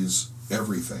oversees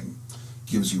everything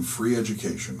gives you free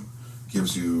education,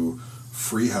 gives you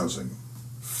free housing,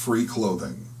 free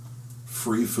clothing,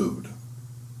 free food.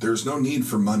 There's no need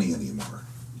for money anymore.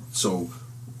 So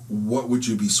what would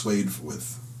you be swayed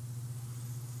with?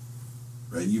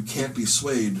 Right? You can't be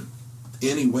swayed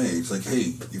any way. It's like,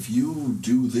 hey, if you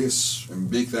do this and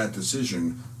make that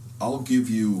decision, I'll give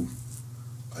you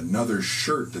another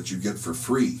shirt that you get for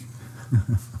free.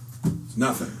 It's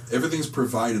nothing. Everything's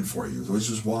provided for you, which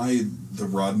is why the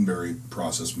Roddenberry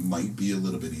process might be a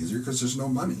little bit easier, because there's no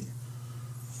money.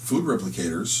 Food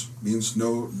replicators means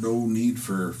no need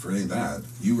for any of that.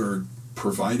 You are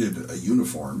provided a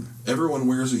uniform. Everyone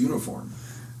wears a uniform.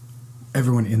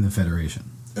 Everyone in the Federation.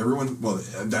 Everyone, well,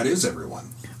 that is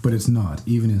everyone. But it's not.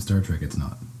 Even in Star Trek, it's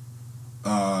not.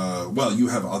 Well, you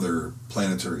have other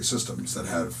planetary systems that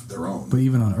have their own. But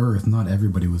even on Earth, not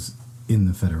everybody was in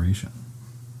the Federation.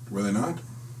 Were they not?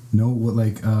 No, what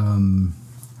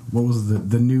was the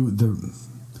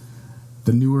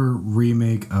newer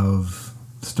remake of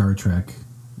Star Trek,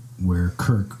 where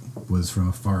Kirk was from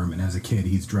a farm, and as a kid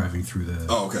he's driving through the.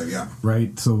 Oh, okay, yeah.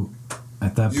 Right, so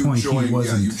at that point he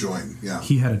wasn't. Yeah, you joined. Yeah.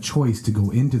 He had a choice to go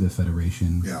into the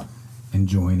Federation. Yeah. And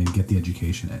join and get the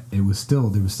education. There was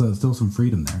still some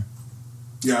freedom there.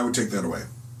 Yeah, I would take that away.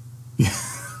 Yeah.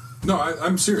 No,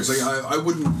 I'm serious. I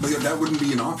wouldn't. That wouldn't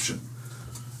be an option.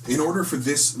 In order for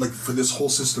this whole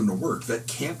system to work, that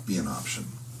can't be an option.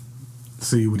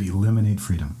 So you would eliminate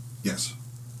freedom. Yes.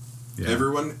 Yeah.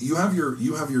 Everyone, you have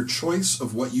your choice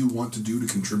of what you want to do to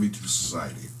contribute to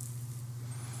society.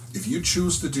 If you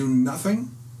choose to do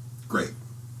nothing, great.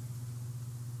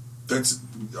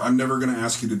 I'm never going to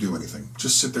ask you to do anything.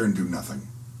 Just sit there and do nothing.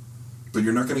 But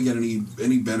you're not going to get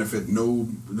any benefit. No.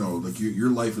 Like your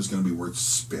life is going to be worth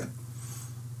spit.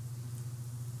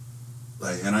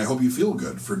 And I hope you feel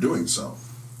good for doing so.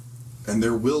 And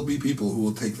there will be people who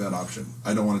will take that option.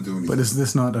 I don't want to do anything. But is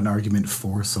this not an argument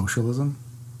for socialism?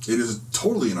 It is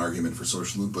totally an argument for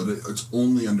socialism, but it's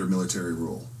only under military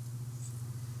rule.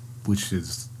 Which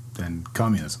is then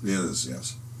communism. It is,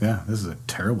 yes. Yeah, this is a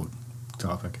terrible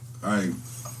topic. I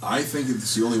think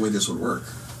it's the only way this would work.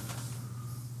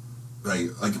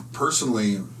 Like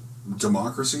personally,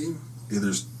 democracy,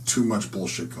 there's too much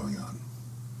bullshit going on.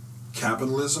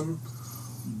 Capitalism,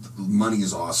 money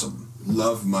is awesome.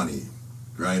 Love money,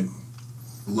 right?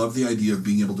 Love the idea of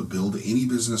being able to build any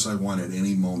business I want at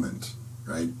any moment,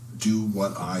 right? Do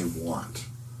what I want.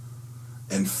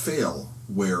 And fail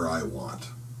where I want,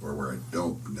 or where I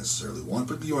don't necessarily want,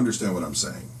 but you understand what I'm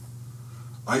saying.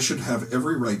 I should have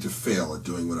every right to fail at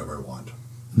doing whatever I want.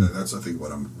 That's, I think,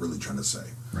 what I'm really trying to say.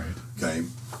 Right. Okay?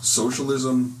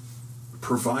 Socialism,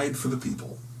 provide for the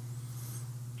people.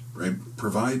 Right?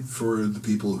 Provide for the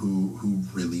people who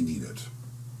really need it.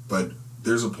 But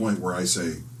there's a point where I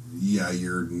say, yeah,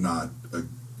 you're not...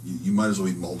 you might as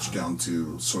well be mulched down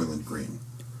to Soylent Green.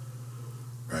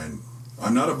 Right?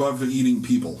 I'm not above eating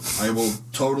people. I will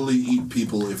totally eat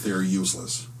people if they're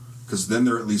useless. Because then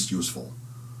they're at least useful.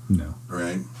 No.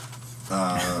 Right?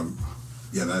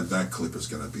 Yeah, that clip is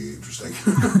going to be interesting.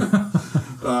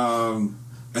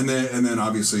 And then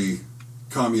obviously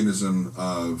communism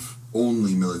of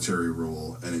only military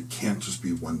rule, and it can't just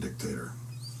be one dictator.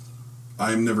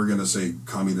 I'm never going to say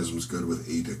communism's good with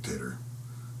a dictator.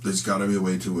 There's got to be a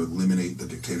way to eliminate the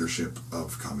dictatorship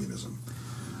of communism.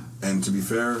 And to be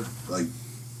fair, like,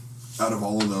 out of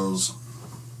all of those,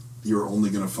 you're only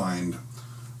going to find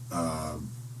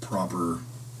proper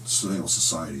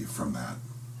society from that.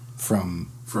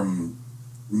 From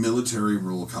military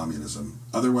rule communism.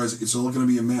 Otherwise, it's all going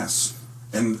to be a mess.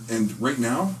 And right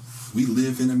now, we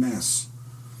live in a mess.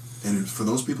 And for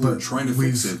those people who are trying to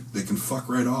fix it, they can fuck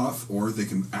right off, or they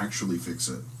can actually fix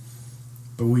it.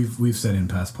 But we've said in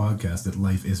past podcasts that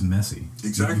life is messy.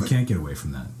 Exactly. You can't get away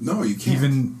from that. No, you can't.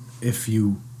 Even if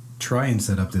you try and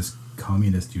set up this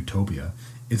communist utopia,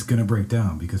 it's going to break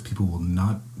down because people will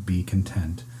not be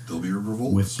content. There'll be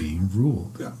revolts with being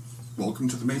ruled. Yeah. Welcome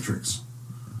to the Matrix.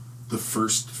 The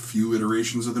first few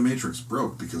iterations of the Matrix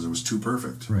broke because it was too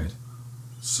perfect. Right.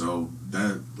 So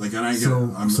that, like, and I get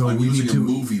I'm using a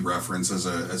movie reference as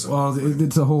a. Well,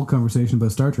 it's a whole conversation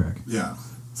about Star Trek. Yeah.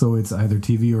 So it's either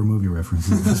TV or movie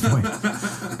references at this point.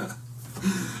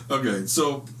 Okay,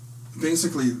 so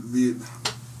basically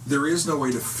there is no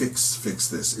way to fix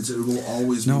this. It will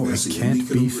always be messy. No, it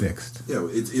can't be fixed. Yeah,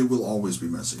 it will always be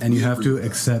messy. And you have to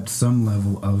accept some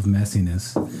level of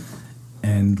messiness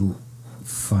and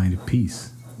find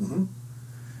peace. Mm-hmm.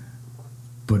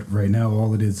 But right now,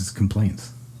 all it is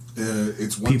complaints.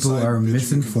 It's one people side are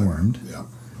misinformed. Yeah.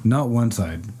 Not one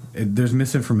side. There's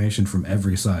misinformation from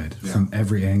every side, from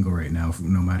every angle right now,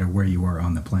 no matter where you are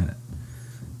on the planet.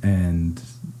 And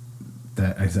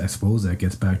that I suppose that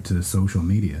gets back to social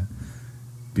media,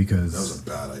 because that was a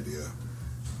bad idea.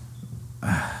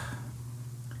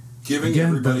 Giving again,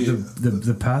 everybody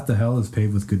the path to hell is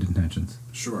paved with good intentions.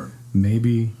 Sure.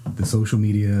 Maybe the social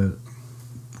media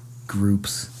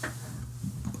groups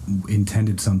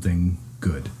intended something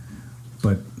good,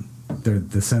 but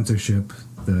the censorship,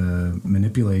 the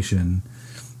manipulation,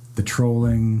 the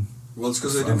trolling. Well, it's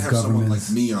because they didn't have someone like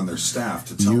me on their staff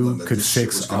to tell them that could this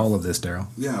fix shit all of this, Daryl.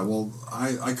 Yeah, well,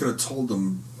 I could have told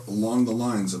them along the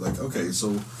lines of, like, okay,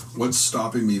 so what's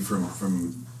stopping me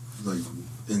from like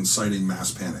inciting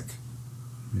mass panic?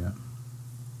 Yeah.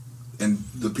 And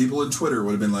the people in Twitter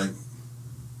would have been like,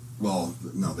 well,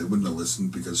 no, they wouldn't have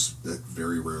listened because that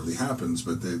very rarely happens,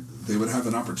 but they would have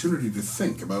an opportunity to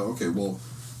think about, okay, well,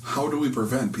 how do we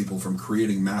prevent people from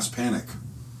creating mass panic?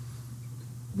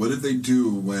 What did they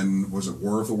do when, was it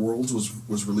War of the Worlds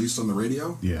was released on the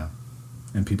radio? Yeah.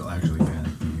 And people actually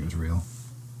panicked thinking it was real.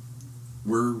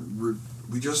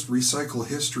 We just recycle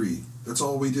history. That's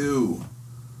all we do.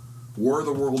 War of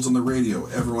the Worlds on the radio,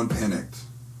 everyone panicked.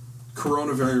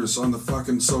 Coronavirus on the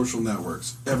fucking social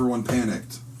networks, everyone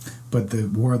panicked. But the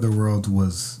War of the Worlds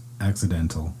was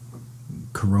accidental.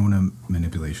 Corona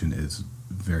manipulation is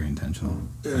very intentional.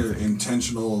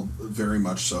 Intentional, very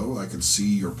much so. I could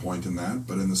see your point in that,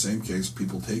 but in the same case,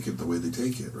 people take it the way they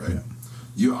take it, right?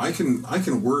 I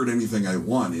can word anything I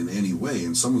want in any way,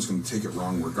 and someone's going to take it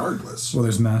wrong regardless. Well,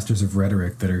 there's masters of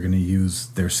rhetoric that are going to use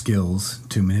their skills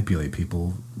to manipulate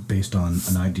people based on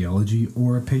an ideology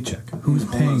or a paycheck. Who's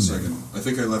paying them? Hold on a second. I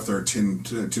think I left our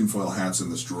tinfoil hats in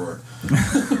this drawer.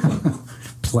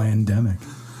 Plandemic.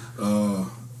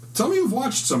 Tell me you've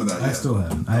watched some of that yet. I still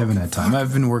haven't. I haven't had time.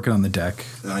 I've been working on the deck.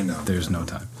 I know. There's no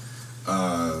time.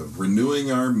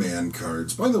 Renewing our man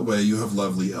cards. By the way, you have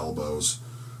lovely elbows.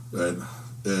 Right?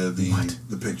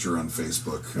 The picture on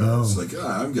Facebook. It's like,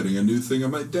 I'm getting a new thing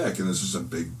on my deck, and this is a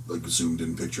big, like,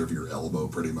 zoomed-in picture of your elbow,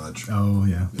 pretty much. Oh,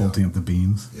 yeah. Bolting up the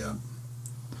beams. Yeah.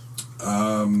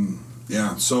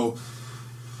 So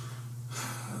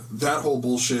that whole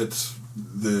bullshit,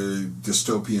 the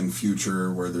dystopian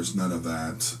future where there's none of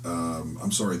that,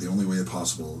 I'm sorry, the only way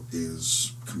possible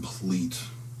is complete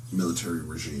military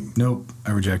regime. Nope,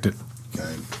 I reject it.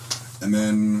 Okay. And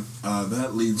then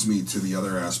that leads me to the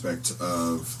other aspect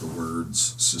of the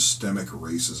words systemic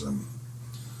racism.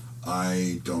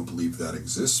 I don't believe that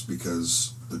exists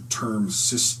because the term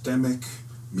systemic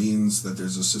means that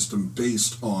there's a system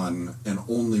based on and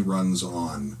only runs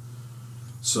on.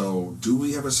 So, do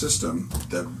we have a system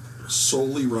that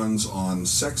solely runs on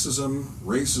sexism,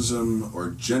 racism,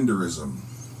 or genderism?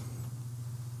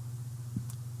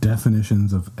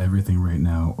 Definitions of everything right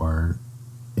now are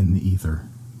in the ether.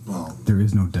 Well, there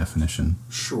is no definition.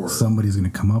 Sure. Somebody's going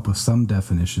to come up with some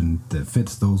definition that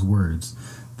fits those words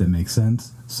that makes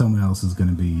sense. Someone else is going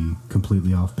to be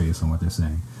completely off base on what they're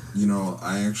saying. You know,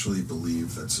 I actually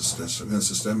believe that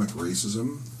systemic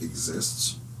racism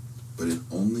exists, but it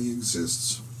only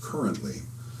exists currently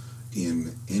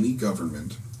in any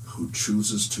government who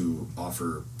chooses to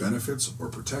offer benefits or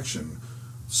protection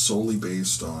solely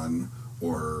based on,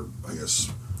 or I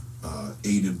guess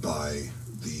aided by,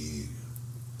 the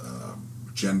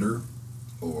gender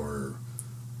or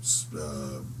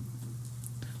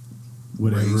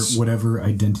whatever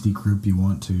identity group you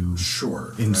want to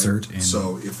insert. Right?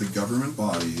 So if the government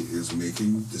body is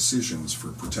making decisions for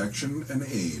protection and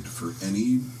aid for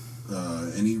any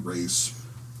race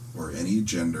or any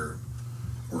gender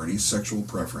or any sexual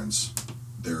preference,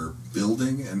 they're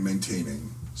building and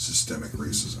maintaining systemic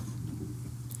racism.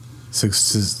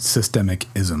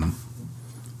 Systemic-ism.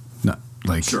 Not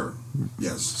like... Sure.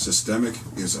 Yes,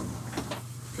 systemic-ism.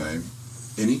 Okay?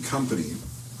 Any company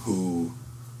who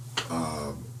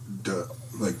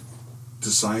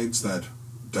decides that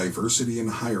diversity in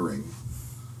hiring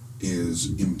is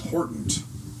important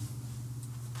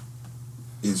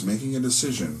is making a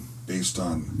decision based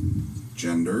on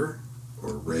gender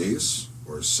or race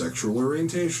or sexual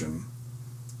orientation,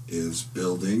 is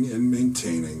building and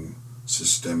maintaining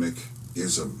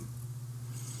systemic-ism.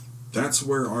 That's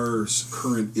where our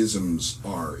current isms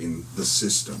are in the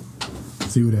system.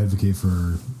 So you would advocate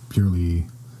for purely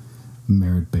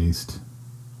merit-based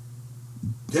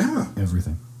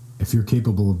everything. If you're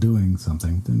capable of doing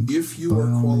something, then... If you are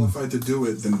qualified to do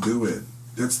it, then do it.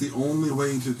 That's the only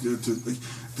way to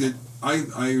I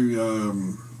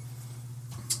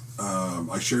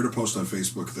shared a post on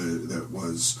Facebook that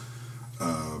was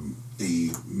a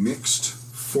mixed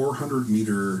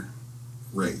 400-meter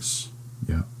race.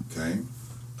 Yeah. Okay?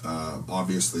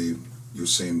 Obviously,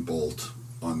 Usain Bolt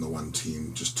on the one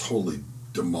team just totally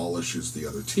demolishes the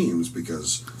other teams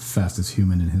because... Fastest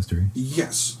human in history.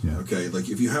 Yes. Yeah. Okay, like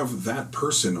if you have that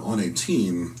person on a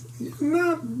team, you're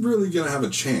not really going to have a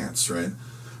chance, right?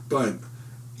 But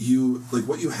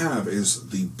what you have is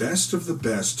the best of the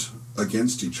best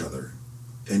against each other,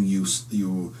 and you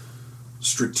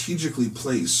strategically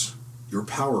place your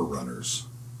power runners.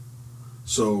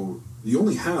 So you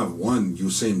only have one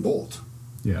Usain Bolt.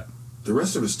 Yeah. The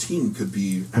rest of his team could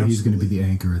be... But he's going to be the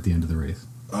anchor at the end of the race.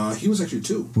 He was actually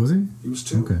 2. Was he? He was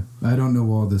 2. Okay. I don't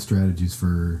know all the strategies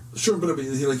for... Sure, but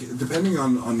depending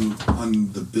on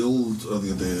the build of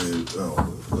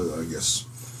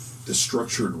the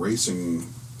structured racing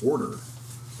order,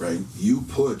 right? You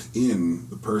put in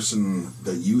the person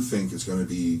that you think is going to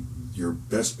be your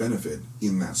best benefit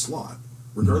in that slot,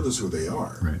 regardless who they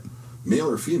are. Right. Male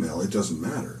or female, it doesn't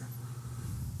matter.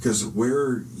 Because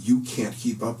where you can't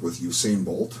keep up with Usain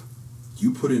Bolt,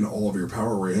 you put in all of your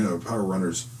power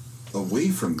runners away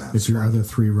from that If spot. your other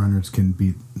 3 runners can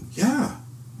beat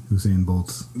Usain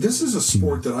Bolt's... This is a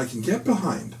sport that I can get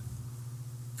behind.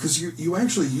 Because you're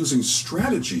actually using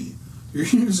strategy. You're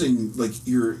using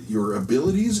your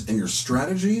abilities and your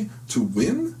strategy to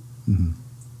win? Mm-hmm.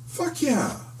 Fuck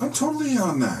yeah. I'm totally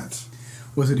on that.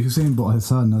 Was it Usain Bolt? I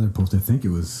saw another post, I think it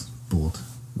was Bolt,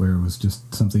 where it was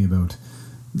just something about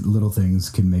little things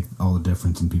can make all the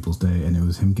difference in people's day. And it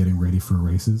was him getting ready for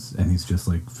races, and he's just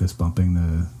like fist bumping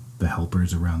the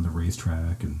helpers around the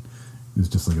racetrack, and it was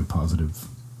just like a positive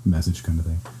message kind of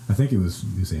thing. I think it was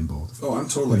Usain Bolt. Oh, I'm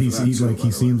totally. But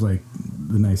he seems like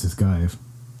the nicest guy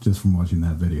just from watching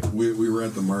that video. We were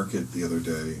at the market the other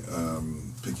day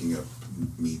picking up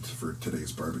meat for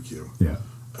today's barbecue. Yeah.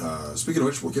 Speaking of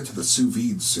which, we'll get to the sous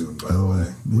vide soon. By the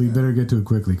way, we better get to it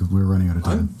quickly because we're running out of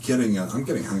time. I'm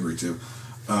getting hungry too.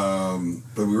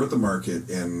 But we were at the market,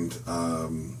 and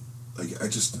I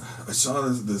saw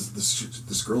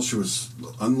this girl. She was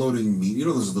unloading meat. You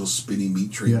know those little spinny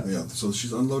meat trays. Yeah. So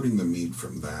she's unloading the meat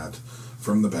from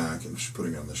the back, and she's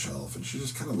putting it on the shelf. And she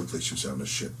just kind of looked like she was having a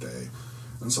shit day.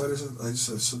 And so I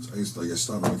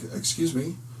stopped. I'm like, excuse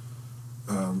me,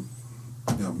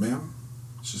 ma'am.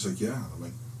 She's like, yeah. I'm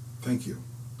like, thank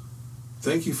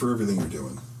you for everything you're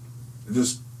doing.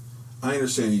 I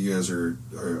understand you guys are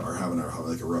having a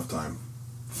rough time.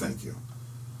 Thank you.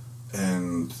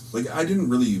 And I didn't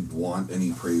really want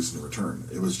any praise in return.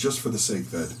 It was just for the sake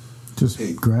that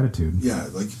gratitude. Yeah,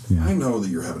 I know that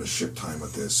you're having a shit time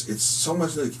with this. It's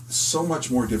so much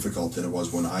more difficult than it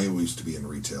was when I used to be in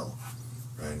retail,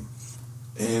 right?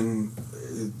 And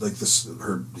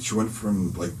she went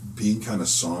from being kind of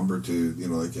somber to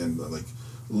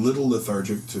little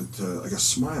lethargic to a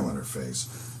smile on her face.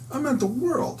 I meant the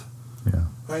world. Yeah.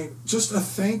 Just a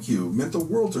thank you meant the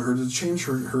world to her to change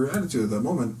her attitude at that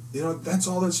moment. That's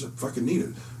all that's fucking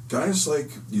needed. Guys like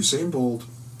Usain Bolt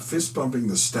fist bumping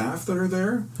the staff that are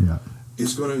there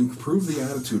is going to improve the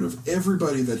attitude of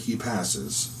everybody that he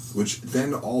passes, which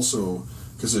then also,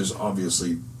 because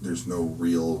there's no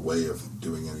real way of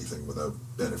doing anything without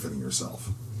benefiting yourself.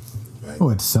 Right? Oh,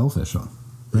 it's selfish, huh?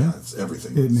 Yeah, it's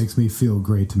everything. It makes me feel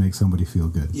great to make somebody feel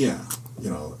good. Yeah,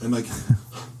 and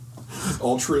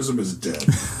altruism is dead.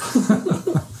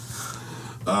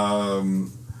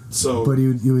 But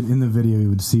you would in the video you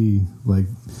would see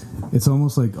it's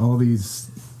almost like all these.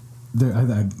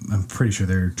 I'm pretty sure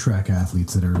they're track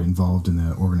athletes that are involved in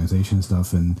the organization and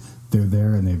stuff, and they're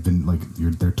there and they've been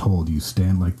they're told you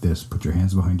stand like this, put your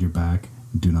hands behind your back,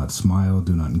 do not smile,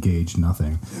 do not engage,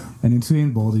 nothing. Yeah. And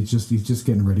Usain Bolt, he's just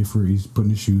getting ready he's putting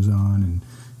his shoes on and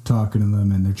talking to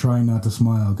them, and they're trying not to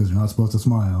smile because they're not supposed to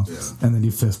smile. Yeah. And then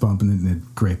you fist bump, and then a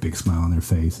great big smile on their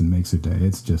face and makes their day.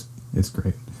 It's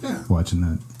great watching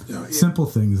that. Simple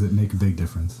things that make a big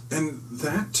difference. And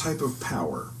that type of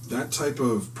power, that type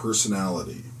of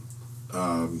personality,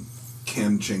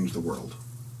 can change the world.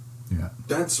 Yeah,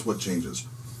 that's what changes.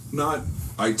 Not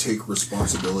I take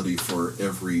responsibility for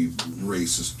every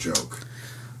racist joke.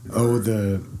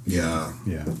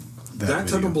 That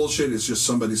type of bullshit is just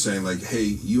somebody saying hey,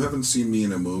 you haven't seen me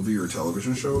in a movie or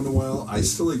television show in a while. I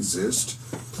still exist.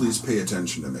 Please pay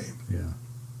attention to me. Yeah.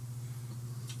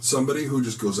 Somebody who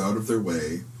just goes out of their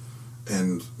way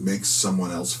and makes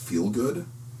someone else feel good,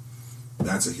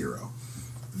 that's a hero.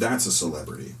 That's a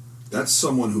celebrity. That's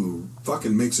someone who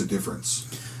fucking makes a difference.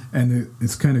 And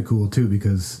it's kind of cool, too,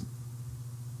 because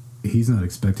he's not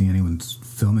expecting anyone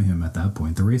filming him at that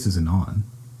point. The race isn't on.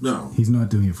 No. He's not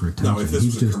doing it for attention. No, if this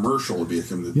was a commercial, it would be a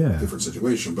different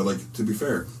situation. But, to be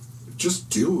fair, just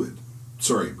do it.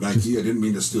 Sorry, Nike, I didn't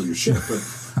mean to steal your shit, but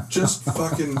just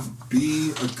fucking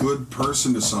be a good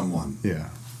person to someone. Yeah.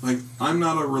 I'm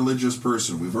not a religious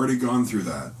person. We've already gone through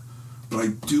that. But I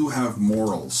do have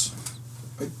morals.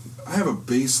 I have a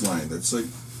baseline that's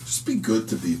just be good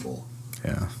to people.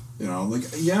 Yeah.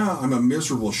 I'm a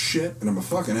miserable shit and I'm a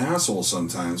fucking asshole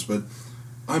sometimes, but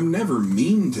I'm never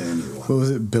mean to anyone. What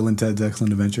was it? Bill and Ted's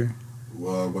Excellent Adventure?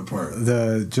 What part?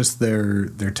 Just their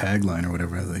tagline or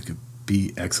whatever. They could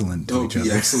be excellent to each other.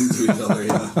 Be excellent to each other,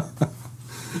 yeah.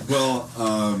 Well,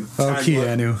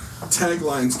 Keanu.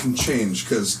 Taglines can change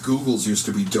because Google's used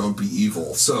to be "Don't be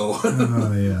evil." So,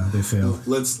 they failed.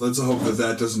 Let's hope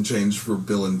that doesn't change for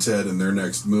Bill and Ted in their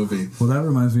next movie. Well, that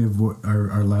reminds me of what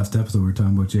our last episode we were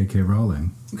talking about J.K.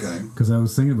 Rowling. Okay. Because I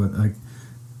was thinking about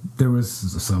there was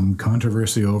some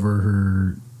controversy over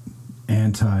her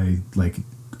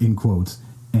in quotes,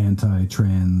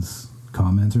 anti-trans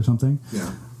comments or something.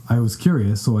 Yeah. I was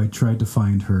curious, so I tried to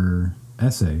find her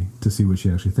essay to see what she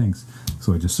actually thinks.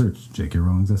 So I just searched J.K.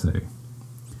 Rowling's essay.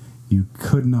 You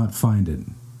could not find it.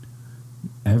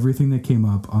 Everything that came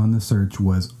up on the search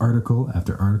was article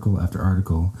after article after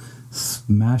article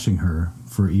smashing her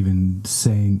for even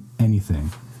saying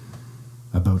anything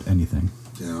about anything.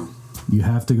 Yeah. You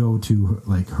have to go to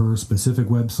her specific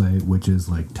website, which is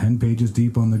 10 pages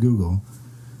deep on the Google.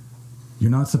 You're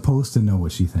not supposed to know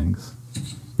what she thinks.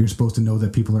 You're supposed to know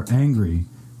that people are angry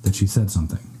that she said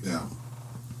something. Yeah.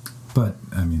 But,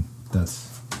 I mean,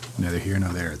 that's neither here nor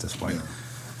there at this point.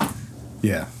 Yeah.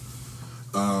 Yeah.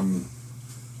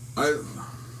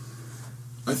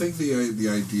 I think the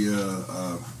idea.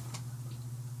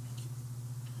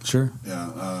 Sure.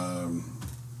 Yeah.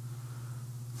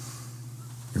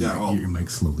 Your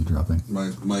mic's slowly dropping.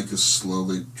 My mic is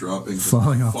slowly dropping.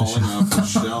 Falling off the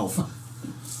shelf.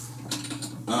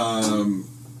 I'm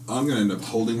going to end up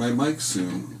holding my mic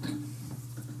soon.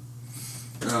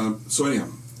 So anyhow,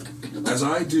 as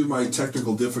I do my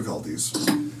technical difficulties,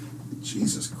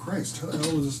 Jesus Christ, how the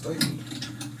hell was this tightened?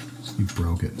 You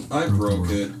broke it. I broke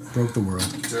it. Broke the world.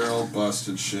 Daryl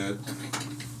busted shit.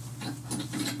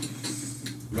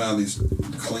 Wow, these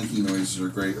clinky noises are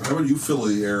great. How about you fill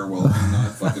the air while I'm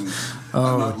not fucking...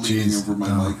 I'm not leaning over my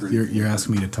mic or anything. You're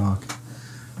asking me to talk.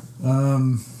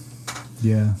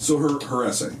 Yeah. So her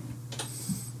essay.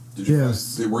 Did you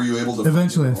were you able to...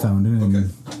 Eventually I found it. And okay.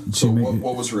 So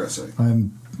what was her essay?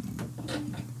 I'm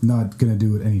not going to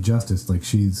do it any justice. Like,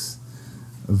 she's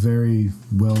a very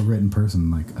well-written person.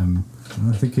 Like, I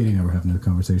think Katie and I were having a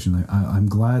conversation. Like, I'm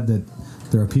glad that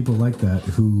there are people like that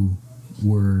who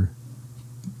were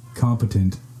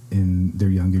competent in their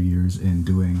younger years in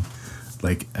doing,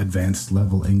 like, advanced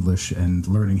level English and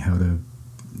learning how to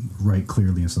write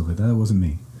clearly and stuff like that. That wasn't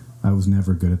me. I was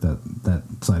never good at that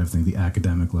side of things, the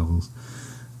academic levels.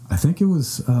 I think it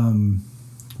was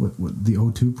what the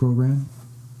O2 program.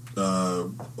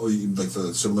 Like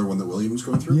the similar one that William's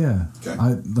going through? Yeah. Okay.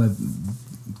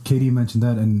 Katie mentioned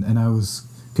that, and I was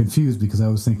confused because I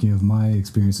was thinking of my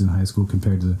experience in high school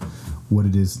compared to what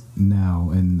it is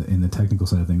now in the technical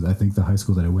side of things. I think the high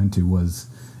school that I went to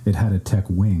it had a tech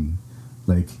wing.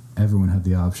 Like, everyone had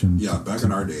the option. Yeah, back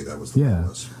in our day, that was the way it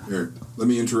was. Here, let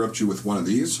me interrupt you with one of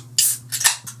these.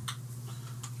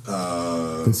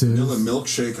 Vanilla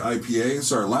Milkshake IPA.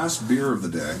 It's our last beer of the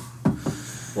day.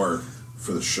 Or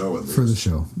for the show, at least. For the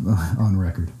show, on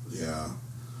record. Yeah.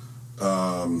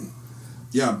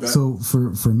 So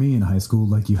for me in high school,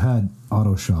 like, you had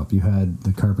auto shop, you had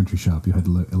the carpentry shop, you had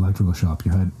the electrical shop,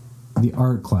 you had the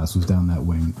art class was down that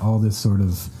wing, all this sort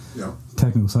of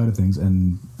technical side of things,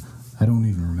 and I don't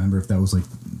even remember if that was like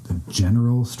the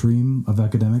general stream of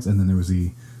academics, and then there was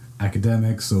the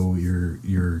academics, so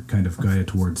you're kind of guided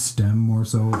towards STEM more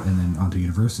so, and then onto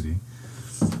university.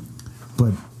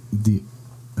 But the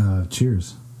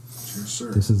cheers. Cheers,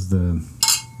 sir. This is the,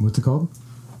 what's it called?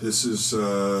 This is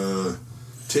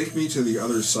Take Me to the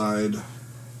Other Side,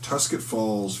 Tusket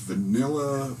Falls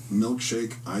Vanilla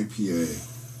Milkshake IPA.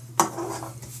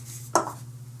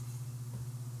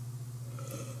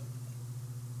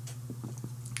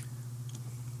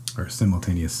 Or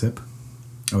simultaneous sip.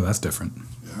 Oh, that's different.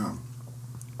 Yeah.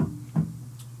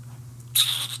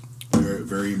 Very,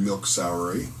 very milk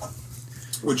soury.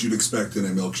 What you'd expect in a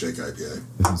milkshake IPA.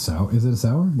 Is it sour? Is it a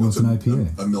sour? No, it's an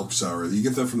IPA. A milk sour. You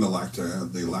get that from the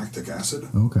lactic acid.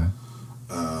 Okay.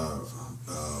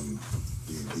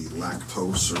 The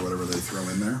lactose or whatever they throw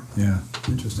in there. Yeah.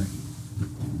 Interesting.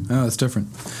 Oh, it's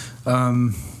different.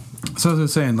 So as I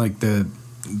was saying, like,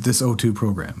 this O2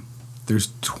 program,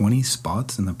 there's 20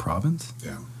 spots in the province?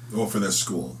 Yeah. Well, for this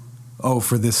school. Oh,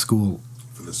 for this school.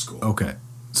 For this school. Okay.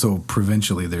 So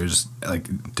provincially, there's, like,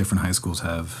 different high schools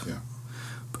have... Yeah.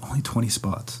 But only 20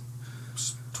 spots.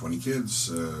 20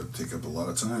 kids take up a lot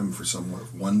of time for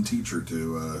one teacher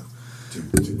to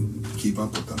keep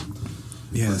up with them.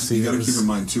 Yeah, but you got to keep in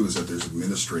mind, too, is that there's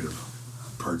administrative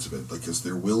parts of it. Like, because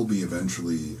there will be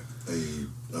eventually a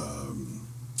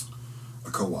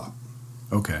co-op.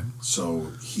 Okay.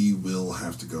 So he will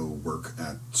have to go work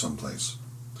at some place.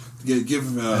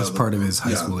 Give as part of his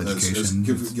high school education.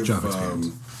 Give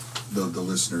the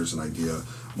listeners an idea.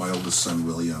 My oldest son,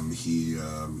 William, he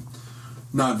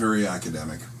not very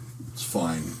academic. It's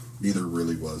fine. Neither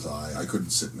really was I. I couldn't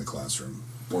sit in the classroom.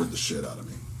 Bored the shit out of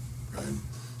me. Right?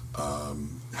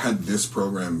 Had this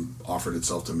program offered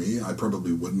itself to me, I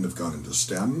probably wouldn't have gone into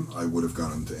STEM. I would have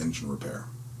gone into engine repair.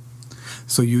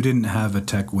 So you didn't have a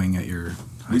tech wing at your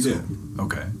high school? We did.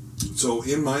 Okay. So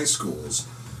in my schools,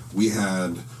 we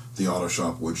had the auto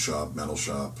shop, wood shop, metal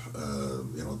shop,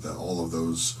 all of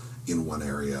those in one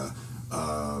area.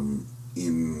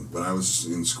 When I was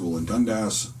in school in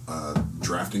Dundas,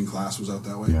 drafting class was out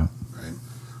that way. Yeah. Right.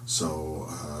 So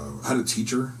I had a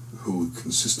teacher who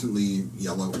consistently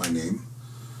yelled out my name.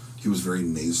 He was very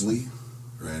nasally,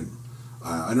 right?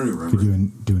 I don't even remember. Could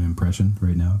you do an impression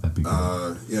right now? That'd be great.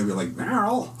 I'd be like,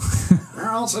 Meryl,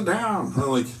 sit down. I'm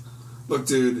like, look,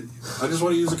 dude, I just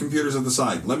want to use the computers at the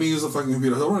side. Let me use the fucking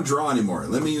computers. I don't want to draw anymore.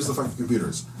 Let me use the fucking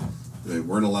computers. They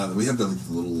weren't allowed. We had the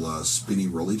little spinny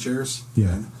rolly chairs.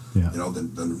 Yeah. Right? Yeah.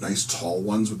 The nice tall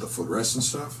ones with the footrests and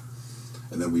stuff.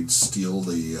 and then we'd steal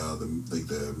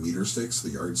the meter sticks, the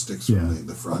yardsticks from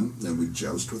the front, and we'd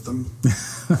joust with them.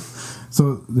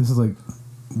 So this is like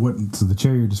so the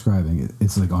chair you're describing,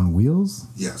 it's like on wheels?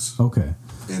 Yes. Okay.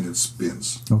 And it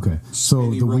spins. Okay.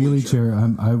 So the wheelie chair,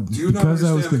 do you not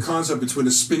understand the concept between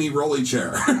a spinny rolly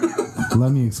chair?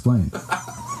 Let me explain.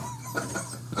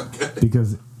 Okay.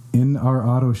 Because in our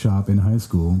auto shop in high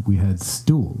school, we had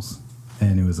stools,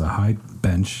 and it was a high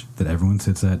bench that everyone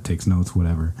sits at, takes notes,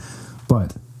 whatever.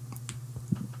 But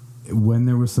when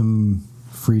there was some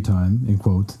free time, in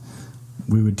quotes,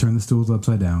 we would turn the stools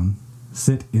upside down,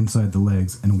 sit inside the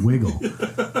legs, and wiggle.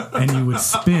 And you would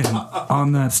spin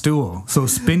on that stool. So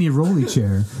spinny rolly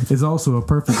chair is also a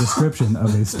perfect description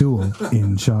of a stool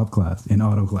in shop class, in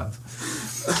auto class.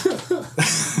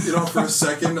 You know, for a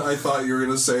second, I thought you were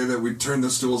going to say that we'd turn the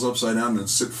stools upside down and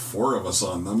sit 4 of us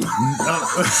on them.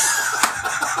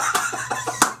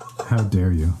 How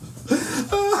dare you?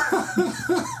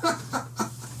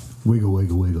 Wiggle,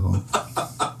 wiggle, wiggle.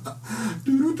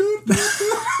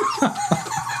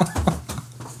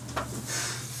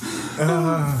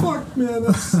 Fuck, man,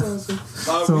 that's awesome.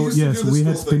 So, yes, we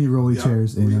had spinny rolly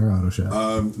chairs in our auto shop.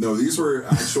 No, these were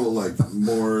actual, like,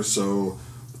 more so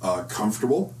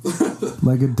comfortable.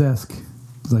 Like a desk,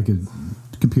 like a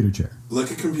computer chair.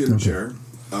 Like a computer chair,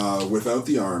 without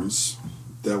the arms,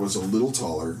 that was a little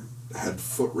taller, had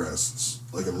footrests,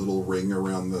 like a little ring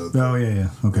around the Oh, yeah,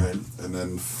 okay. Right? And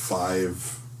then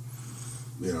 5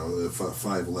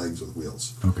 legs with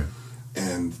wheels. Okay.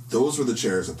 And those were the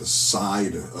chairs at the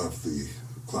side of the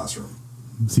classroom.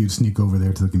 So you'd sneak over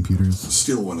there to the computers?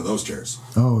 Steal one of those chairs.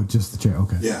 Oh, just the chair,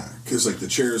 okay. Yeah, because like the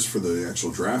chairs for the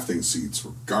actual drafting seats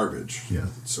were garbage. Yeah.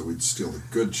 So we'd steal the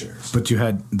good chairs. But you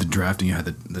had the drafting, you had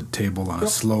the table on a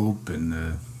slope and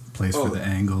the place for the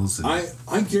angles. And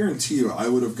I guarantee you I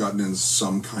would have gotten in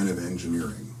some kind of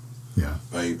engineering. Yeah.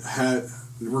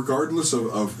 Regardless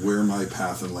of where my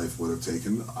path in life would have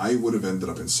taken, I would have ended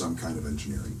up in some kind of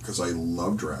engineering because I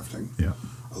love drafting. Yeah.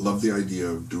 I love the idea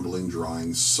of doodling,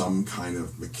 drawing some kind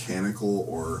of mechanical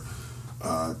or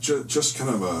just kind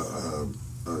of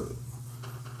a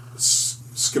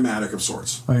schematic of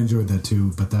sorts. I enjoyed that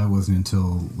too, but that wasn't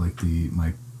until like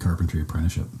my carpentry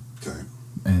apprenticeship. Okay.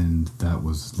 And that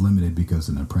was limited because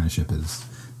an apprenticeship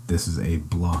this is a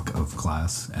block of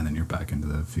class, and then you're back into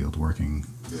the field working.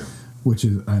 Yeah. Which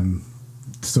is I'm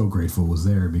so grateful was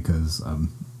there because I'm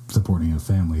supporting a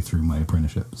family through my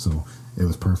apprenticeship, so it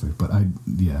was perfect. But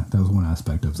that was one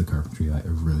aspect of the carpentry I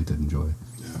really did enjoy.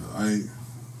 Yeah,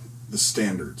 the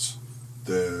standards,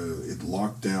 it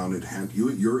locked down. It had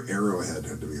your arrowhead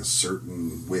had to be a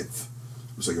certain width.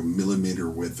 It was like a millimeter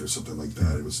width or something like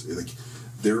that. It was like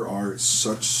there are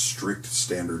such strict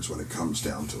standards when it comes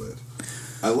down to it.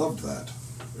 I loved that,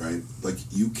 right? Like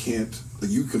you could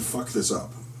fuck this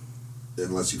up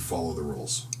unless you follow the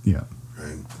rules. Yeah.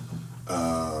 Right.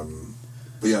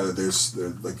 But yeah, there's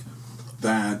like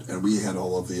that, and we had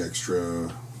all of the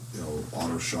extra,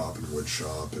 auto shop and wood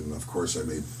shop, and of course I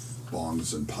made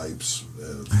bongs and pipes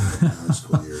in high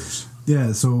school years.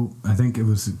 Yeah, so I think it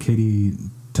was Katie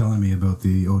telling me about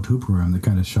the O2 program that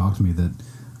kind of shocked me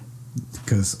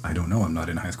because I don't know, I'm not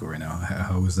in high school right now.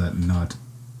 How is that not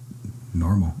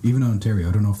normal? Even in Ontario,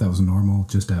 I don't know if that was normal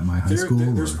just at my high school.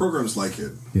 There's programs like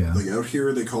it. Yeah. Like out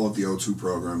here, they call it the O2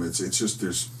 program. It's just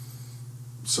there's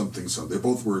something.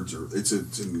 Both words are. It's an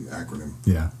acronym.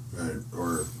 Yeah. Right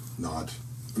or not.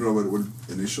 I don't know what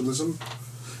initialism.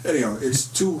 Anyhow, it's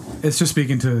too. It's just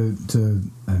speaking to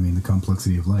the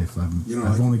complexity of life.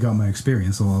 I've only got my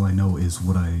experience, so all I know is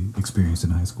what I experienced in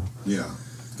high school. Yeah.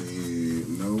 The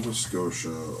Nova Scotia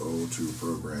O2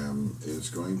 program is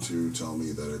going to tell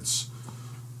me that it's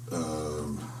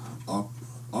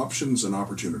options and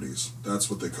opportunities. That's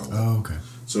what they call it. Oh, okay.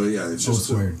 So yeah, it's just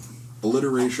weird.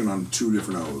 Alliteration on 2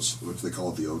 different O's, which they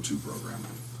call it the O2 program.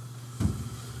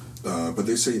 But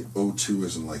they say O2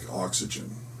 isn't like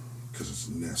oxygen because it's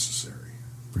necessary.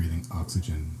 Breathing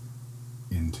oxygen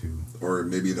into. Or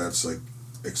maybe that's like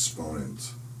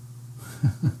exponent.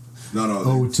 No.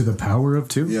 O to the power of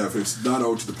 2? Yeah, if it's not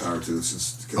O to the power 2, it's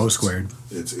just... O squared.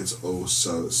 It's O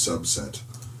subset.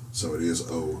 So it is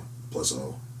O plus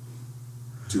O.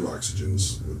 2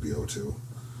 oxygens would be O2.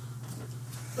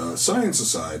 Science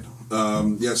aside,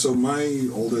 so my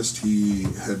oldest, he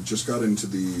had just got into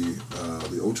the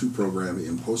O2 program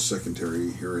in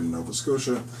post-secondary here in Nova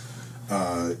Scotia.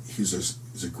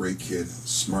 He's a great kid,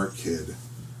 smart kid,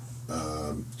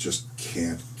 just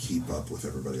can't keep up with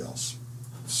everybody else.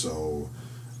 So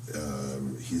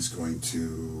he's going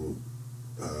to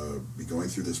be going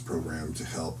through this program to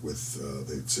help with,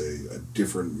 they'd say, a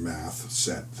different math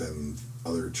set than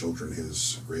other children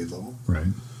his grade level. Right.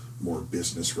 more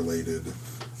business related.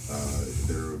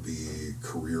 There would be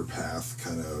career path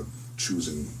kind of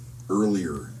choosing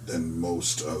earlier than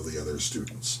most of the other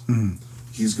students. Mm-hmm.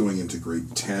 He's going into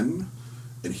grade 10,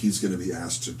 and he's going to be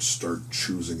asked to start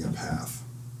choosing a path,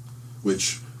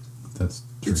 which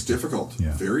it's difficult,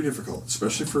 very difficult,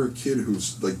 especially for a kid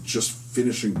who's like just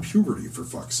finishing puberty, for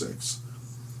fuck's sakes.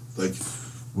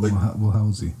 How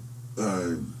old is he?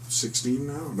 16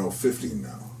 now? No, 15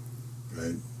 now,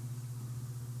 right?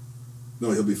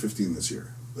 No, he'll be 15 this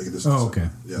year. Like this. Oh, okay.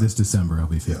 Yeah. This December he'll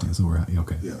be 15. Yeah. So we're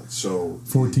okay. Yeah. So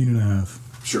 14 and a half.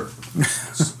 Sure.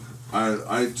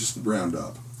 I just round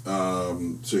up.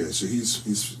 So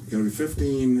he's going to be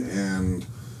 15 and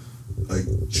like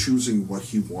choosing what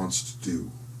he wants to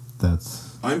do.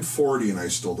 I'm 40 and I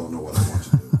still don't know what I want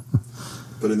to do.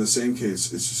 But in the same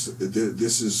case, it's just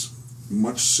this is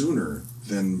much sooner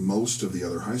than most of the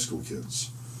other high school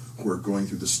kids who are going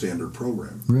through the standard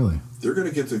program. Really? They're going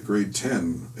to get to grade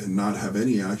 10 and not have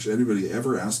anybody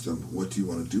ever ask them, what do you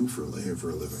want to do for a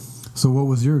living? So what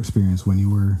was your experience when you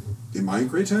were... In my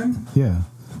grade 10? Yeah.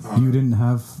 You didn't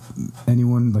have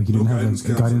anyone, like you didn't have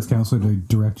a guidance counselor to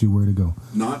direct you where to go?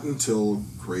 Not until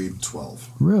grade 12.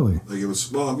 Really? Like it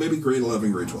was, maybe grade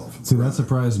 11, grade 12. See, that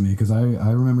surprised me because I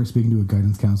remember speaking to a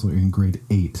guidance counselor in grade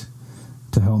 8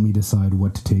 to help me decide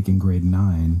what to take in grade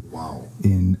 9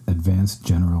 in advanced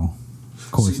general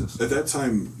courses. See, at that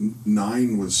time,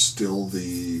 9 was still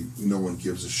the no one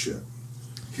gives a shit.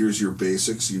 Here's your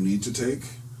basics you need to take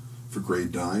for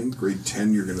grade 9. Grade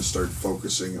 10, you're going to start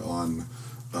focusing on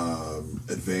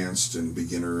advanced and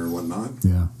beginner and whatnot.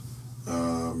 Yeah.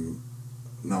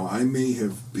 Now, I may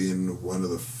have been one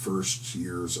of the first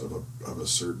years of a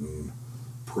certain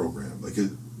program. Like,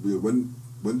 when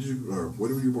did you, or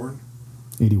when were you born?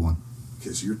 81.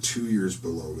 Okay, so you're 2 years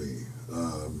below me.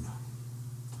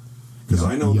 Because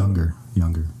I know younger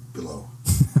below.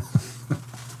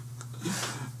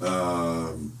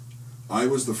 I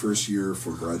was the first year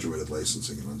for graduated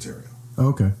licensing in Ontario.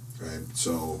 Okay. Right.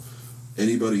 So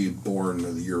anybody born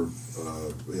a year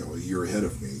ahead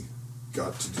of me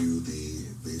got to do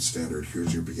the standard.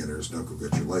 Here's your beginners. Now go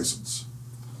get your license.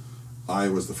 I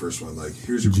was the first one. Like,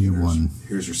 here's your beginners. G1.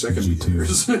 Here's your second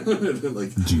G2. beginners.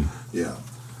 Like G. Yeah.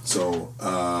 So.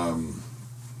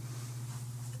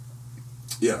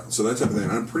 Yeah, so that type of thing.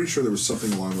 I'm pretty sure there was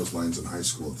something along those lines in high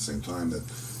school at the same time that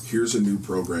here's a new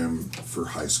program for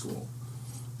high school,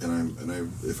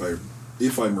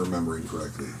 if I'm remembering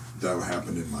correctly, that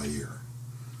happened in my year.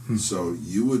 So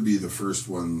you would be the first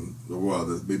one,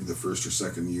 maybe the first or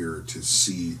second year to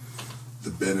see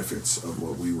the benefits of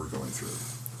what we were going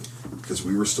through, because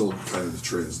we were still kind of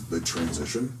the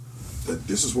transition that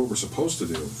this is what we're supposed to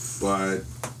do, but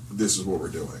this is what we're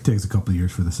doing. It takes a couple of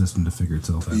years for the system to figure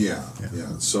itself out. Yeah.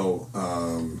 So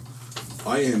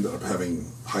I ended up having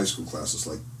high school classes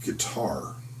like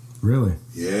guitar. Really?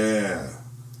 Yeah.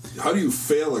 How do you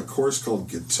fail a course called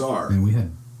guitar? And we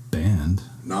had band.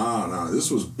 No, this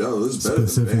was better than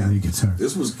specifically band. Guitar.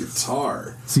 This was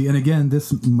guitar. See, and again,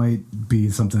 this might be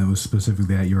something that was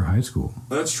specifically at your high school.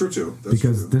 That's true too. This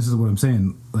is what I'm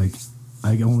saying. Like,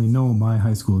 I only know my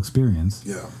high school experience.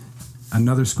 Yeah.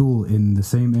 Another school in the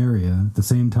same area, the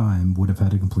same time, would have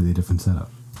had a completely different setup.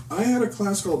 I had a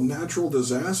class called Natural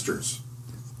Disasters.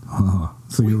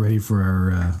 So you're ready for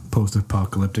our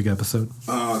post-apocalyptic episode?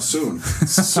 Soon.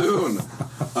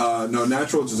 No,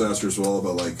 natural disasters were all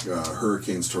about like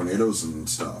hurricanes, tornadoes, and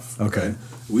stuff. Okay.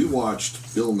 We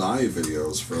watched Bill Nye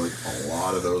videos for like a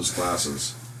lot of those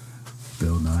classes.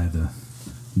 Bill Nye, the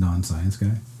non-science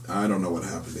guy? I don't know what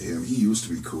happened to him. He used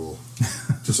to be cool.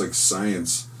 Just like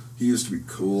science. He used to be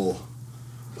cool.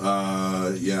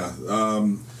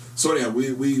 So anyhow,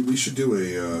 we should do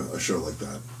a show like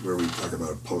that where we talk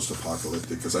about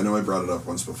post-apocalyptic, because I know I brought it up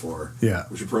once before. Yeah.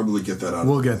 We should probably get that out.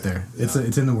 We'll get there. Yeah.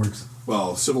 It's in the works.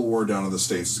 Well, Civil War down in the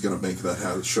States is going to make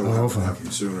that show happen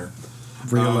sooner.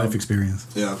 Real life experience.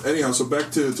 Yeah. Anyhow, so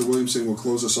back to Williamson. We'll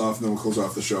close this off, and then we'll close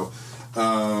off the show.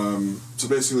 So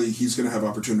basically, he's going to have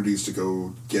opportunities to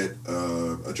go get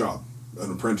a job,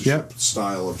 an apprenticeship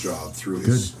style of job through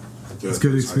his. It's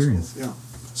good experience. Yeah.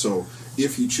 So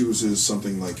if he chooses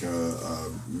something like a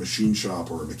machine shop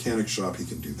or a mechanic shop, he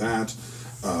can do that.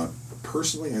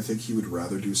 Personally, I think he would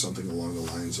rather do something along the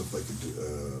lines of like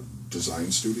a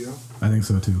design studio. I think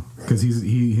so too, because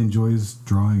he enjoys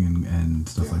drawing and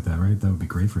stuff like that, right? That would be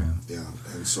great for him. Yeah,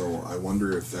 and so I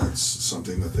wonder if that's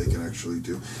something that they can actually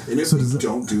do. And if they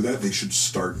don't do that, they should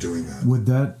start doing that. Would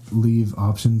that leave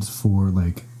options for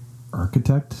like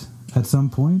architect at some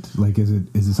point? Like, is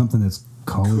it something that's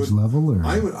college level, or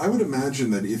I would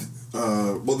imagine that if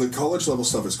the college level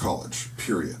stuff is college,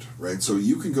 period, right? So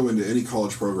you can go into any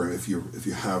college program if you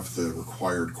have the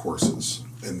required courses,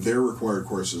 and their required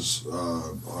courses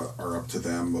are up to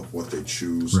them of what they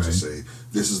choose to say.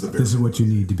 This is what you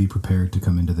need to be prepared to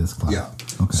come into this class. Yeah.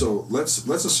 Okay. So let's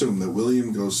assume that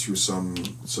William goes through some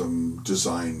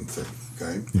design thing,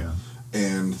 okay? Yeah.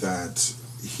 And that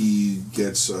he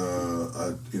gets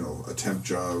a temp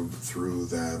job through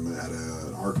them at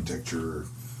an architecture,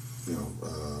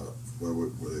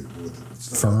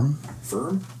 firm.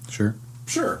 Firm? Sure.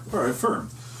 All right, firm.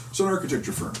 So an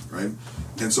architecture firm, right?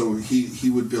 And so he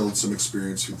would build some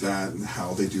experience through that and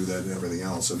how they do that and everything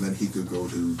else, and then he could go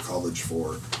to college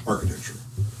for architecture,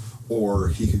 or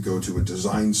he could go to a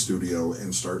design studio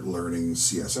and start learning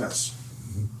CSS.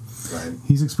 Right.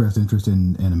 He's expressed interest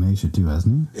in animation too,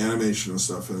 hasn't he? Animation and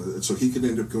stuff, and so he could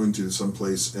end up going to some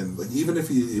place, and like even if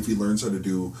he learns how to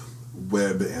do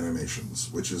web animations,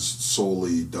 which is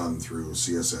solely done through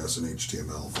CSS and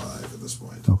HTML5 at this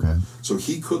point. Okay. So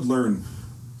he could learn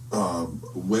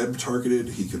web targeted.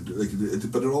 He could,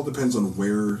 but it all depends on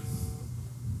where.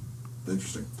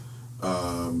 Interesting.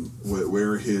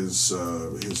 Where his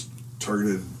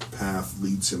targeted path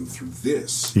leads him through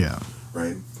this. Yeah.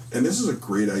 Right. And this is a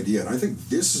great idea, and I think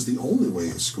this is the only way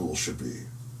school should be,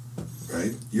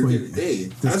 right? You're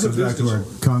getting this as goes a back to our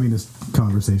communist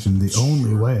conversation. The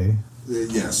only way.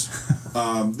 Yes,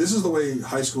 this is the way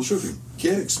high school should be.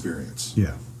 Get experience.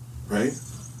 Yeah. Right.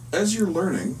 As you're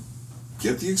learning,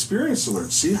 get the experience to learn.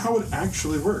 See how it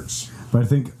actually works. But I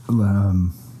think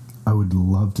I would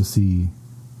love to see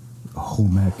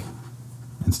home ec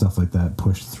and stuff like that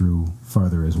pushed through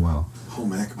farther as well.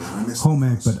 Home ec, man. I miss home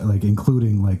ec, but like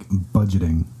including like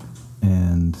budgeting,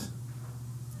 and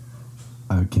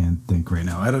I can't think right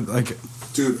now. I don't like,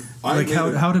 dude.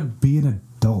 How to be an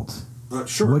adult.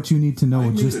 Sure. What you need to know I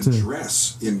just made a to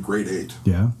dress in grade 8.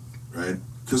 Yeah. Right.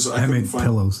 Because I made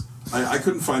pillows. I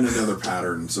couldn't find another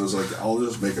pattern, so I was like, I'll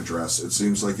just make a dress. It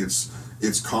seems like it's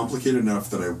complicated enough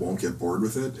that I won't get bored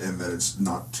with it, and that it's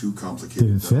not too complicated.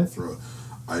 Did it fit?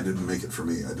 I didn't make it for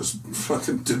me. I just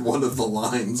fucking did one of the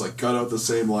lines, like cut out the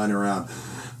same line around.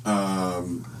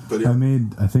 But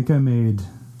I think I made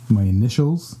my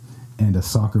initials and a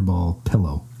soccer ball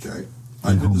pillow. Okay,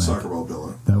 I did the soccer ball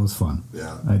pillow. That was fun.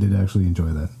 Yeah, I did actually enjoy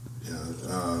that.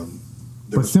 Yeah,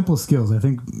 but simple skills. I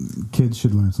think kids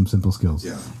should learn some simple skills.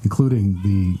 Yeah, including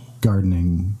the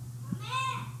gardening.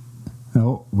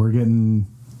 Oh, we're getting.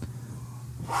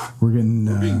 We're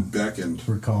being beckoned.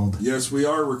 We're called. Yes, we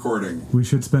are recording. We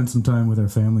should spend some time with our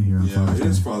family here on Father's Day. It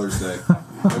is Father's Day.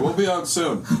 And we'll be out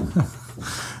soon.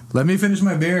 Let me finish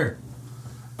my beer.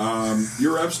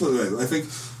 You're absolutely right. I think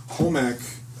home ec,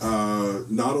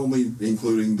 not only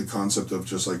including the concept of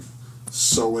just like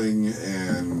sewing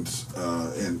and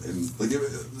like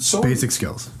sewing, basic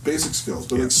skills,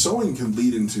 but like sewing can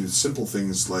lead into simple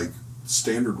things like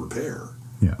standard repair.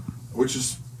 Yeah, which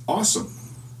is awesome.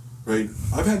 Right,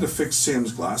 I've had to fix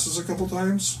Sam's glasses a couple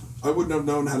times. I wouldn't have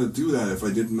known how to do that if I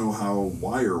didn't know how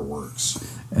wire works.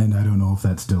 And I don't know if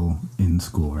that's still in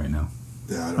school right now.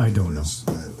 Yeah, I don't know.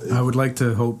 I would like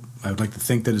to hope. I would like to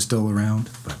think that it's still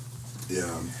around. But yeah,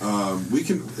 we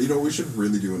can. We should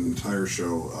really do an entire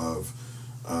show of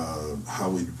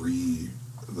how we'd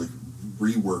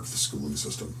rework the schooling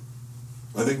system.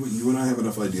 I think you and I have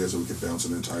enough ideas that we could bounce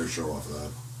an entire show off of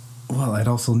that. Well, I'd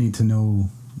also need to know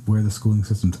where the schooling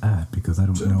system's at, because I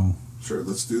don't know. Sure,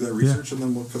 let's do that research and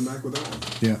then we'll come back with that one.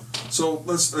 Yeah. So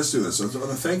let's do this. So,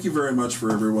 thank you very much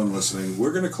for everyone listening.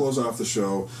 We're going to close off the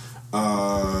show.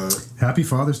 Happy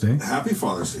Father's Day. Happy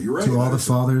Father's Day. You're right. To all the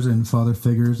fathers and father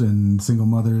figures and single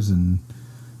mothers and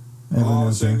all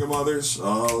the single mothers.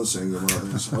 To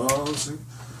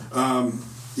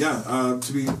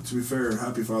be fair,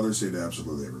 happy Father's Day to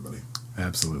absolutely everybody.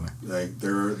 Absolutely. Like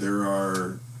there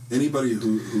are anybody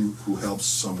who helps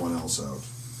someone else out.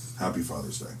 Happy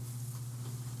Father's Day.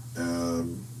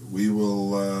 We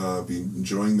will be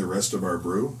enjoying the rest of our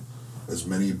brew, as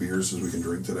many beers as we can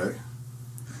drink today.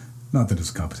 Not that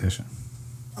it's a competition.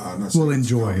 We'll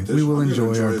enjoy. We will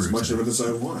enjoy our as brew much today. of it as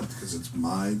I want, because it's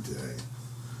my day.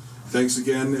 Thanks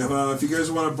again. If you guys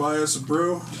want to buy us a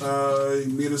brew,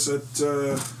 meet us at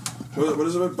what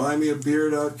is it?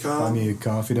 BuyMeAbeer.com.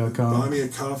 BuyMeACoffee.com.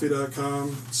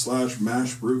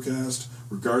 BuyMeACoffee.com/MashBrewcast.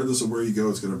 Regardless of where you go,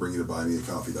 it's going to bring you to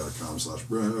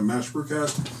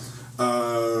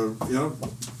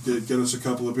BuyMeACoffee.com/MashBrewcast. Get us a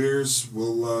couple of beers.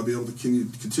 We'll be able to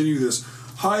continue this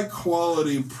high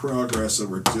quality progress that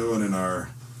we're doing in our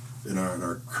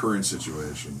current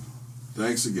situation.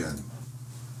 Thanks again.